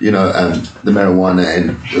 the marijuana and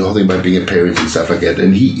the whole thing about being a parent and stuff like that.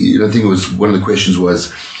 And I think it was one of the questions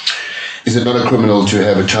was, is it not a criminal to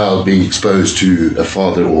have a child being exposed to a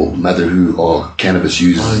father or mother who are cannabis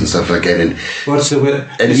users and stuff like that? And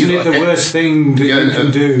isn't it the worst thing that you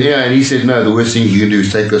can do? Yeah, and he said, no, the worst thing you can do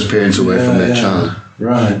is take those parents away from that child.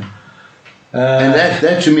 Right. And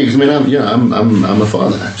that to me, because I'm a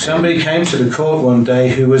father. Somebody came to the court one day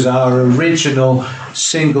who was our original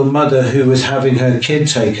single mother who was having her kid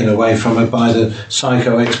taken away from her by the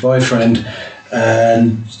psycho ex-boyfriend,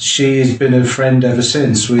 and she's been a friend ever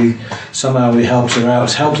since. We helped her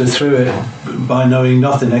out, helped her through it by knowing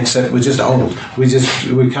nothing except we're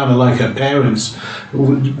kind of like her parents,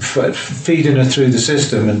 feeding her through the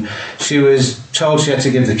system. And she was told she had to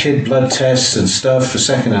give the kid blood tests and stuff for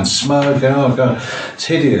secondhand smoke. And oh god, it's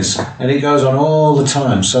hideous. And it goes on all the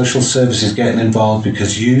time. Social services getting involved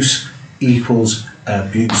because use equals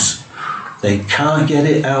abuse. They can't get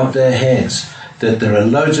it out their heads that there are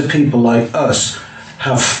loads of people like us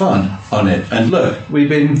have fun on it. And look, we've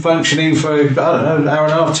been functioning for, I don't know, an hour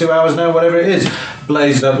and a half, 2 hours now, whatever it is,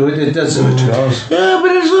 blazed up. It does 2 hours. Yeah,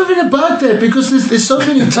 but it's not even about that, because there's so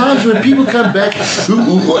many times when people come back,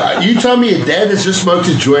 you tell me a dad has just smoked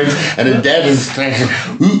a joint and a dad is,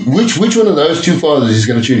 which one of those two fathers is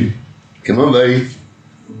going to tune? Come on, buddy.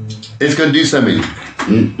 It's going to do something.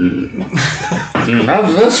 Not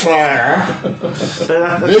this far.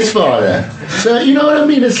 This far. So you know what I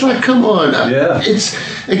mean? It's like, come on. Yeah. It's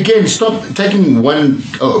again, stop taking one.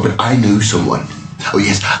 Oh, but I know someone. Oh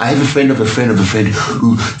yes, I have a friend of a friend of a friend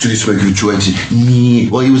who took a smoke of a joint.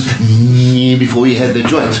 Well, he was before he had the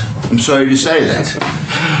joint. I'm sorry to say that.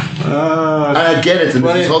 I get it. And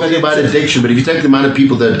it's talking about addiction, but if you take the amount of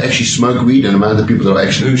people that actually smoke weed and the amount of people that are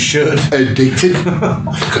actually who should addicted,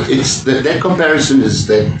 it's that comparison is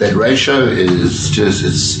that ratio is just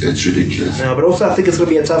it's ridiculous. No, but also I think it's going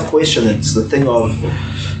to be a tough question. It's the thing of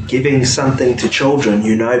giving something to children,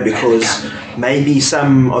 because maybe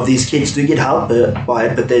some of these kids do get help by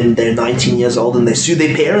it, but then they're 19 years old and they sue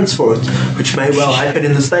their parents for it, which may well happen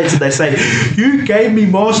in the States, and they say, you gave me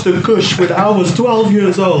Master Kush when I was 12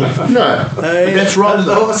 years old. No, but that's wrong.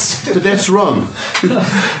 But that's wrong.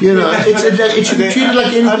 It should be treated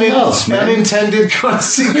like anything else, man. Unintended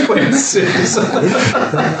consequences. But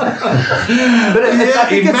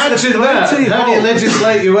imagine that. How do you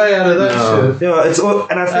legislate your way out of that shit? Yeah, it's all,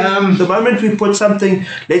 and I think the moment we put something,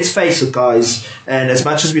 let's face it, guys, and as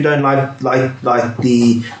much as we don't like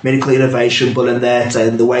the medical innovation bill and that,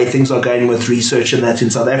 and the way things are going with research and that in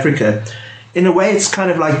South Africa, in a way it's kind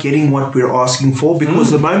of like getting what we're asking for, because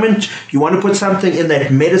the moment you want to put something in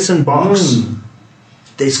that medicine box,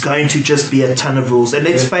 there's going to just be a ton of rules. And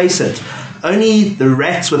let's face it, only the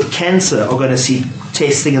rats with cancer are going to see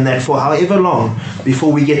testing and that for however long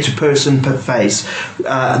before we get to person per face.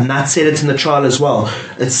 And that said it in the trial as well.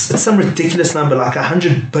 It's some ridiculous number, like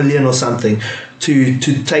 100 billion or something, to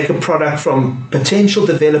take a product from potential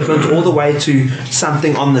development all the way to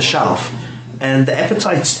something on the shelf. and the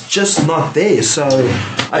appetite's just not there. So I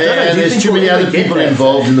don't know. And there's too many other people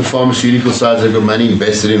involved in the pharmaceutical side that have got money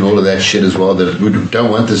invested in all of that shit as well that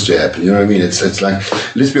don't want this to happen. You know what I mean? It's like,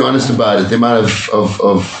 let's be honest about it. The amount of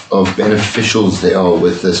beneficials there are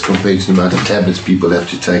with this compared to the amount of tablets people have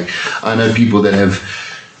to take. I know people that have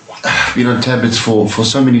been on tablets for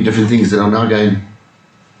so many different things that are now going.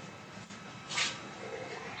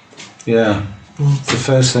 Yeah, it's the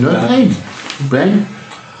first thing. No pain, brain.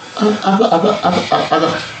 I've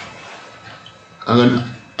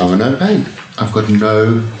got no pain. I've got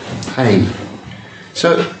no pain.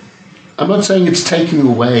 So I'm not saying it's taking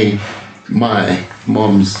away my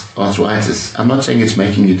mom's arthritis. I'm not saying it's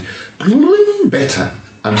making it better.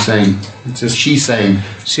 I'm saying she's saying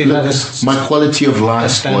my quality of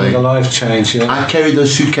life. Standard of life change. Yeah. I carried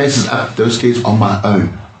those suitcases up those stairs on my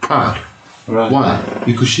own, proud. Right. Why?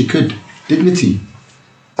 Because she could. Dignity.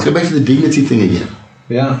 Let's go back to the dignity thing again.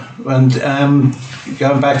 Yeah, and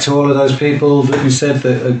going back to all of those people that you said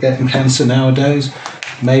that are getting cancer nowadays,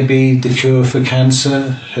 maybe the cure for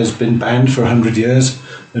cancer has been banned for 100 years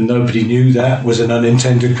and nobody knew that was an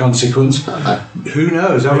unintended consequence. Who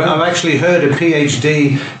knows? I've actually heard a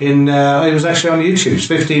PhD in, it was actually on YouTube, it's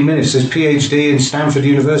 15 minutes, there's PhD in Stanford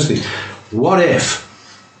University. What if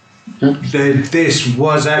this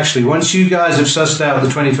was actually, once you guys have sussed out the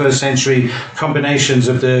 21st century combinations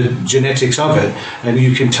of the genetics of it, and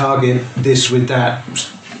you can target this with that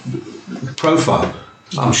profile,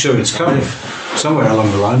 I'm sure it's coming somewhere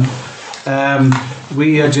along the line.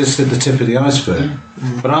 We are just at the tip of the iceberg.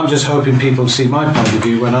 But I'm just hoping people see my point of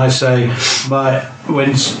view when I say,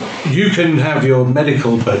 when you can have your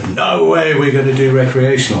medical, but no way we're going to do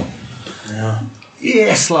recreational. Yeah.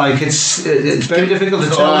 Yes, like it's very difficult to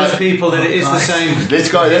tell those people that it is the same.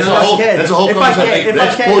 Let's go. That's a whole concept.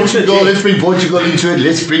 Let's bring Portugal into it.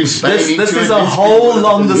 Let's bring Spain into it. This is a whole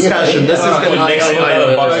long discussion. This is going to next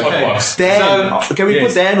Dan, can we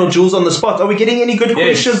put Dan or Jules on the spot? Are we getting any good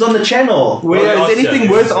questions on the channel? Is anything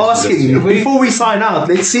worth asking before we sign out?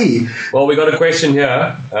 Let's see. Well, we got a question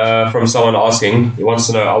here from someone asking. He wants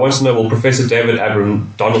to know. I want to know: will Professor Donald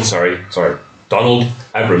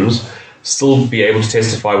Abrams still be able to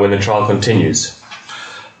testify when the trial continues?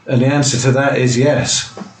 And the answer to that is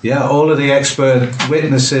yes. Yeah, all of the expert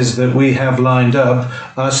witnesses that we have lined up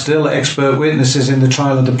are still expert witnesses in the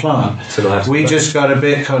trial of the plant. We just got a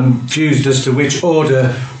bit confused as to which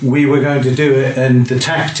order we were going to do it, and the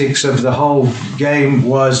tactics of the whole game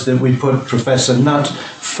was that we put Professor Nutt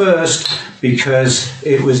first because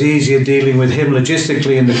it was easier dealing with him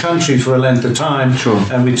logistically in the country for a length of time. Sure.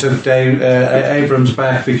 And we took Abrams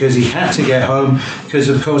back because he had to get home because,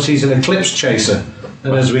 of course, he's an eclipse chaser.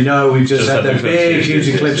 And as we know, we've just had that big, huge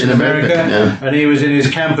eclipse in America, and he was in his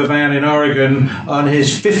camper van in Oregon on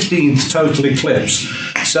his 15th total eclipse.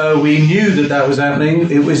 So we knew that was happening.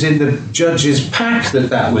 It was in the judge's pack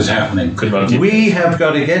that was happening. We have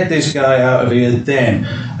got to get this guy out of here then.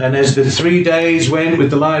 And as the 3 days went with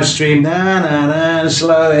the live stream,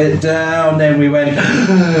 slow it down, then we went,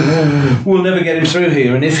 we'll never get him through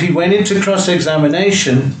here. And if he went into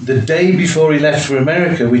cross-examination the day before he left for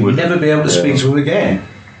America, we'd never be able to speak to him again.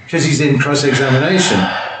 Because he's in cross-examination.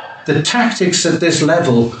 The tactics at this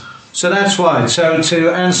level, so that's why. So to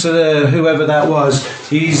answer whoever that was,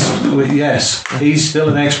 he's still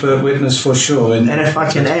an expert witness for sure. And if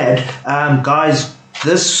I can add, guys,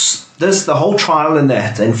 the whole trial and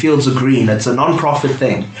Fields of Green, it's a non-profit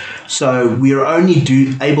thing. So we are only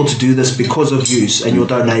able to do this because of use and your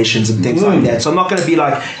donations and things like that. So I'm not going to be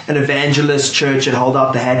like an evangelist church and hold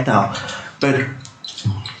out the hat now. But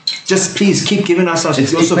just please keep giving us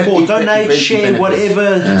your support. Donate, share,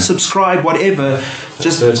 whatever, subscribe, whatever.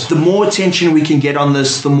 Just the more attention we can get on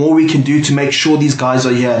this, the more we can do to make sure these guys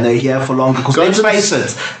are here and they're here for longer. Because let's face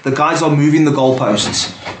it, the guys are moving the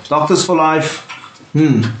goalposts. Doctors for Life,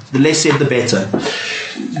 the less said, the better.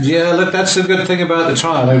 Yeah, look, that's the good thing about the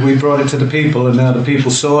trial. Like, we brought it to the people, and now the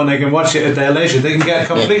people saw, and they can watch it at their leisure. They can get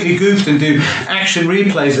completely goofed and do action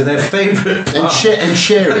replays of their favourite part. And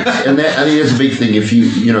share it. And that, I think that's a big thing. If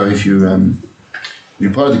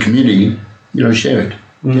you're part of the community, share it.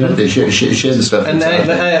 Get out there, share the stuff. And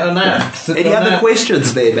any other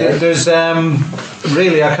questions there, man? There's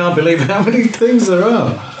really, I can't believe how many things there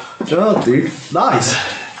are. Oh, dude, nice.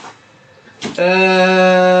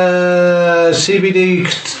 CBD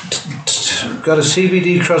got a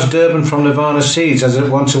CBD cross Durban from Nirvana Seeds as a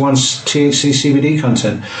 1-to-1 THC CBD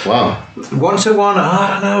content. Wow. 1-to-1,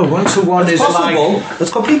 I don't know. 1-to-1 is possible. like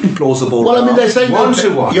it's completely plausible. Well, I mean, they're saying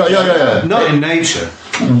 1-to-1. Yeah. Not in nature.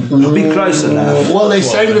 It'll be close enough. Well, they're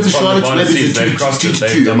saying that the from Charlotte's the Web is a they've crossed it, 2 to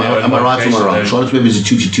they've 2. Am I done right or am I wrong? modification. Charlotte's Web is a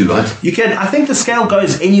 2 to 2, right? You can, I think the scale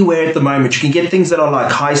goes anywhere at the moment. You can get things that are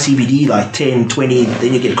like high CBD, like 10, 20,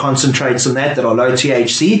 then you get concentrates on that are low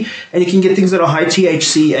THC, and you can get things that are high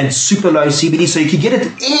THC and super low CBD, so you can get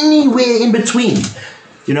it anywhere in between.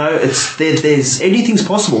 You know, there's anything's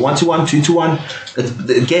possible. 1 to 1, 2 to 1.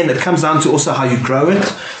 Again, it comes down to also how you grow it.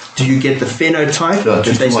 Do you get the phenotype that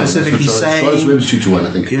they specifically say? Charlotte's Web is 2 to 1,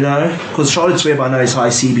 I think. You know, because Charlotte's Web I know is high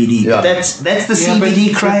CBD. Yeah. But that's the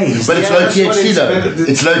CBD craze. But it's low THC though.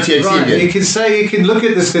 It's low THC Right, again. you can look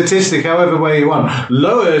at the statistic however way you want.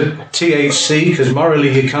 Lower THC, because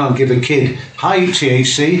morally you can't give a kid high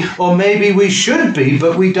THC, or maybe we should be,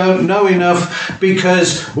 but we don't know enough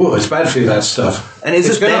because, it's bad for you, that stuff. And is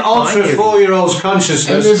it's it going to that alter a binary? 4-year-old's consciousness.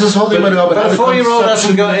 And there's this whole thing about but a other 4-year-old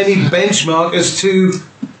consumption. hasn't got any benchmark as to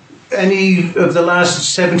any of the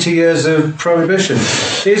last 70 years of prohibition.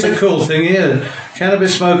 Here's a cool thing here.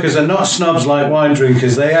 Cannabis smokers are not snobs like wine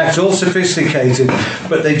drinkers. They act all sophisticated,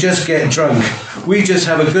 but they just get drunk. We just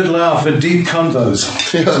have a good laugh and deep convos.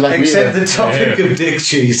 Except the topic of dick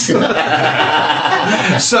cheese.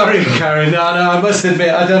 Sorry, Karen. No, I must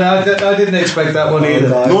admit, I don't know. I didn't expect that one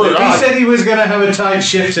either. Nor did I. He said he was going to have a tight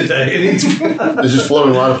shift today. It's just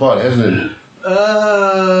falling right apart, hasn't it?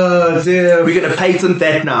 Oh, dear. We're going to patent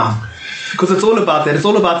that now. Because it's all about that. It's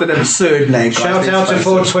all about that absurd name. Shout out to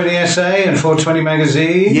 420 SA and 420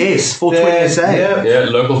 Magazine. Yes, 420 SA. Yeah. Yeah,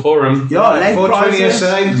 local forum. Yeah, lank 420 prizes.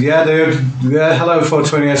 SA. Yeah, dude. Yeah, hello,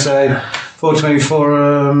 420 SA. 420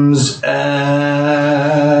 forums.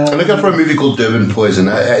 I'm looking for a movie called Durban Poison.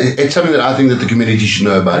 It's something that I think that the community should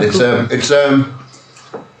know about. It's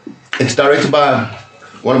directed by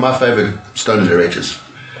one of my favorite stoner directors.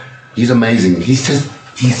 He's amazing. He's just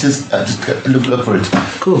look for it.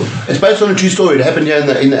 Cool. It's based on a true story. It happened here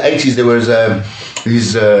in the 80s. There was the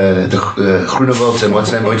Groenewald and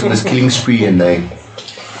what's name went on this killing spree, and they.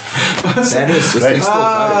 That is just Right.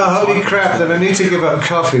 Holy crap, then I need to give up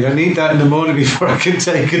coffee. I need that in the morning before I can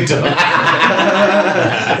take a dump.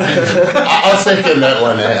 I'll second that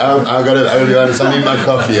one. I got to be honest. I need my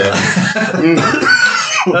coffee.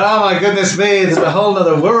 Oh my goodness me, there's a whole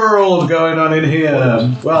other world going on in here.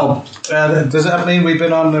 Well, does that mean we've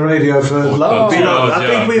been on the radio for long?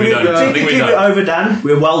 I think we're overdone.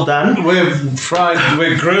 We're well done. We're fried,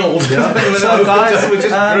 we're grilled. So guys, we're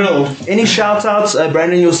just grilled. any shout outs?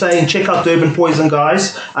 Brandon, you're saying check out Durban Poison,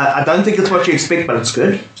 guys. I don't think it's what you expect, but it's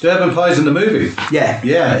good. Durban Poison, the movie. Yeah.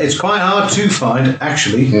 Yeah, it's quite hard to find,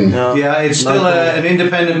 actually. Yeah, it's still an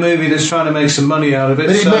independent movie that's trying to make some money out of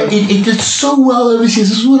it. But it did so well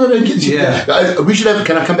overseas. This is what I don't get. Yeah. We should have.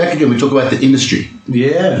 Can I come back again? We talk about the industry.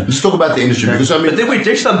 Yeah. Let's talk about the industry because I mean. But then we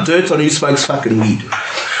ditch some dirt on who smokes fucking weed.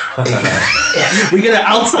 We're gonna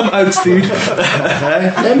out some oats, dude.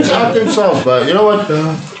 Them is out themselves, but you know what?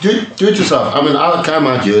 Do it yourself. I mean, I came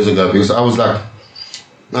out years ago because I was like,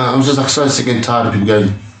 I was just like so sick and tired of people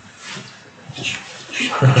going.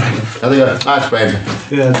 I think it's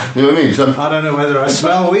bad. Yeah. You know what I mean? So, I don't know whether I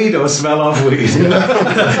smell weed or smell of weed.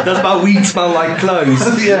 Does my weed smell like clothes?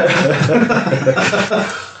 Yeah.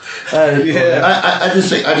 I just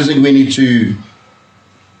think we need to.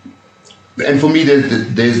 And for me,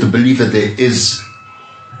 there's the belief that there is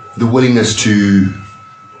the willingness to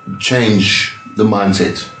change the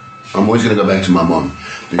mindset. I'm always going to go back to my mom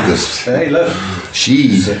because Hey, look.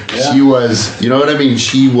 she was, you know what I mean?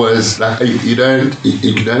 She was like, you don't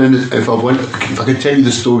understand. If I could tell you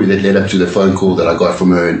the story that led up to the phone call that I got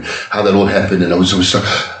from her and how that all happened, and I was so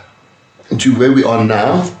to where we are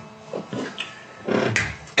now.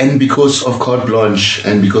 And because of carte blanche,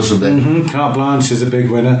 and because of that, Carte blanche is a big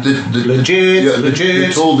winner. legit.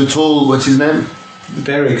 The tall, what's his name?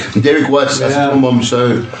 Derek Watts. That's my mom.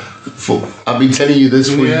 So, I've been telling you this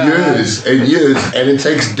for years and years, and it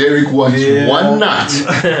takes Derek Watts one nut,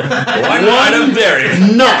 One of Derek.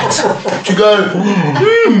 nut to go.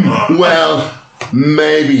 Well,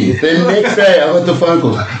 maybe. The next day, I got the phone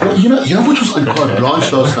call. Well, you know what was on carte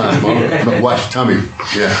blanche last night, Mom? Not what? Tell me.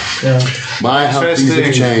 Yeah. My how things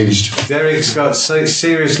have changed. Derek's got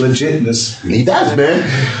serious legitness. He does, man.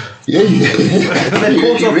 Yeah, he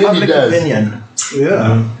really does. Opinion.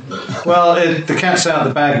 Yeah. Well, the cat's out of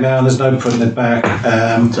the bag now. There's no putting it back.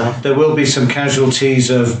 There will be some casualties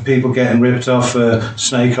of people getting ripped off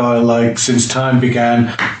snake oil, like since time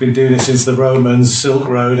began. Been doing it since the Romans, Silk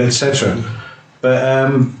Road, etc. But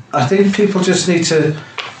I think people just need to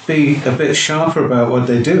be a bit sharper about what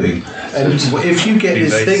they're doing. And if you get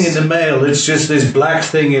this thing in the mail, it's just this black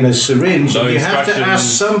thing in a syringe. No you have to ask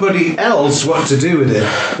instructions. somebody else what to do with it.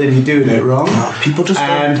 Then you're doing it wrong. People just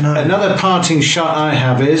And don't know. another parting shot I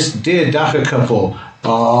have is, dear DACA couple,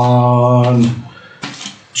 on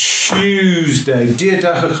Tuesday. Dear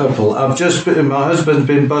Dapper couple, my husband's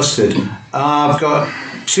been busted. I've got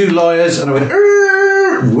 2 lawyers, and I went,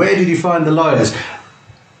 where did you find the lawyers?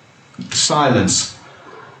 Silence.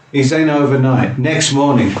 He's in overnight. Next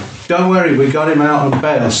morning, don't worry, we got him out on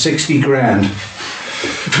bail, 60 grand.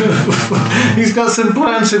 He's got some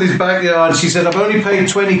plants in his backyard. She said, I've only paid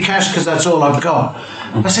 20 cash because that's all I've got.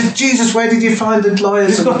 I said, Jesus, where did you find the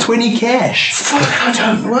lawyers? He's got 20 cash. Fuck, I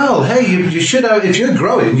don't. Well, hey, you should have, if you're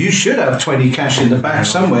growing, you should have 20 cash in the back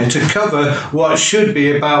somewhere to cover what should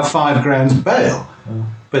be about 5 grand's bail.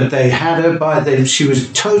 But they had her she was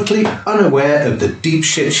totally unaware of the deep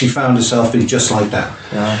shit she found herself in just like that.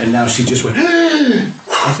 Yeah. And now she just went,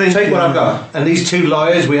 I think, take what I've got. And these 2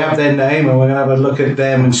 lawyers, we have their name, and we're going to have a look at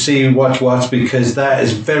them and see what's, because that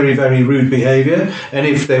is very, very rude behaviour. And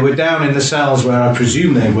if they were down in the cells where I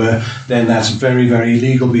presume they were, then that's very, very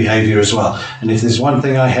illegal behaviour as well. And if there's one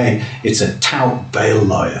thing I hate, it's a tout bail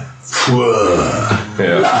lawyer. Dan,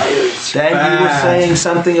 you were saying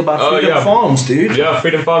something about Freedom Farms, dude. Yeah,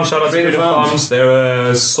 Freedom Farms. Shout out to Freedom Farms.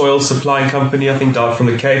 They're a soil supplying company, I think, down from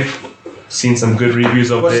the Cape. Seen some good reviews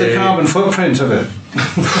of it. What's the carbon footprint of it?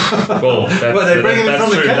 Well, they're bringing it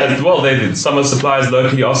from the Cape. Some of the suppliers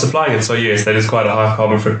locally are supplying it, so yes, that is quite a high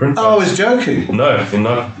carbon footprint. Oh, I was joking. No, you're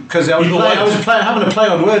not. Because I was having a play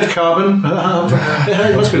on word carbon.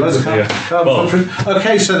 It must be loads of carbon footprint.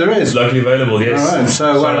 Okay, so there is. Locally available, yes. All right,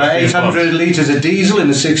 so 800 litres of diesel in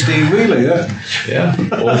a 16-wheeler, yeah? Yeah,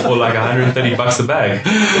 all for like $130 a bag.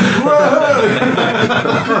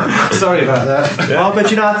 Sorry about that. Yeah. Well,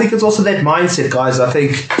 but I think it's also that mindset, guys. I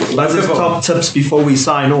think loads of top tips before we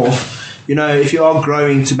sign off. If you are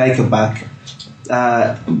growing to make a buck, keep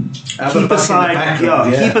aside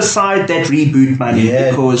that reboot money,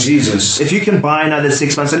 because if you can buy another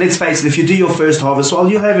 6 months, and let's face it, if you do your first harvest, well,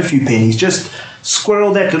 you'll have a few pennies. Just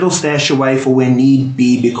squirrel that little stash away for when need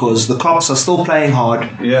be, because the cops are still playing hard.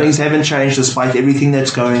 Things haven't changed despite everything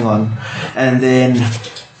that's going on. And then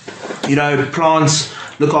plants,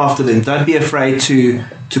 look after them. Don't be afraid to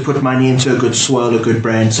put money into a good soil, a good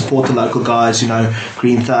brand. Support the local guys,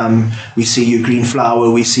 Green Thumb, we see you. Green Flower,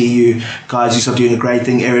 we see you. Guys, you are doing a great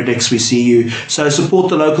thing. Eridix, we see you. So support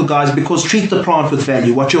the local guys, because treat the plant with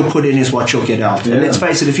value. What you'll put in is what you'll get out. And let's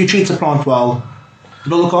face it, if you treat the plant well,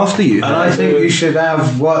 it'll look after you. And I think you should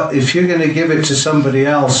have if you're going to give it to somebody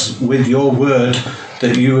else with your word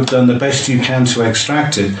that you have done the best you can to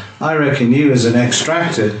extract it, I reckon you as an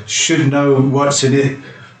extractor should know what's in it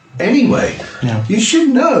anyway. You should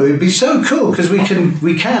know. It'd be so cool, because we can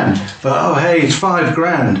but hey, it's 5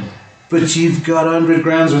 grand, but you've got 100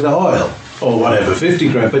 grams worth of oil or whatever, 50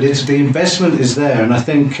 grand, but the investment is there. And I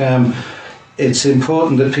think it's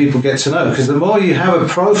important that people get to know, because the more you have a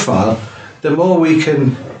profile, the more we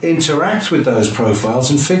can interact with those profiles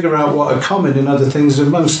and figure out what are common in other things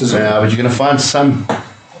amongst us. Yeah, but you're going to find some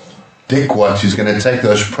dickwad who's going to take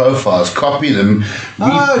those profiles, copy them,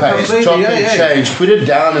 repaste, chop and change, put it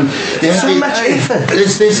down, and there's so much effort.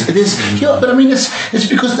 But I mean, it's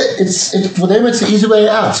because it's for them it's the easy way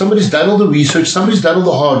out. Somebody's done all the research, somebody's done all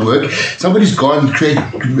the hard work, somebody's gone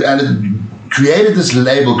created this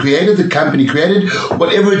label, created the company, created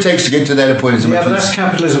whatever it takes to get to that point. But that's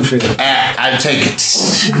capitalism for you. I'll take it.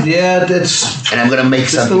 Yeah, that's... And I'm going to make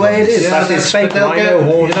something. That's the way it is. You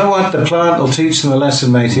know what? The plant will teach them a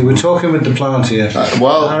lesson, matey. We're talking with the plant here.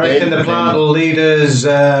 I reckon the plant will lead us...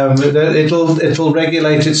 it'll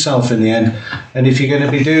regulate itself in the end. And if you're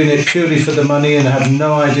going to be doing it purely for the money and have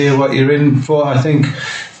no idea what you're in for, I think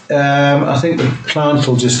the plant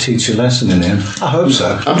will just teach you a lesson in the end. I hope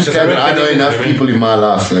so. I'm just kidding. I know enough people in my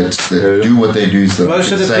life that do what they do. So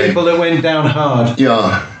most of the people that went down hard.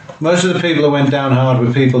 Yeah. Most of the people that went down hard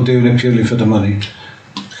were people doing it purely for the money.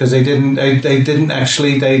 Because they didn't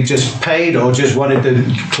actually, they just paid or just wanted the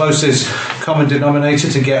closest common denominator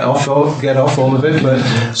to get off all of it. But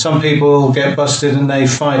some people get busted and they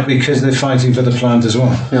fight because they're fighting for the plant as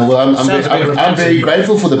well. Yeah, well, I'm very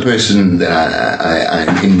grateful for the person that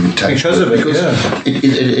I'm in touch because with. Because of it,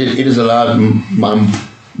 it has allowed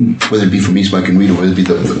whether it be for me smoking weed or whether it be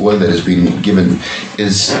the oil that has been given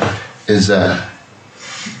is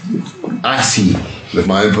I see with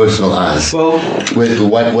my own personal eyes with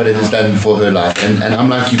what it has done for her life, and I'm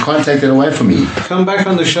like, you can't take that away from me. Come back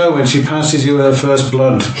on the show when she passes you her first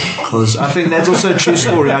blunt, because I think that's also a true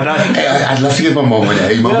story. I'd love to give my mom one.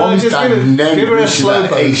 My mom's done. Give her a slow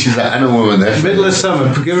boat. She's like, I know woman there. Middle of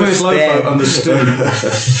summer, give her a slow boat on the stool.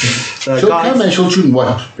 She'll come and she'll tune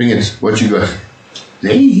what? Bring it. What you got?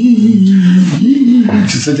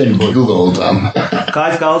 Just sit and giggle the whole time.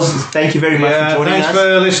 Guys, girls, thank you very much for joining thanks us.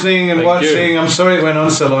 for listening and Thank watching. you. I'm sorry it went on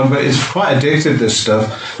so long, but it's quite addictive, this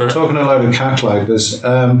stuff. Talking a load of cat like this.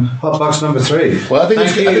 HotBox number 3. Well, I think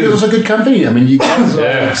it was a good company. I mean, you guys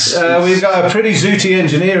we've got a pretty zooty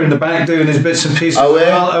engineer in the back doing his bits and pieces.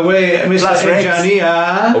 Away, Mr.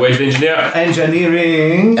 Engineer. Away to the engineer.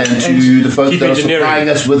 Engineering. and to the folks Keep that are engineering. supplying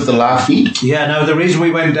us with the live feed. Yeah, no, the reason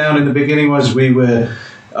we went down in the beginning was we were,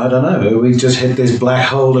 I don't know, we just hit this black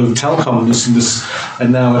hole of telecom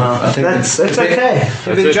and now I think It's okay. If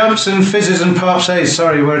it jumps and fizzes and pops, hey,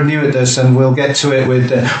 sorry, we're new at this, and we'll get to it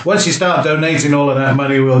with. Once you start donating all of that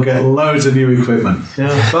money, we'll get loads of new equipment.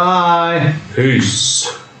 Yeah. Bye.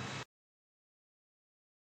 Peace.